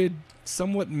the squid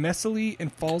somewhat messily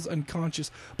and falls unconscious.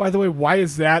 By the way, why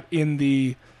is that in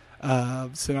the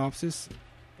synopsis?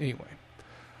 Anyway.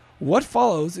 What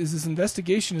follows is his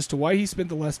investigation as to why he spent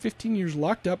the last 15 years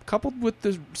locked up, coupled with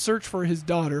the search for his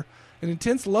daughter, an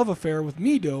intense love affair with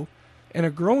Mi-do, and a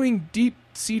growing,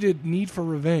 deep-seated need for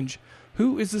revenge.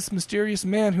 Who is this mysterious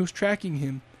man who's tracking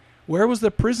him? Where was the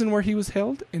prison where he was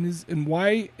held, and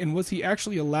why? And was he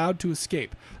actually allowed to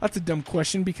escape? That's a dumb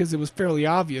question because it was fairly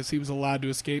obvious he was allowed to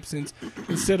escape, since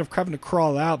instead of having to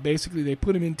crawl out, basically they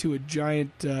put him into a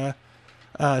giant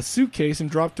suitcase and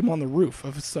dropped him on the roof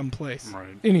of some place.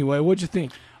 Right. Anyway, what'd you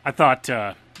think? I thought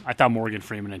Morgan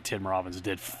Freeman and Tim Robbins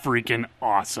did freaking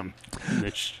awesome in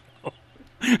this show.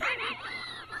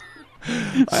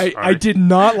 I did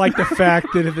not like the fact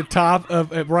that at the top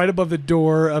of right above the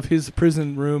door of his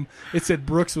prison room it said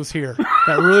Brooks was here.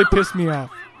 That really pissed me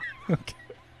off. Okay.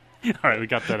 All right, we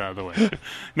got that out of the way.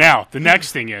 Now, the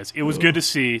next thing is, it was good to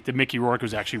see that Mickey Rourke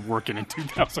was actually working in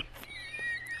 2000.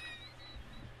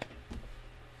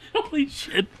 Holy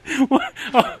shit.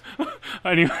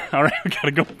 Anyway, all right, we got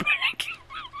to go back.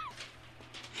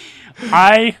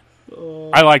 I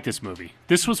like this movie.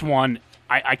 This was one,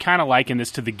 I kind of liken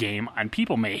this to The Game, and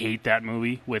people may hate that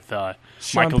movie with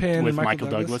Michael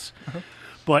Douglas. Uh-huh.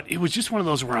 But it was just one of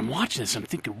those where I'm watching this, I'm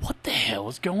thinking, what the hell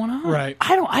is going on? Right.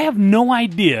 I have no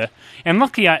idea. And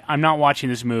luckily, I'm not watching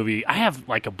this movie. I have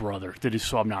like a brother that is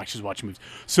so obnoxious watching movies.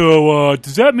 So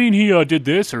does that mean he did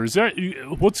this, or is that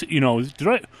did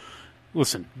I?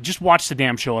 Listen, just watch the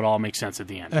damn show. It all makes sense at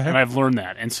the end, and I've learned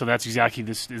that. And so that's exactly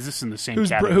this. Is this in the same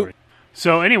category?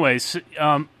 So, anyways,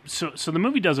 so the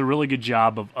movie does a really good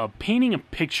job of painting a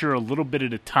picture a little bit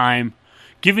at a time,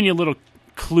 giving you little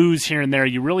clues here and there.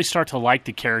 You really start to like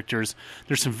the characters.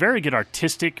 There's some very good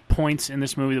artistic points in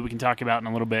this movie that we can talk about in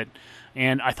a little bit.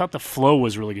 And I thought the flow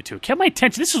was really good too. It kept my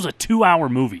attention. This was a 2-hour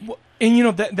movie. Well,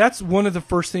 and that's one of the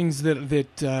first things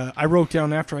that I wrote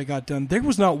down after I got done. There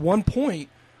was not one point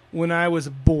when I was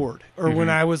bored or when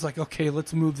I was like, okay,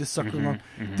 let's move this sucker along.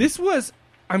 This was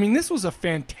a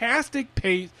fantastic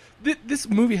pace. This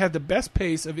movie had the best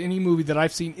pace of any movie that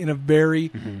I've seen in a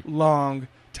very long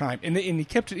time, and he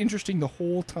kept it interesting the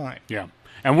whole time. Yeah,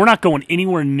 and we're not going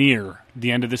anywhere near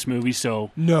the end of this movie, so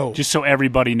no. Just so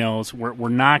everybody knows, we're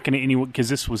not going to anywhere because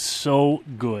this was so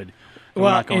good. We're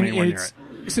not going anywhere near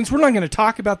it. Since we're not going to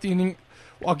talk about the ending,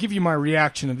 I'll give you my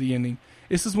reaction of the ending.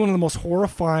 This is one of the most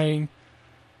horrifying,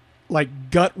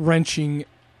 like gut-wrenching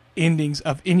endings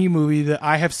of any movie that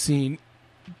I have seen.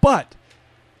 But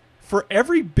for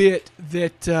every bit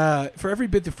the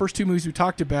first two movies we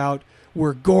talked about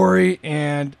were gory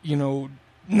and,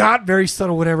 not very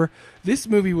subtle, whatever. This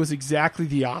movie was exactly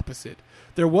the opposite.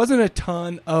 There wasn't a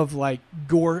ton of, like,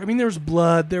 gore. I mean, there was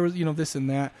blood, there was, this and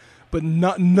that, but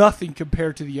nothing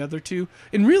compared to the other two,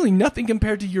 and really nothing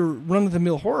compared to your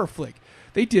run-of-the-mill horror flick.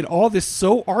 They did all this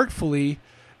so artfully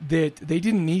that they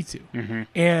didn't need to.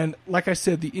 And, like I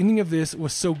said, the ending of this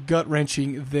was so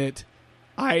gut-wrenching that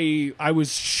I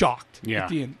was shocked at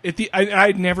the end. I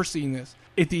had never seen this.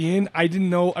 At the end, I didn't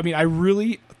know. I mean, I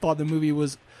really thought the movie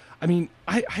was. I mean,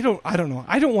 I don't know.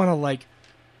 I don't want to like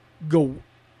go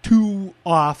too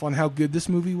off on how good this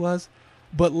movie was,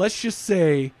 but let's just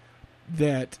say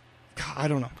that I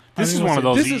don't know. This is one of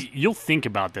those. You'll think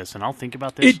about this, and I'll think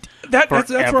about this. That's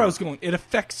where I was going. It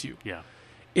affects you. Yeah.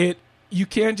 You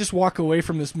can't just walk away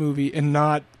from this movie and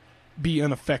not be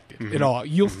unaffected at all.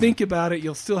 You'll think about it.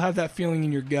 You'll still have that feeling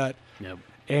in your gut. Yep.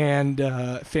 And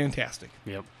fantastic.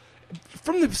 Yep.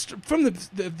 From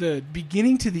the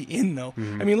beginning to the end, though.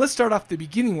 I mean, let's start off the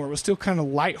beginning where it was still kind of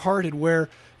lighthearted. Where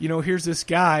here's this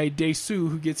guy Dae-Soo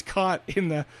who gets caught in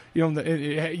the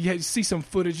you see some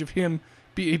footage of him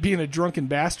being a drunken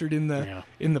bastard in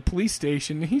the police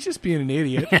station. And he's just being an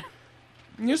idiot.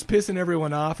 Just pissing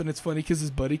everyone off, and it's funny because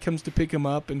his buddy comes to pick him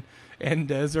up,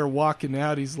 and as they're walking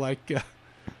out, he's like,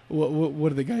 "What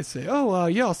do the guys say? Oh,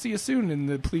 yeah, I'll see you soon." And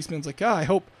the policeman's like, "I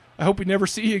hope we never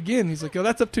see you again." He's like, "Oh,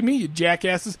 that's up to me, you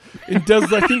jackasses." And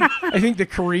does I think the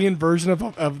Korean version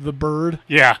of the bird,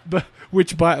 but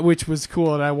which was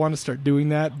cool, and I want to start doing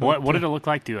that. But, what did it look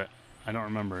like to it? I don't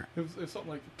remember. It was something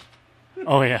like,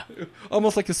 oh yeah,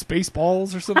 almost like a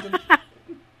Spaceballs or something.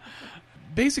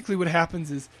 Basically, what happens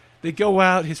is, they go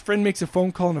out, his friend makes a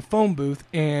phone call in a phone booth,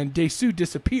 and Dae-Soo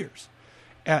disappears.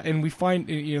 And we find,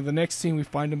 the next scene, we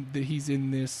find him that he's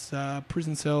in this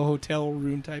prison cell, hotel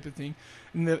room type of thing.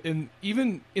 And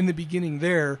even in the beginning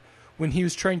there, when he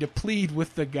was trying to plead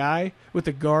with the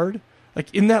guard,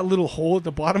 like in that little hole at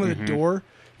the bottom of the door,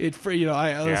 let's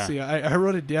see, I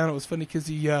wrote it down. It was funny because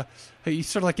he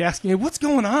started like asking, "Hey, what's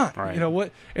going on?" Right.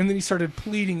 What? And then he started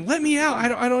pleading, "Let me out! I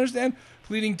don't understand."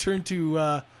 Pleading turned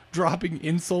to dropping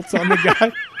insults on the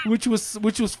guy, which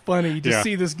was funny to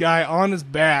see this guy on his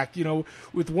back,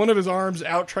 with one of his arms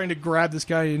out trying to grab this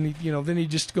guy, and then he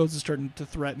just goes to starting to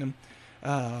threaten him.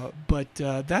 But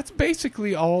that's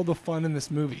basically all the fun in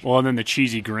this movie. Well, and then the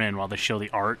cheesy grin while they show the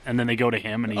art, and then they go to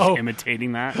him and he's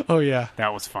imitating that. Oh yeah,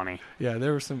 that was funny. Yeah,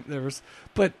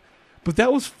 but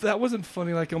that wasn't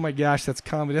funny. Like, oh my gosh, that's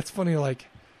comedy. That's funny. Like,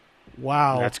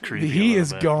 wow, that's creepy. He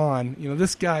is gone.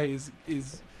 This guy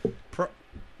is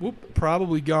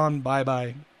probably gone.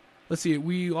 Bye. Let's see.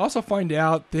 We also find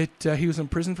out that he was in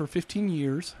prison for 15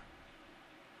 years.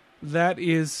 That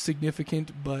is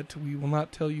significant, but we will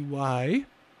not tell you why.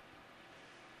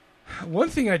 One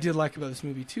thing I did like about this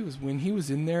movie too is when he was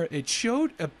in there, it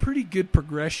showed a pretty good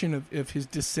progression of his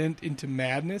descent into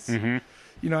madness. Mm-hmm.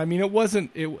 You know, I mean,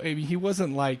 he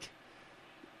wasn't like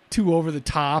too over the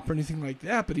top or anything like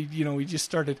that, but he just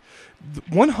started.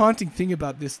 One haunting thing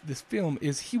about this film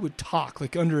is he would talk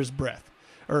like under his breath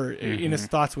or in his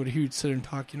thoughts. He would sit and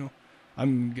talk. You know,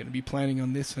 I'm going to be planning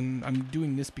on this, and I'm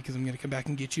doing this because I'm going to come back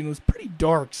and get you. And it was pretty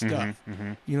dark stuff,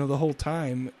 you know, the whole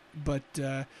time. But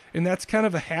and that's kind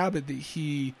of a habit that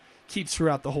he keeps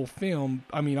throughout the whole film.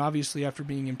 I mean, obviously, after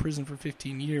being in prison for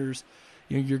 15 years,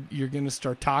 you know, you're going to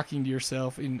start talking to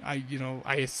yourself. And I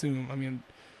assume. I mean,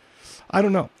 I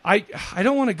don't know. I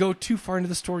don't want to go too far into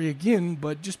the story again,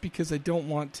 but just because I don't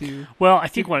want to. Well, I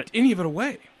think any of it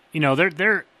away. You know,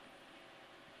 they're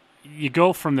you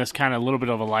go from this kind of a little bit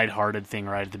of a lighthearted thing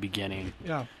right at the beginning,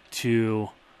 to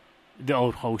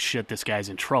oh shit, this guy's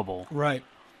in trouble, right?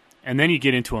 And then you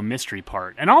get into a mystery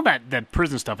part, and all that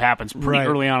prison stuff happens pretty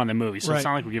early on in the movie, so it's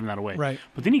not like we're giving that away, right?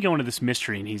 But then you go into this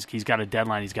mystery, and he's got a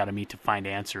deadline he's got to meet to find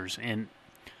answers, and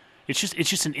it's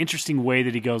just an interesting way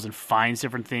that he goes and finds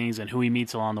different things and who he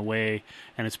meets along the way,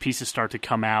 and his pieces start to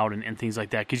come out and things like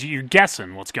that, because you're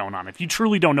guessing what's going on. If you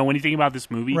truly don't know anything about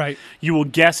this movie, you will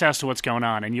guess as to what's going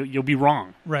on, and you'll be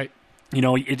wrong. Right. You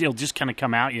know, it'll just kind of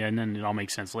come out you, and then it all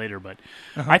makes sense later. But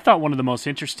I thought one of the most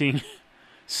interesting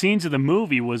scenes of the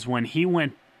movie was when he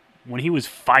was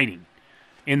fighting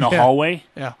in the hallway.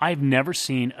 Yeah. I've never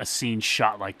seen a scene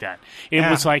shot like that. It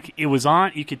was like, it was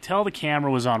on, you could tell the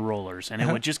camera was on rollers, and it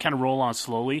would just kind of roll on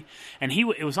slowly. And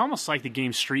it was almost like the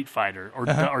game Street Fighter or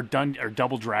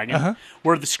Double Dragon,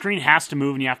 where the screen has to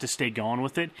move and you have to stay going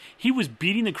with it. He was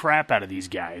beating the crap out of these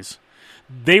guys.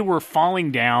 They were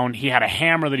falling down. He had a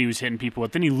hammer that he was hitting people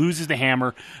with. Then he loses the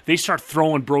hammer. They start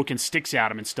throwing broken sticks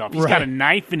at him and stuff. He's got a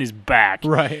knife in his back.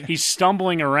 Right. He's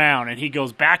stumbling around, and he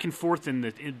goes back and forth in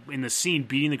the scene,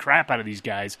 beating the crap out of these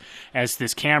guys as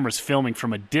this camera's filming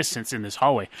from a distance in this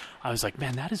hallway. I was like,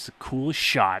 man, that is the coolest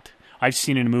shot I've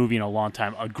seen in a movie in a long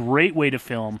time. A great way to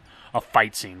film a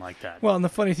fight scene like that. Well, and the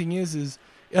funny thing is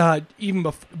even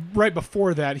right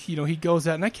before that, he goes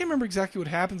out, and I can't remember exactly what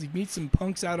happens. He meets some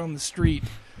punks out on the street,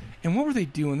 and what were they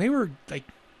doing? They were like,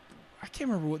 I can't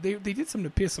remember what they did something to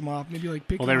piss him off. Maybe like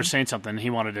they were saying something. He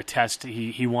wanted to test.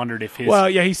 He wondered if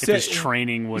his his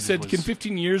training was. He said, "Can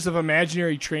 15 years of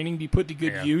imaginary training be put to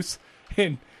good use?"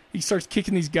 And he starts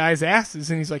kicking these guys' asses,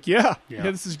 and he's like, "Yeah,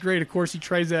 this is great." Of course, he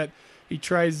tries that. He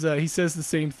says the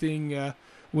same thing.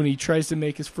 When he tries to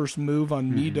make his first move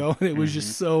on Mido, and it was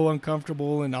just so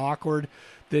uncomfortable and awkward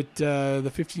that the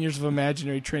 15 years of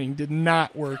imaginary training did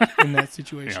not work in that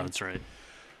situation. Yeah, that's right.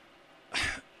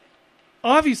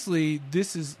 Obviously,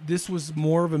 this was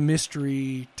more of a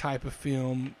mystery type of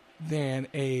film than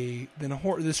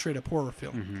this straight up horror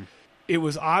film. It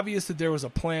was obvious that there was a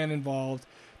plan involved.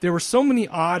 There were so many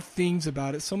odd things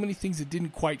about it, so many things that didn't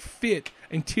quite fit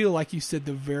until, like you said,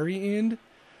 the very end.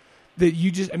 That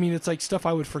it's like stuff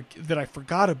that I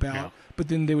forgot about, but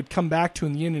then they would come back to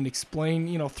in the end and explain,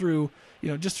 through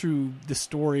the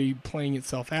story playing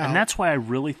itself out. And that's why I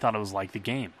really thought it was like the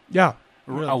game. Yeah.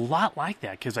 Really. A lot like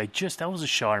that, because that was a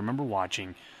show I remember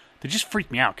watching that just freaked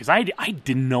me out, because I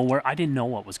didn't know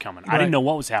what was coming. I didn't know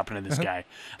what was happening to this guy.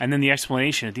 And then the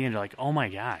explanation at the end, you're like, oh my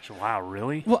gosh, wow,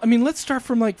 really? Well, I mean, let's start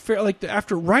from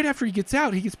right after he gets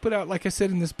out, he gets put out, like I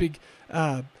said, in this big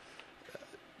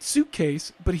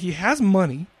suitcase, but he has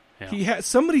money. He has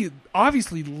somebody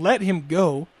obviously let him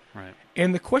go, right?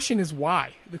 And the question is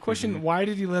why. The question, why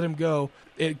did he let him go?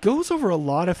 It goes over a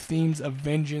lot of themes of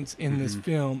vengeance in this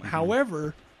film.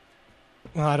 However,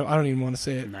 well, I don't even want to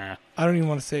say it. Nah. I don't even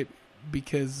want to say it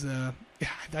because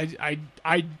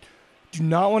I do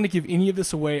not want to give any of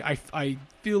this away. I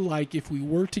feel like if we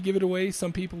were to give it away,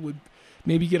 some people would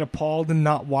maybe get appalled and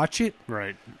not watch it.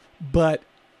 Right. But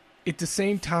at the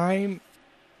same time,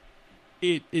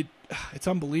 it's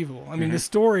unbelievable. I mean, the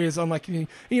story is unlike any.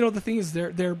 The thing is,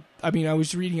 they're. I mean, I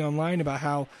was reading online about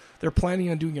how they're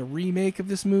planning on doing a remake of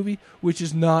this movie, which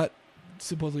is not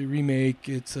supposedly a remake.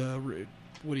 It's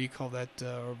what do you call that?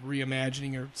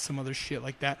 Reimagining or some other shit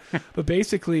like that. But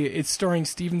basically, it's starring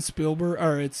Steven Spielberg,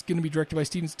 or it's going to be directed by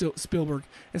Steven Spielberg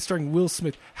and starring Will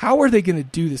Smith. How are they going to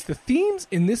do this? The themes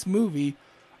in this movie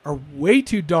are way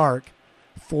too dark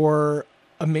for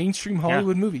a mainstream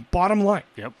Hollywood movie. Bottom line.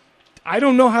 Yep. I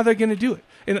don't know how they're going to do it,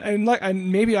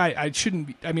 and maybe I shouldn't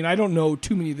be. I mean, I don't know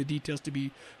too many of the details, to be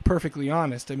perfectly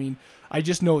honest. I mean, I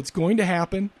just know it's going to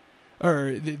happen,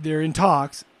 or they're in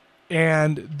talks,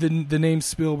 and the names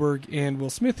Spielberg and Will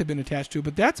Smith have been attached to it.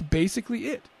 But that's basically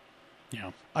it.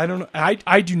 Yeah. I don't know.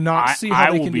 I do not see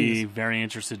how they can do this. I will be very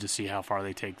interested to see how far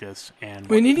they take this. And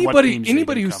I mean,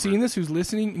 anybody who's cover. seen this, who's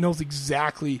listening, knows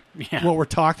exactly Yeah. what we're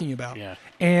talking about. Yeah.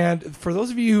 And for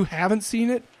those of you who haven't seen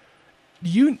it,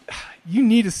 you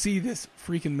need to see this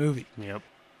freaking movie. Yep.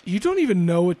 You don't even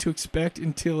know what to expect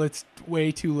until it's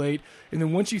way too late. And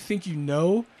then once you think you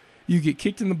know, you get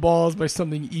kicked in the balls by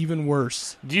something even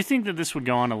worse. Do you think that this would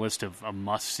go on a list of a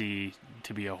must-see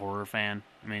to be a horror fan?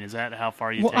 I mean, is that how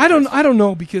far you take I don't this? I don't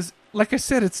know, because like I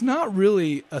said, it's not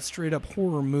really a straight up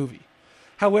horror movie.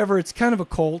 However, it's kind of a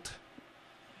cult,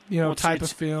 type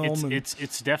of film.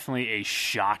 It's definitely a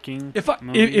shocking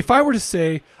movie. If I were to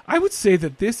say, I would say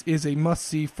that this is a must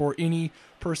see for any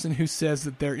person who says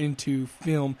that they're into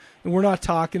film, and we're not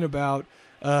talking about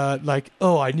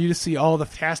I need to see all the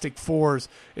Fantastic Fours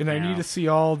and I need to see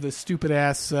all the stupid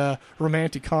ass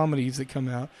romantic comedies that come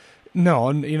out.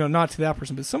 No, not to that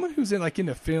person, but someone who's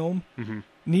into film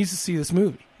needs to see this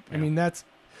movie. Yeah. I mean, that's.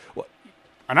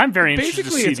 And I'm very interested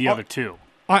to see the other two.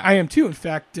 I am too. In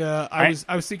fact, I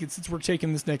was thinking, since we're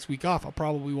taking this next week off, I'll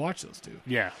probably watch those two.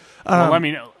 Yeah. Let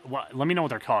me know what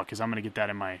they're called, because I'm going to get that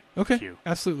in my queue.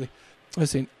 Absolutely.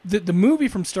 Listen, the movie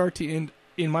from start to end,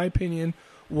 in my opinion,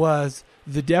 was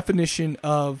the definition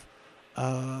of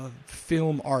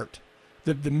film art.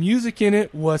 The music in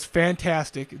it was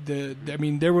fantastic.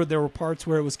 There were parts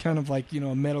where it was kind of like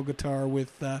a metal guitar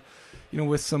with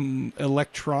with some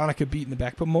electronica beat in the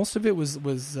back, but most of it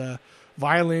was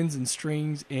violins and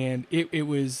strings, and it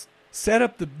was set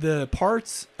up the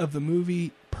parts of the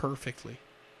movie perfectly.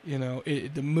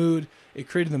 The mood, it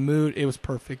created the mood. It was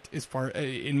perfect. As far,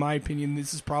 in my opinion,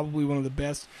 this is probably one of the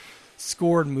best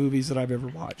scored movies that I've ever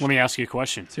watched. Let me ask you a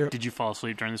question. Did you fall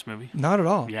asleep during this movie? Not at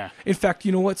all. Yeah. In fact,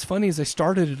 what's funny is I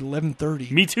started at 11:30.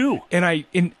 Me too.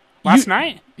 And last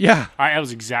night? Yeah. That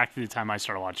was exactly the time I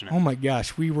started watching it. Oh my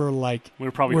gosh, we were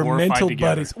probably horrified mental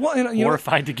together. buddies. Well, and,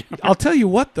 horrified together. I'll tell you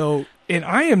what though, and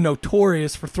I am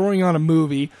notorious for throwing on a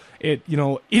movie at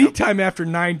anytime after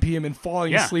 9 p.m. and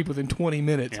falling asleep within 20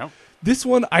 minutes. Yep. This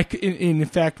one, in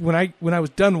fact, when I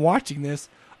was done watching this,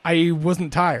 I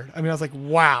wasn't tired. I mean, I was like,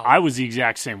 wow. I was the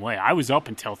exact same way. I was up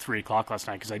until 3 o'clock last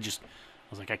night because I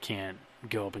was like, I can't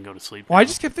go up and go to sleep. Well, I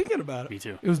just kept thinking about it. Me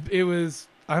too. It was.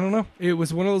 I don't know. It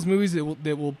was one of those movies that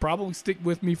will probably stick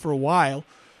with me for a while.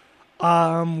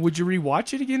 Would you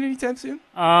rewatch it again anytime soon?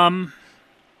 I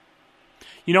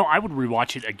would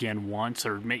rewatch it again once,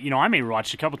 or I may rewatch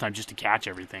it a couple times just to catch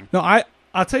everything. No,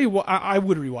 I'll tell you what. I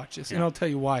would rewatch this, and I'll tell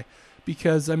you why.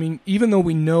 Because even though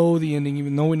we know the ending,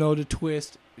 even though we know the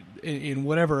twist, and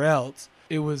whatever else,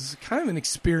 it was kind of an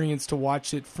experience to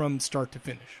watch it from start to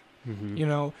finish.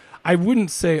 Mm-hmm. I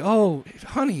wouldn't say, "Oh,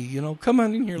 honey, come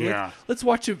on in here. Yeah. Let's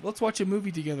watch a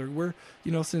movie together." We're,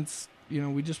 since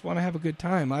we just want to have a good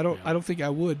time. I don't think I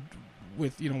would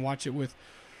watch it with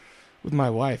my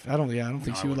wife. I don't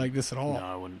think she would like this at all. No,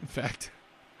 I wouldn't. In fact,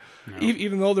 no.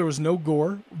 Even though there was no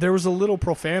gore, there was a little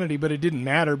profanity, but it didn't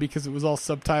matter because it was all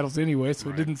subtitles anyway, so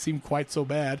it didn't seem quite so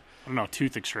bad. I don't know.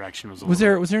 Tooth extraction was. Was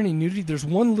there any nudity? There's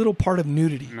one little part of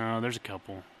nudity. No, there's a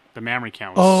couple. The memory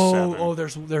count was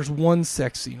 7. There's one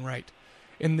sex scene, right?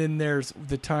 And then there's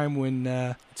the time when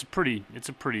it's a pretty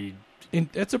graphic.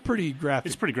 It's a pretty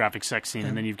graphic sex scene,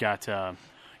 and then you've got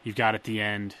at the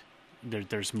end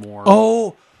there's more.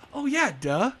 Oh yeah,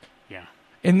 duh. Yeah.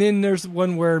 And then there's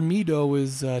one where Mido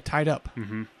is tied up.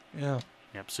 Mm-hmm. Yeah.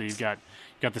 Yep. So you've got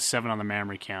the 7 on the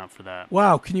memory count for that.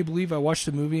 Wow, can you believe I watched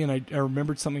the movie and I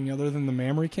remembered something other than the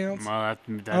memory counts? Well, that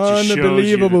just shows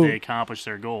you that they accomplished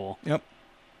their goal. Yep.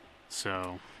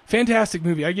 So fantastic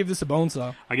movie. I give this a bone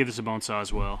saw. I give this a bone saw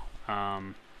as well. Yeah,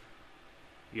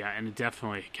 and it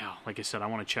definitely, like I said, I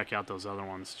want to check out those other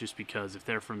ones just because if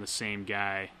they're from the same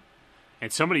guy,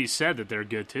 and somebody said that they're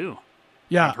good too.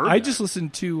 Yeah, I just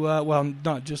listened to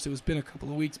not just, it was been a couple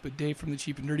of weeks, but Dave from the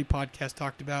Cheap and Dirty podcast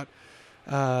talked about.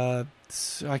 I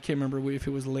can't remember if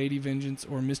it was Lady Vengeance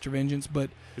or Mr. Vengeance, but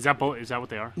is that what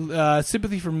they are?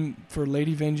 Sympathy for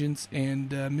Lady Vengeance and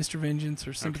Mr. Vengeance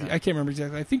or Sympathy. Okay. I can't remember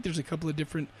exactly. I think there's a couple of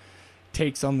different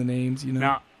takes on the names.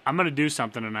 Now I'm going to do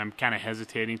something, and I'm kind of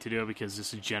hesitating to do it because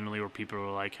this is generally where people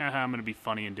are like, haha, I'm going to be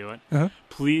funny and do it. Uh-huh.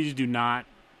 Please do not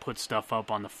put stuff up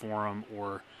on the forum,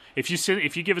 or if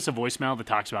you give us a voicemail that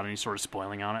talks about any sort of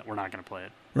spoiling on it, we're not going to play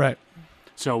it. Right.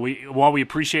 So while we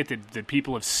appreciate that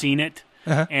people have seen it,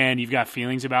 uh-huh. and you've got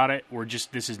feelings about it, we're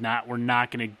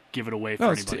not going to give it away for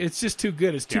anybody. It's just too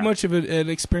good. It's too much of an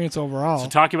experience overall. So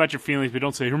talk about your feelings, but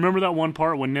don't say, remember that one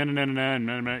part when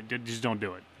just don't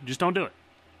do it. Just don't do it.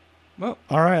 Well,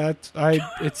 all right.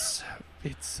 It's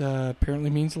apparently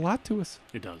means a lot to us.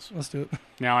 It does. Let's do it.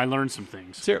 Now, I learned some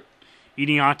things. Sure.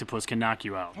 Eating octopus can knock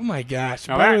you out. Oh my gosh!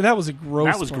 Now By the way, that was a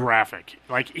gross. That was part. graphic.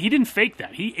 Like, he didn't fake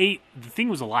that. He ate the thing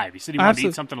was alive. He said he wanted to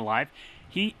eat something alive.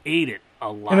 He ate it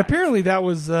alive. And apparently that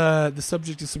was the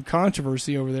subject of some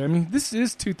controversy over there. I mean, this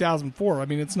is 2004. I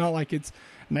mean, it's not like it's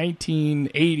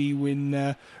 1980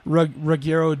 when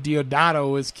Ruggero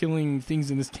Deodato is killing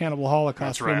things in this cannibal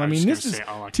Holocaust That's right. film. I mean, this is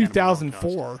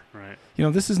 2004. Right. You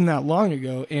know, this isn't that long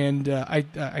ago, and I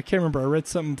can't remember. I read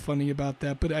something funny about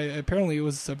that, but apparently it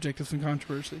was the subject of some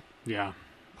controversy. Yeah.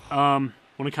 When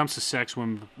it comes to sex,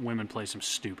 women play some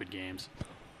stupid games,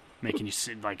 making you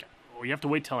sit like, oh, you have to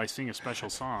wait till I sing a special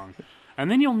song, and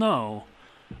then you'll know.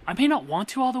 I may not want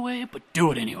to all the way, but do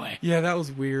it anyway. Yeah, that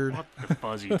was weird. What the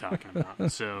fuzz are you talking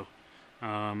about? So,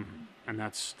 and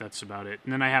that's about it.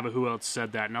 And then I have a who else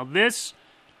said that. Now this,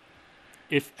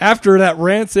 if after that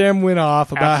rant Sam went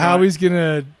off about how he's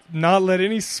gonna not let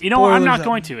any spoilers. You know what? I'm not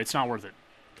going to. It's not worth it.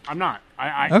 I'm not.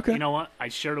 Okay. You know what? I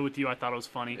shared it with you. I thought it was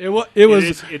funny. It was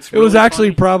really actually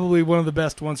funny. probably one of the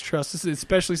best ones. Trust us,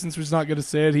 especially since he's not going to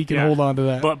say it. He can hold on to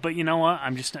that. But you know what?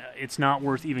 It's not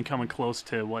worth even coming close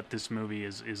to what this movie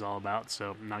is all about.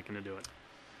 So I'm not going to do it.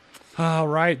 All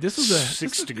right, this was a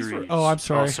 6 degrees. Oh, I'm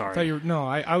sorry. Oh, sorry. I thought you were, no,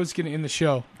 I was going to end the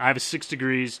show. I have a 6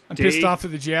 degrees. I'm pissed off that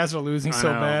the Jazz are losing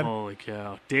so bad. Holy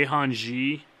cow! Daehan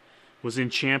Ji was in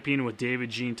Champion with David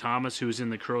Gene Thomas, who was in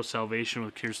The Crow Salvation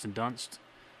with Kirsten Dunst.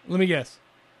 Let me guess.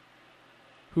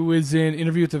 Who is in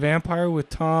Interview with the Vampire with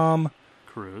Tom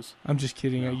Cruise? I'm just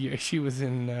kidding. No. She was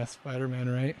in Spider-Man,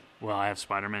 right? Well, I have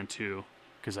Spider-Man 2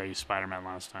 because I used Spider-Man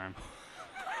last time.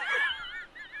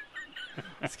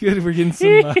 It's good. We're getting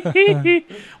some.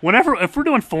 If we're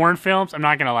doing foreign films, I'm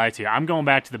not going to lie to you. I'm going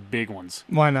back to the big ones.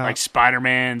 Why not? Like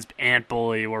Spider-Man's Ant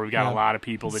Bully, where we've got a lot of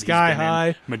people that Sky he's been High,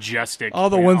 in. Majestic. All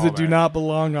the ones that do not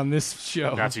belong on this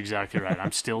show. That's exactly right.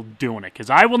 I'm still doing it because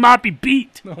I will not be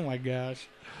beat. Oh my gosh.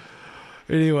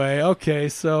 Anyway, okay,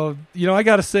 so I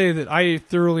got to say that I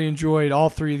thoroughly enjoyed all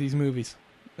three of these movies.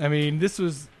 I mean, this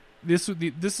is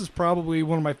probably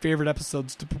one of my favorite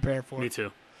episodes to prepare for. Me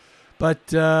too.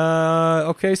 But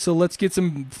okay, so let's get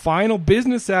some final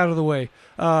business out of the way.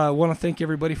 I want to thank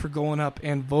everybody for going up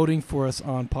and voting for us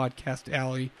on Podcast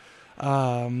Alley.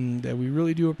 That we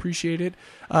really do appreciate it.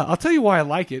 I'll tell you why I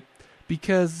like it,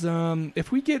 because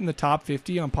if we get in the top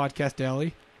 50 on Podcast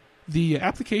Alley, the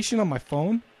application on my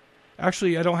phone.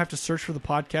 Actually, I don't have to search for the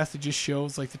podcast. It just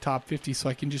shows like the top 50, so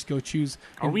I can just go choose.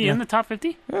 Are we in the top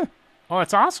 50? Yeah. Oh,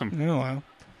 that's awesome. Oh, wow.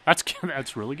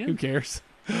 That's really good. Who cares?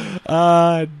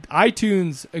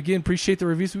 iTunes, again, appreciate the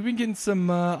reviews. We've been getting some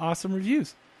awesome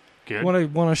reviews. Good.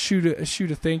 Want to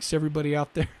shoot a thanks to everybody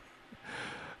out there.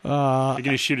 You're going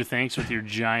to shoot a thanks with your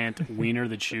giant wiener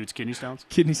that shoots kidney stones?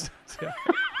 Kidney stones, yeah.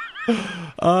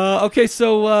 Okay,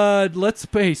 so let's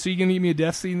pay. So you gonna give me a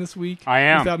death scene this week? I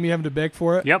am. Without me having to beg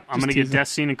for it? Yep, I'm gonna get death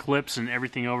scene and clips and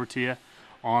everything over to you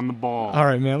on the ball. All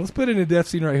right, man. Let's put in a death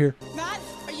scene right here. Matt,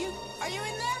 are you in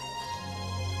there?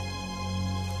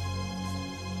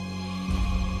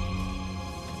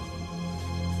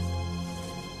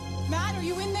 Matt, are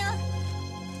you in there?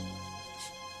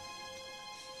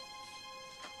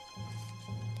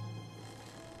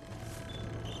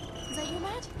 Is that you,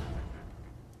 Matt?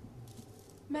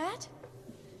 Matt?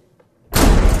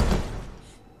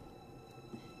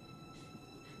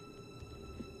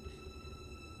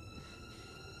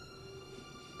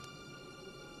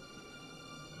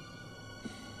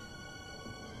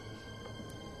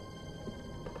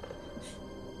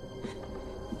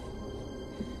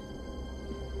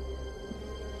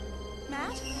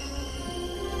 Matt?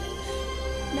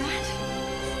 Matt?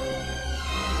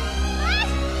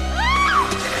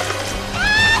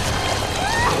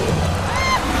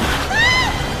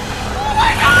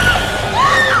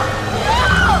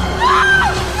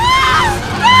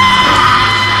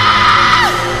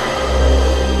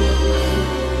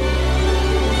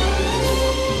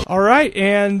 All right,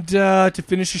 and to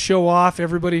finish the show off,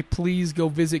 everybody please go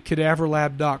visit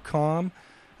cadaverlab.com.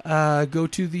 Go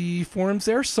to the forums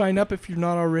there, sign up if you're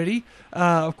not already.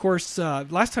 Of course,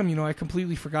 last time, I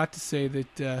completely forgot to say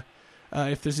that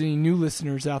if there's any new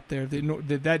listeners out there,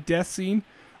 that death scene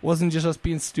wasn't just us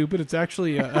being stupid. It's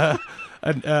actually a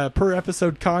per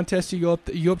episode contest. You go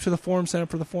up to the forum, sign up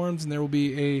for the forums, and there will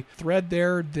be a thread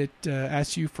there that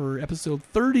asks you for episode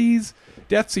 30's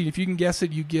death scene. If you can guess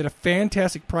it, you get a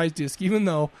fantastic prize disc, even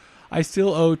though I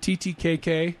still owe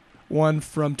TTKK one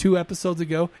from 2 episodes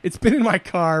ago. It's been in my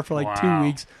car for like 2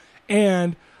 weeks,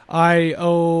 and I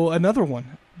owe another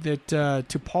one that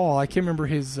to Paul. I can't remember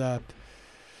his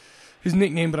his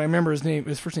nickname, but I remember his name.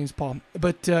 His first name's Paul.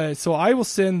 But so I will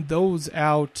send those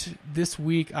out this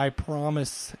week, I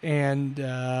promise. And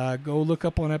go look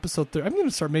up on episode 30. I'm going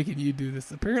to start making you do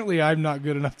this. Apparently, I'm not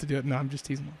good enough to do it. No, I'm just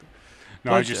teasing.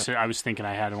 No, I was thinking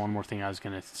I had one more thing I was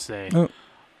going to say. Oh.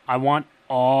 I want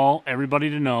everybody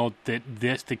to know that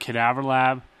the Cadaver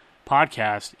Lab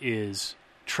podcast is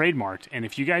trademarked, and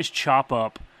if you guys chop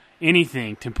up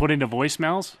anything to put into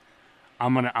voicemails,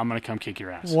 I'm gonna come kick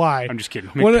your ass. Why? I'm just kidding.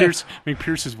 Make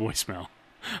Pierce's voicemail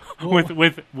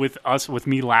with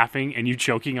me laughing and you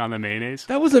choking on the mayonnaise.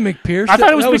 That wasn't McPierce. I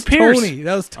thought it was McPierce. Tony.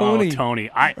 That was Tony. Oh, Tony.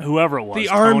 Whoever it was. The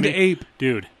armed Tony, ape.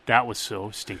 Dude, that was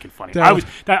so stinking funny. That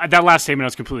that last statement I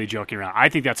was completely joking around. I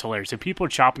think that's hilarious. If people are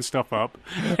chopping stuff up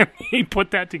and he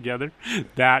put that together,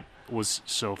 that was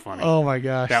so funny. Oh my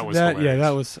gosh. That was hilarious. Yeah, that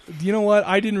was. You know what?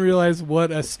 I didn't realize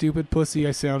what a stupid pussy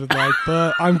I sounded like,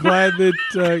 but I'm glad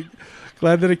that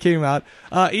it came out.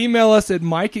 Email us at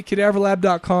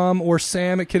mike@cadaverlab.com or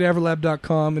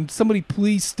sam@cadaverlab.com, and somebody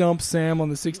please stump Sam on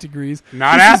the 6 degrees.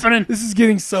 Not happening. This is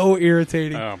getting so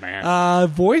irritating. Oh man.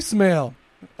 Voicemail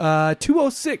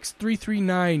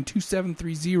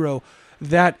 206-339-2730.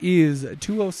 That is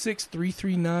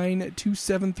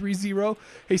 206-339-2730.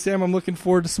 Hey, Sam, I'm looking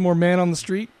forward to some more Man on the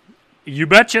Street. You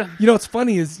betcha. You know what's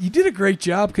funny is you did a great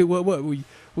job.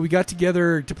 We got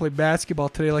together to play basketball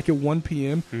today, like at 1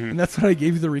 p.m., and that's when I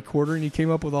gave you the recorder, and you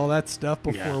came up with all that stuff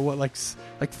before, like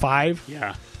 5?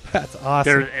 Yeah. That's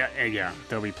awesome.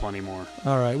 There'll be plenty more.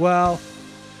 All right, well,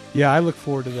 yeah, I look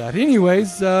forward to that.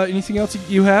 Anyways, anything else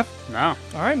you have? No.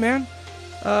 All right, man.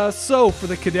 So, for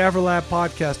the Cadaver Lab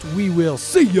podcast, we will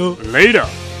see you later.